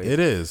her anyway. It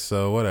is,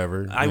 so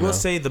whatever. I will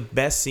say the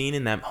best scene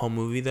in that whole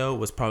movie though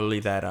was probably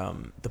that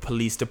the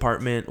police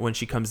department, when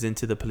she comes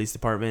into the police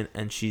department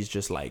and she's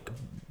just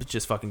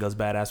fucking goes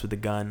badass with the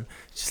gun,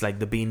 just like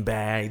the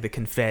beanbag, the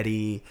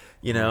confetti,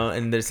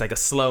 and there's like a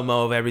slow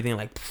mo of everything,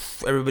 like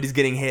everybody's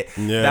getting hit.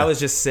 Yeah. That was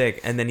just sick.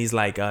 And then he's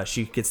like,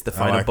 she gets to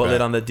find a bullet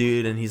on the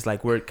dude, and he's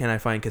like, where can I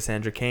find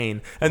Cassandra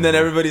Cain? And then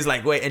everybody's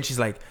like, wait, and she's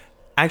like,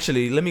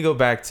 actually, let me go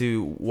back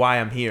to why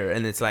I'm here.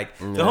 And it's like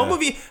the whole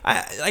movie.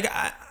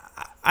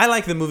 I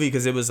like the movie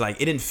because it was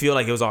like, it didn't feel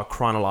like it was all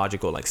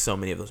chronological like so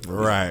many of those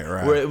movies.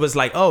 Right. Where it was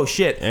like, oh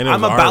shit,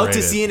 I'm about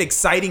to see an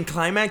exciting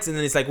climax, and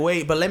then it's like,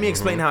 wait, but let me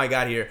explain how I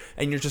got here,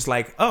 and you're just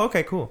like, oh,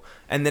 okay, cool.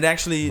 And then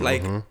actually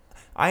like,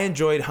 I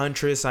enjoyed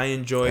Huntress. I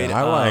enjoyed.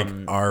 I like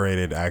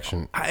R-rated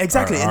action.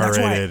 Exactly,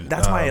 and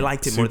that's why I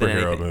liked it more than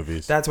anything.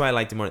 Movies. That's why I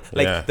liked it more.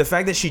 Like the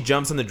fact that she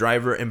jumps on the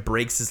driver and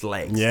breaks his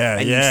legs. Yeah,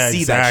 and you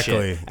see that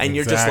shit, and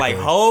you're just like,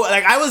 oh,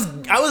 like I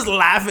was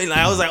laughing. Like,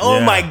 I was like, oh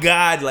my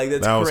god, like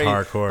that crazy. Was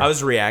hardcore. I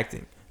was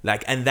reacting.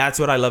 Like, and that's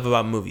what I love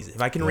about movies.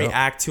 If I can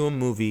react to a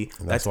movie,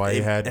 that's why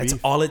you had. That's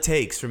all it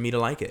takes for me to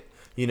like it.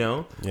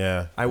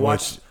 Yeah. I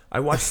watched.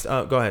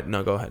 Go ahead.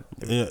 No, go ahead.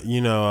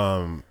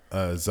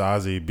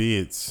 Zazie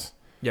Beetz.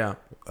 Yeah.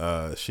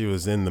 She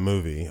was in the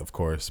movie, of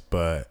course,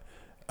 but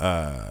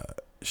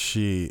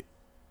she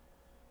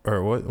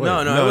or what? Wait,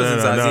 no, it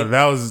wasn't Zazie.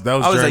 That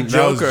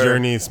was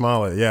Journey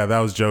Smollett. Yeah, that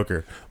was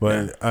Joker.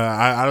 But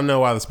I don't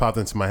know why this popped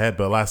into my head,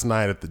 but last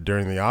night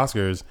during the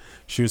Oscars,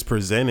 she was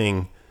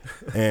presenting,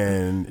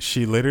 and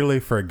she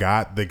literally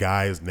forgot the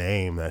guy's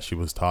name that she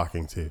was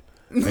talking to.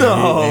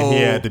 And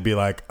he had to be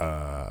like,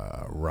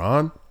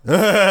 Ron?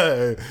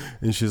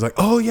 And she's like,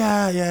 oh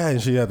yeah,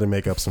 and she had to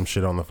make up some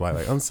shit on the fly,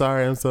 like, I'm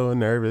sorry, I'm so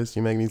nervous,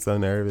 you make me so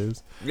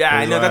nervous. Yeah,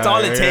 I know, that's all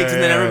it takes.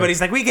 And then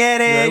everybody's like, we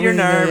get it, you're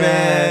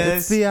nervous.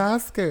 It's the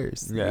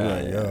Oscars.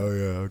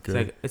 Okay. It's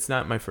like, it's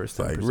not my first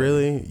time. Like,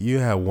 really? You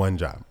have one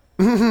job.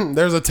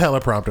 There's a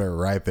teleprompter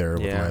right there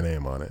with my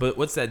name on it. But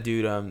what's that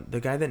dude? The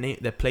guy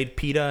that played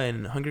PETA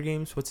in Hunger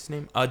Games. What's his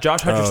name?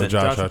 Josh Hutcherson.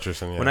 Josh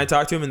Hutcherson. Yeah. When I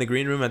talked to him in the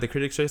green room at the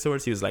Critics' Choice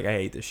Awards, he was like, "I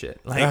hate this shit.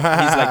 Like,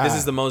 he's like, this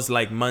is the most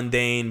like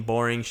mundane,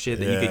 boring shit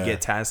that you could get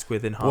tasked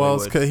with in Hollywood." Well,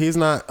 it's 'cause he's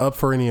not up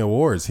for any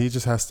awards. He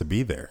just has to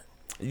be there.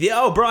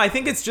 Yeah, bro, I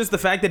think it's just the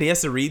fact that he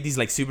has to read these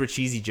like super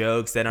cheesy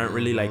jokes that aren't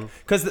really like,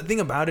 because the thing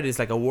about it is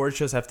like award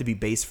shows have to be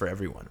based for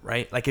everyone,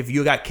 right? Like if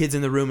you got kids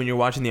in the room and you're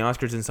watching the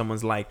Oscars and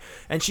someone's like,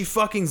 and she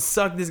fucking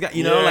sucked this guy,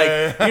 you know,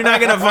 like you're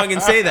not gonna fucking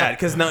say that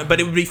because no,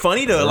 but it would be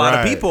funny to a lot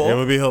of people. It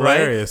would be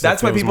hilarious. Right?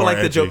 That's why people like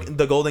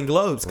the Golden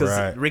Globes,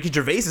 because Ricky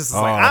Gervais is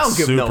like, I don't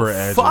give no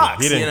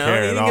fucks. He didn't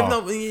care at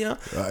all.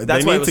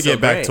 That's why they need to get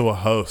back to a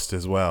host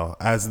as well.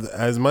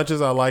 As much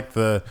as I like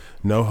the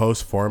no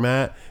host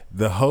format,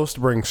 the host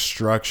brings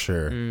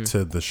structure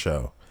to the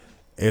show.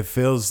 It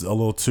feels a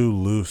little too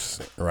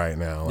loose right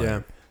now.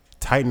 Like,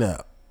 tighten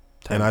up.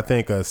 And I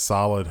think a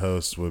solid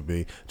host would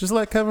be just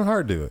let Kevin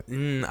Hart do it.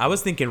 I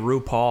was thinking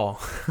RuPaul.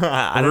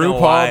 I don't know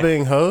why. RuPaul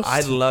being host?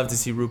 I'd love to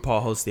see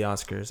RuPaul host the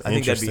Oscars. I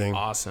think that'd be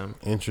awesome.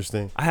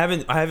 Interesting. I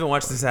haven't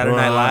watched the Saturday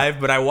Night Live,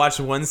 but I watched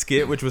one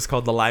skit which was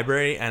called The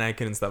Library, and I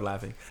couldn't stop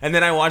laughing. And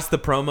then I watched the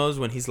promos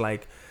when he's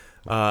like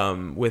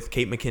with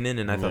Kate McKinnon,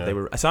 and I thought they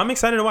were. So I'm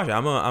excited to watch it.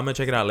 I'm gonna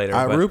check it out later.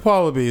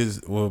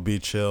 RuPaul will be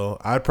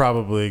chill. I'd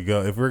probably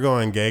go if we're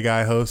going gay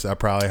guy host. I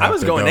probably have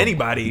to going go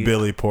anybody.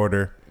 Billy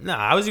Porter. No,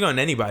 I was going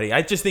anybody.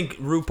 I just think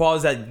RuPaul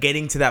is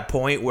getting to that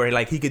point where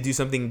like he could do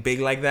something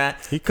big like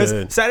that. He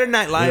could. Saturday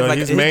Night Live, like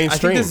he's mainstream. I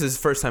think this is his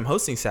first time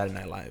hosting Saturday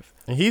Night Live.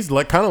 And he's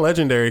like kind of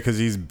legendary because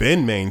he's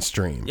been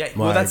mainstream. Yeah,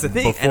 well, that's the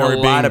thing. And a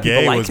lot of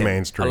people like him.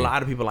 Mainstream. A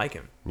lot of people like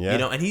him. Yeah, you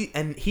know,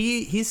 and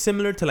he's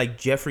similar to like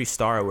Jeffree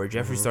Star, where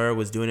Jeffree Star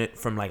was doing it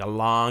from like a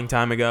long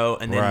time ago,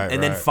 and then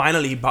then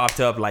finally he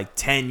popped up like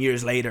 10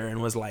 years later and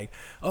was like,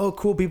 oh,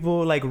 cool,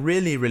 people like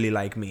really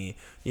like me,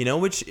 you know,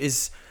 which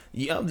is.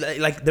 Yeah,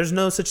 like there's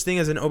no such thing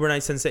as an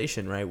overnight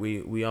sensation, right?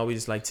 We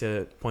always like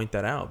to point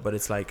that out, but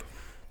it's like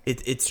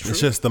it's true. It's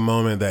just the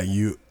moment that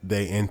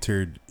they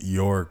entered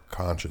your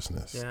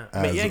consciousness. Yeah,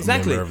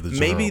 exactly.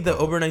 Maybe the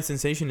overnight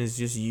sensation is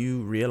just you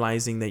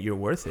realizing that you're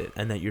worth it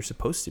and that you're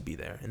supposed to be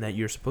there and that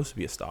you're supposed to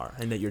be a star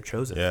and that you're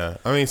chosen. Yeah,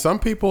 I mean, some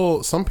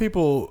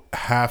people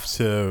have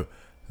to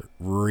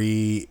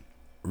reconfigure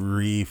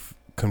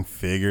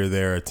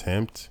their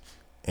attempt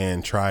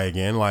and try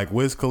again. Like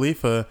Wiz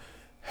Khalifa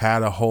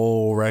had a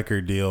whole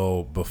record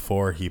deal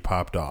before he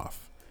popped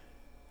off,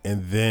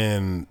 and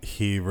then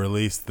he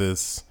released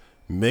this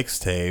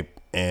mixtape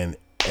and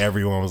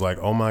everyone was like,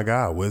 oh my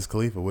god, Wiz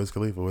Khalifa.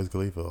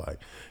 Like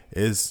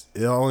it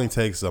only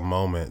takes a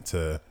moment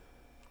to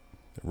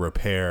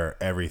repair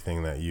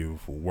everything that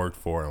you've worked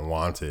for and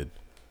wanted.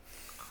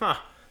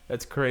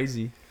 That's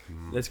crazy.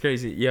 That's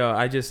crazy. Yo,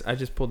 I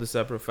just pulled this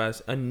up real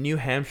fast. A New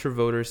Hampshire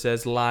voter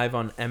says live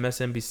on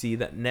MSNBC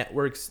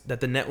that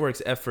the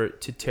network's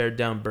effort to tear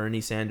down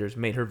Bernie Sanders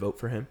made her vote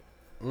for him.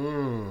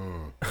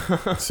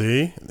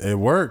 See, it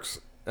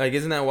works. Like,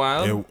 isn't that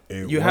wild?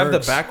 It you works. have the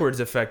backwards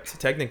effect.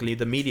 Technically,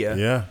 the media.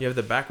 Yeah. You have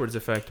the backwards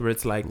effect where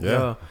it's like,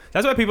 yo,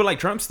 that's why people like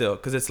Trump still,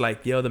 because it's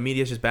like, yo, the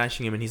media's just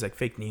bashing him, and he's like,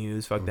 fake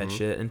news, fuck that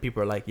shit, and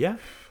people are like, yeah,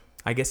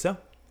 I guess so.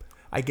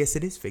 I guess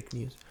it is fake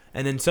news.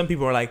 And then some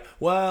people are like,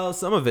 well,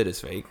 some of it is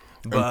fake.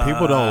 But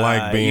people don't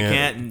like being. You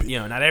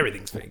can't, not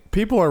everything's fake.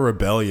 People are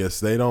rebellious.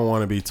 They don't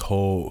want to be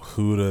told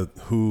who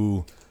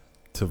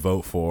to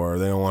vote for.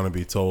 They don't want to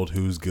be told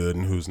who's good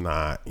and who's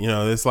not.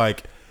 It's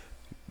like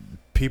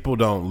people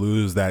don't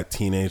lose that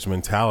teenage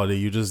mentality.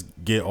 You just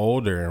get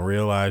older and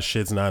realize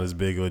shit's not as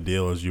big of a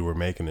deal as you were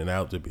making it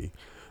out to be.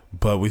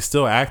 But we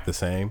still act the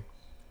same.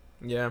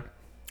 Yeah.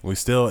 We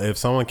still, if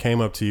someone came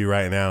up to you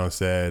right now and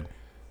said,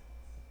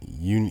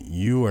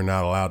 you are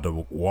not allowed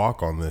to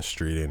walk on this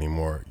street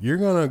anymore, you're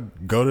gonna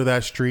go to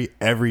that street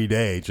every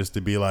day just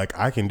to be like,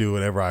 I can do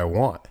whatever I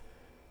want.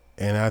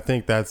 And I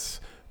think that's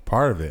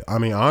part of it. I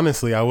mean,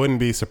 honestly, I wouldn't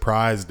be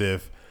surprised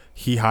if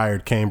he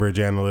hired Cambridge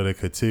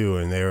Analytica too,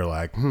 and they were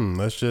like,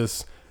 let's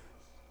just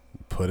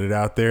put it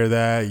out there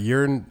that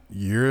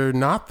you're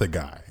not the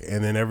guy,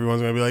 and then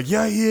everyone's gonna be like,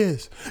 yeah, he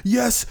is,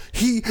 yes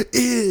he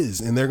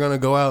is, and they're gonna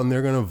go out and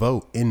they're gonna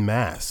vote in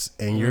mass,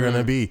 and you're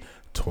gonna be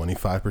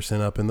 25%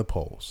 up in the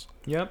polls.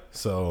 Yep.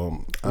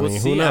 So we'll mean,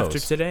 see who knows? After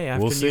today,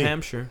 after New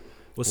Hampshire.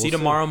 We'll see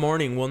tomorrow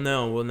morning. We'll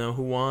know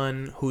who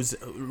won.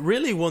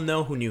 We'll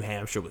know who New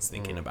Hampshire was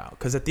thinking about.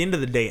 Because at the end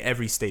of the day,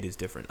 every state is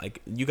different.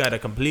 Like, you got a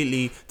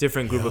completely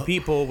different group of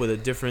people with a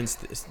different,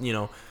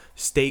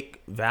 state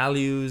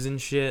values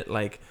and shit.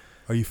 Like,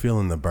 are you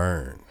feeling the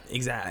burn?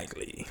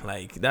 Exactly.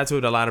 Like, that's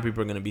what a lot of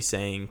people are going to be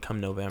saying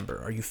come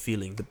November. Are you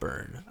feeling the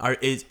burn?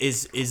 Is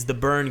the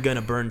burn going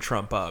to burn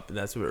Trump up?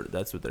 That's what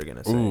they're going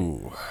to say.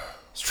 Ooh.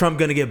 Is Trump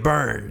gonna get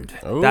burned?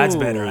 Ooh. That's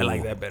better. I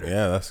like that better.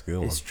 Yeah, that's a good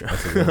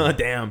one.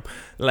 Damn,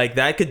 like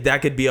that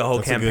could be a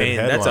whole campaign.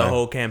 That's a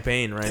whole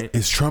campaign, right?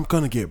 Is Trump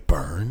gonna get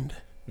burned?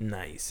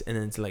 Nice. And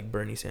then it's like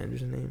Bernie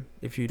Sanders' name.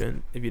 If you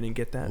didn't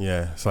get that.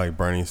 Yeah, it's like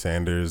Bernie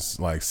Sanders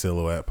like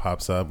silhouette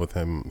pops up with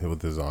him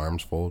with his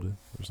arms folded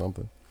or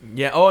something.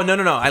 Yeah. Oh no.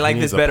 I like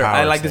this better.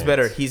 This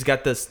better. He's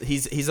got this.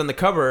 He's on the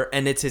cover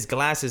and it's his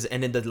glasses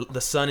and then the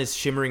sun is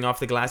shimmering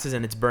off the glasses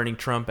and it's burning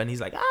Trump and he's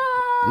like, ah.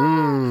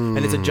 and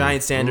it's a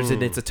giant Sanders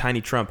and it's a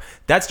tiny Trump.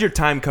 That's your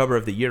Time cover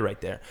of the year right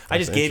there. I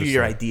just gave you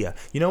your idea.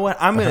 You know what?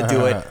 I'm gonna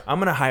do it. I'm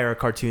gonna hire a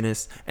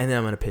cartoonist and then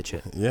I'm gonna pitch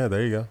it. Yeah,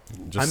 there you go.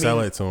 Just sell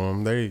it to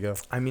him. There you go.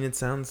 I mean, it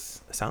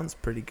sounds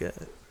pretty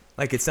good.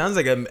 Like it sounds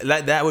like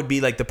that would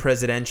be like the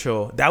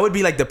presidential. That would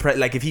be like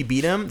like if he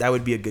beat him, that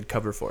would be a good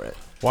cover for it.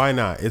 Why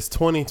not? It's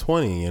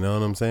 2020. You know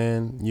what I'm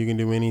saying? You can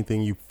do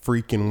anything you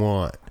freaking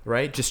want.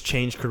 Right? Just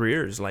change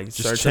careers. Like just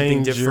start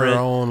change something different. Your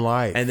own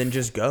life, and then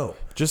just go.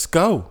 Just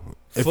go.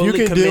 If Fully you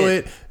can commit. do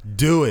it,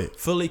 do it.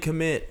 Fully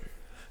commit.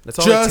 That's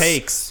all just it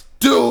takes.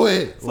 Do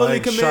it. Fully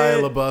like commit.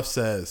 Shia LaBeouf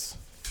says.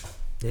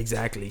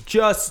 Exactly.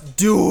 Just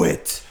do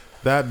it.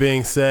 That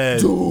being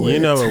said, you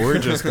know what we're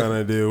just going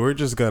to do? We're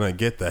just going to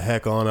get the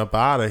heck on up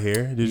out of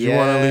here. Did you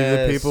want to leave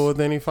the people with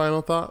any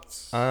final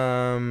thoughts?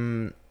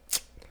 Apparently,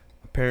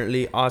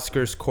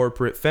 Oscars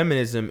corporate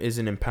feminism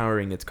isn't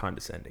empowering, it's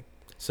condescending.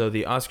 So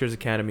the Oscars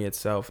Academy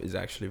itself is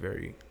actually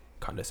very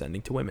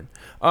condescending to women,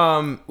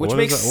 which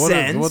makes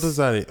sense. What does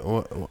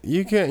that?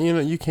 You can't,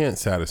 you can't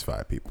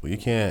satisfy people. You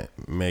can't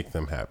make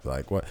them happy.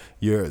 Like what?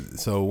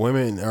 So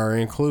women are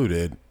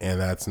included, and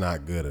that's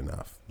not good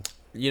enough.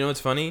 You know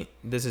what's funny?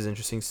 This is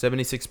interesting.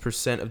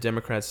 76% of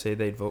Democrats say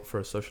they'd vote for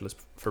a socialist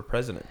for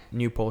president.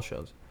 New poll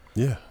shows.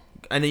 Yeah.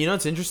 And you know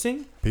what's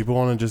interesting? People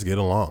want to just get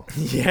along.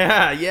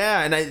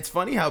 Yeah. And it's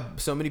funny how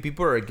so many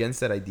people are against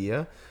that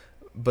idea,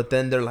 but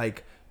then they're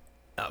like,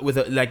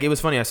 it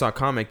was funny. I saw a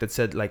comic that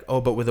said like, oh,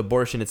 but with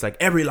abortion, it's like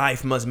every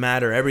life must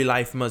matter, every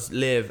life must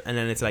live, and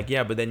then it's like,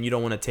 yeah, but then you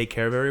don't want to take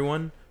care of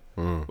everyone.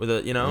 With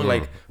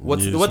like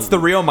what's the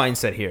real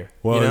mindset here?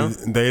 Well,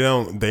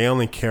 they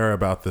only care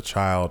about the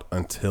child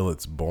until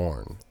it's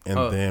born,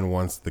 and then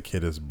once the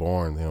kid is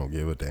born, they don't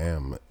give a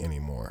damn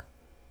anymore.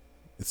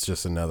 It's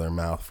just another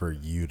mouth for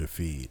you to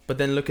feed. But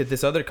then look at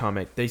this other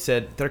comic. They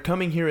said they're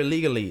coming here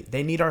illegally.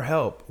 They need our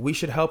help. We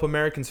should help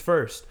Americans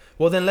first.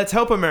 Well, then let's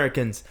help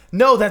Americans.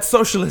 No, that's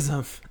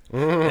socialism.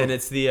 And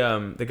it's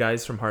the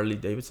guys from Harley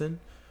Davidson.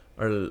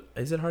 Or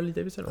is it Harley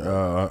Davidson?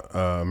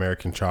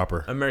 American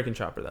Chopper. American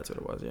Chopper, that's what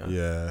it was.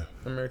 Yeah.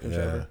 American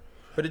Chopper.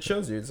 But it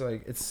shows you, it's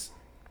like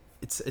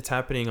it's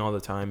happening all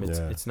the time.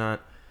 It's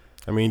not.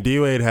 I mean, D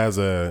Wade has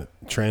a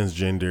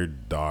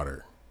transgendered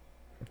daughter.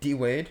 D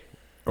Wade.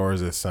 Or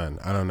is it son?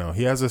 I don't know.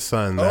 He has a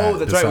son.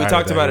 That's right. We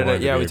talked about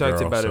it. Yeah, we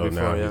talked about it before.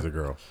 Now he's a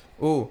girl.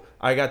 Ooh,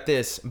 I got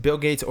this. Bill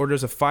Gates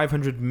orders a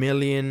 500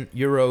 million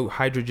euro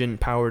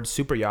hydrogen-powered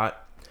super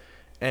yacht.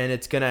 And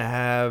it's going to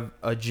have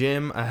a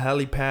gym, a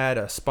helipad,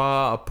 a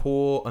spa, a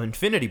pool, an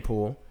infinity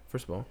pool,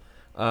 first of all.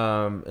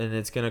 And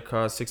it's going to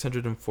cost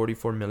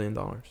 $644 million.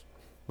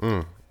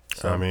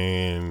 So. I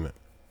mean,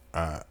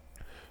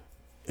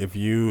 if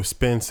you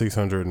spend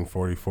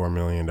 $644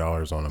 million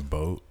on a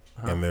boat,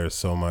 and there's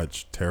so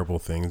much terrible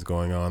things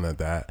going on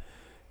that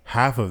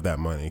half of that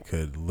money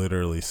could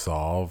literally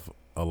solve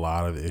a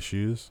lot of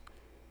issues,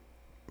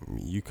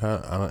 you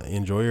can't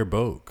enjoy your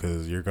boat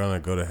because you're gonna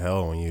go to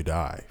hell when you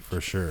die for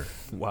sure.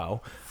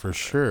 Wow, for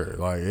sure.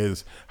 Like,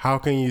 how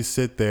can you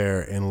sit there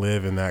and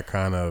live in that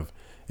kind of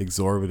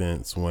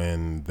exorbitance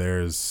when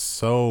there's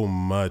so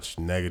much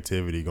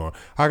negativity going?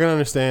 I can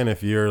understand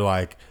if you're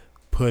like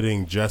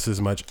putting just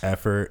as much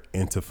effort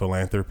into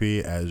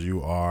philanthropy as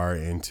you are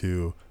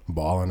into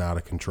balling out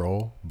of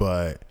control,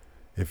 but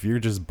if you're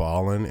just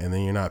balling and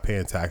then you're not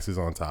paying taxes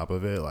on top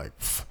of it, like,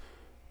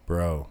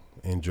 bro,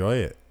 enjoy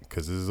it.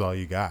 Because this is all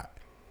you got.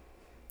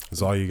 This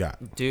is all you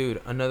got.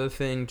 Dude, another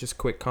thing, just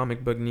quick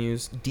comic book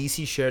news.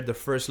 DC shared the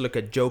first look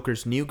at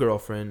Joker's new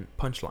girlfriend,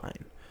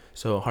 Punchline.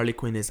 So Harley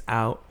Quinn is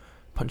out.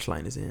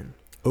 Punchline is in.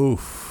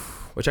 Oof.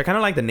 Which I kind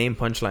of like the name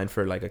Punchline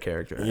for like a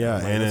character. Yeah,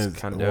 like, and it's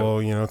kind of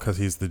dope. Because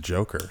he's the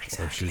Joker,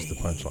 exactly. So she's the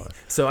Punchline.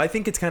 So I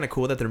think it's kind of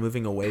cool that they're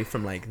moving away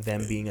from like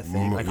them being a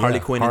thing. Like Harley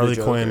Quinn and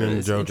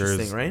the Joker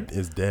is right?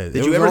 Is dead.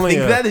 Did you ever think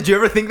that? Did you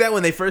ever think that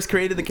when they first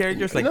created the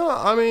characters? Like, no,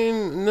 I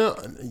mean, no.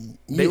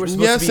 They were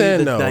supposed to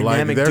be the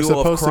dynamic they're duo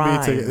supposed of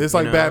crime, to be. It's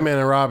like Batman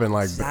and Robin.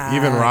 Like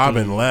even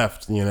Robin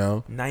left.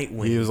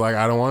 Nightwing. He was like,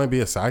 I don't want to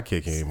be a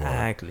sidekick anymore.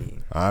 Exactly.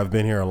 I've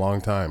been here a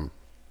long time.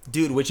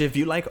 Dude, which if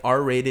you like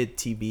R-rated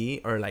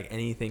TV or like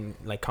anything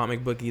like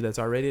comic booky that's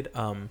R-rated,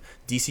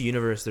 DC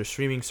Universe, their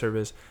streaming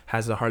service,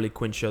 has a Harley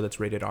Quinn show that's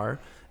rated R,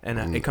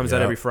 and it comes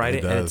out every Friday,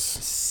 and it's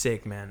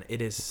sick, man.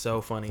 It is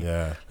so funny.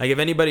 Yeah. Like if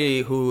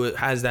anybody who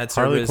has that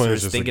service or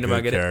is thinking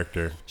about getting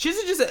character,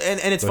 she's just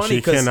and it's funny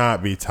because she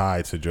cannot be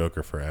tied to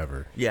Joker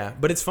forever. Yeah,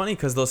 but it's funny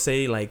because they'll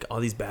say like all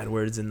these bad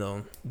words and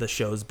the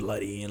show's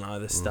bloody and all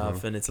this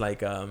stuff, and it's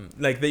like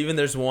even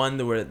there's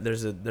one where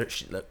there's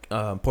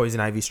Poison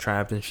Ivy's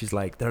trapped, and she's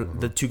like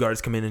the two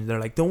guards come in and they're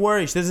like, don't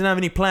worry, she doesn't have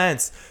any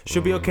plants,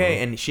 she'll be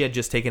okay, and she had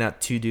just taken out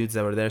two dudes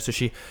that were there, so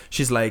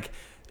she's like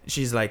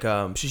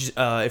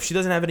if she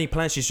doesn't have any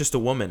plans, she's just a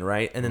woman,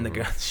 right? And then the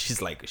girl, she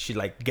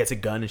gets a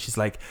gun and she's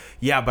like,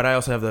 yeah, but I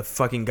also have the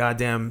fucking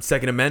goddamn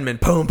Second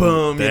Amendment. Boom,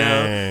 boom.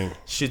 Dang.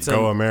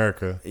 Go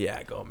America.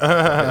 Yeah, go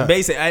America.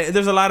 Basically,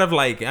 there's a lot of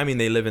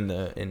they live in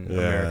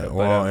America.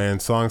 Well, and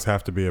songs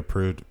have to be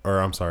approved, or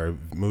I'm sorry,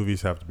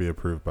 movies have to be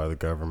approved by the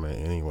government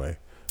anyway.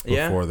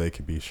 before they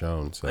could be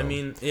shown. So I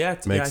mean, yeah,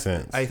 makes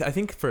sense. I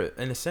think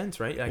in a sense,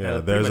 right?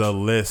 Like, there's a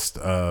list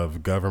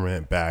of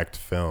government-backed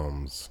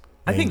films.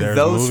 I think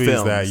those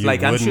films,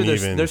 like I'm sure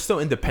there's still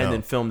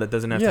independent film that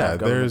doesn't have to have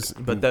government.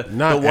 But the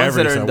ones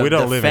that are in the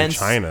defense, live in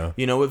China.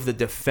 You know, with the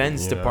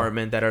defense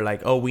department that are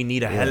like, oh, we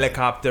need a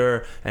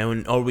helicopter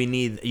or we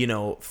need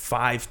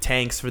 5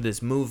 tanks for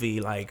this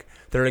movie. Like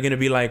they're gonna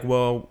be like,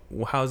 well,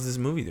 how's this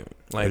movie doing?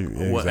 Like,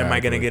 what am I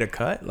gonna get a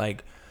cut?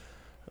 Like,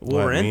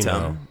 we'll rent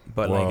them,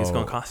 but like it's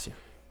gonna cost you.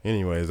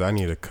 Anyways, I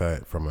need a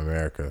cut from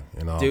America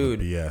and all the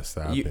BS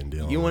that I've been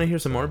dealing with. You want to hear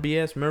some more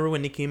BS? Remember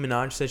when Nicki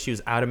Minaj said she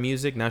was out of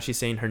music? Now she's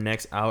saying her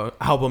next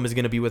album is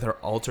going to be with her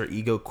alter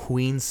ego,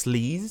 Queen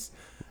Sleaze?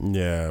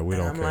 Yeah, we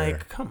don't care. I'm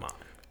like, come on.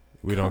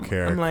 We don't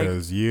care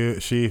because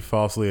she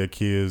falsely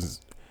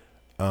accused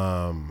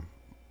the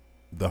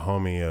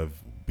homie of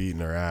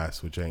beating her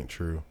ass, which ain't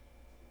true.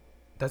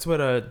 That's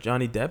what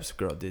Johnny Depp's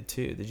girl did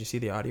too. Did you see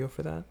the audio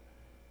for that?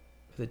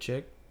 For the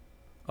chick?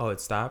 Oh, it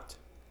stopped?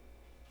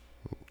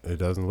 It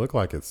doesn't look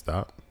like it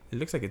stopped. It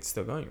looks like it's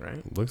still going, right?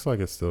 It looks like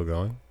it's still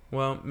going.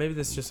 Well, maybe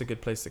this is just a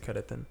good place to cut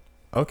it then.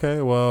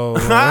 Okay, well. All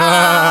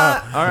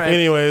right.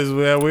 Anyways,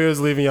 we was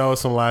leaving y'all with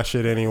some last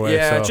shit anyway.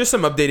 Yeah, so just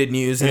some updated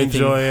news.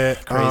 Enjoy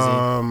it.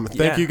 Crazy.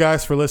 Thank you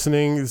guys for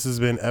listening. This has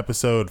been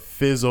episode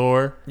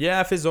Fizzor.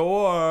 Yeah,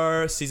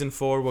 Fizzor. Season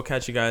 4. We'll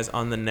catch you guys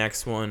on the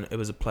next one. It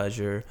was a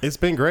pleasure. It's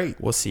been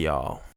great. We'll see y'all.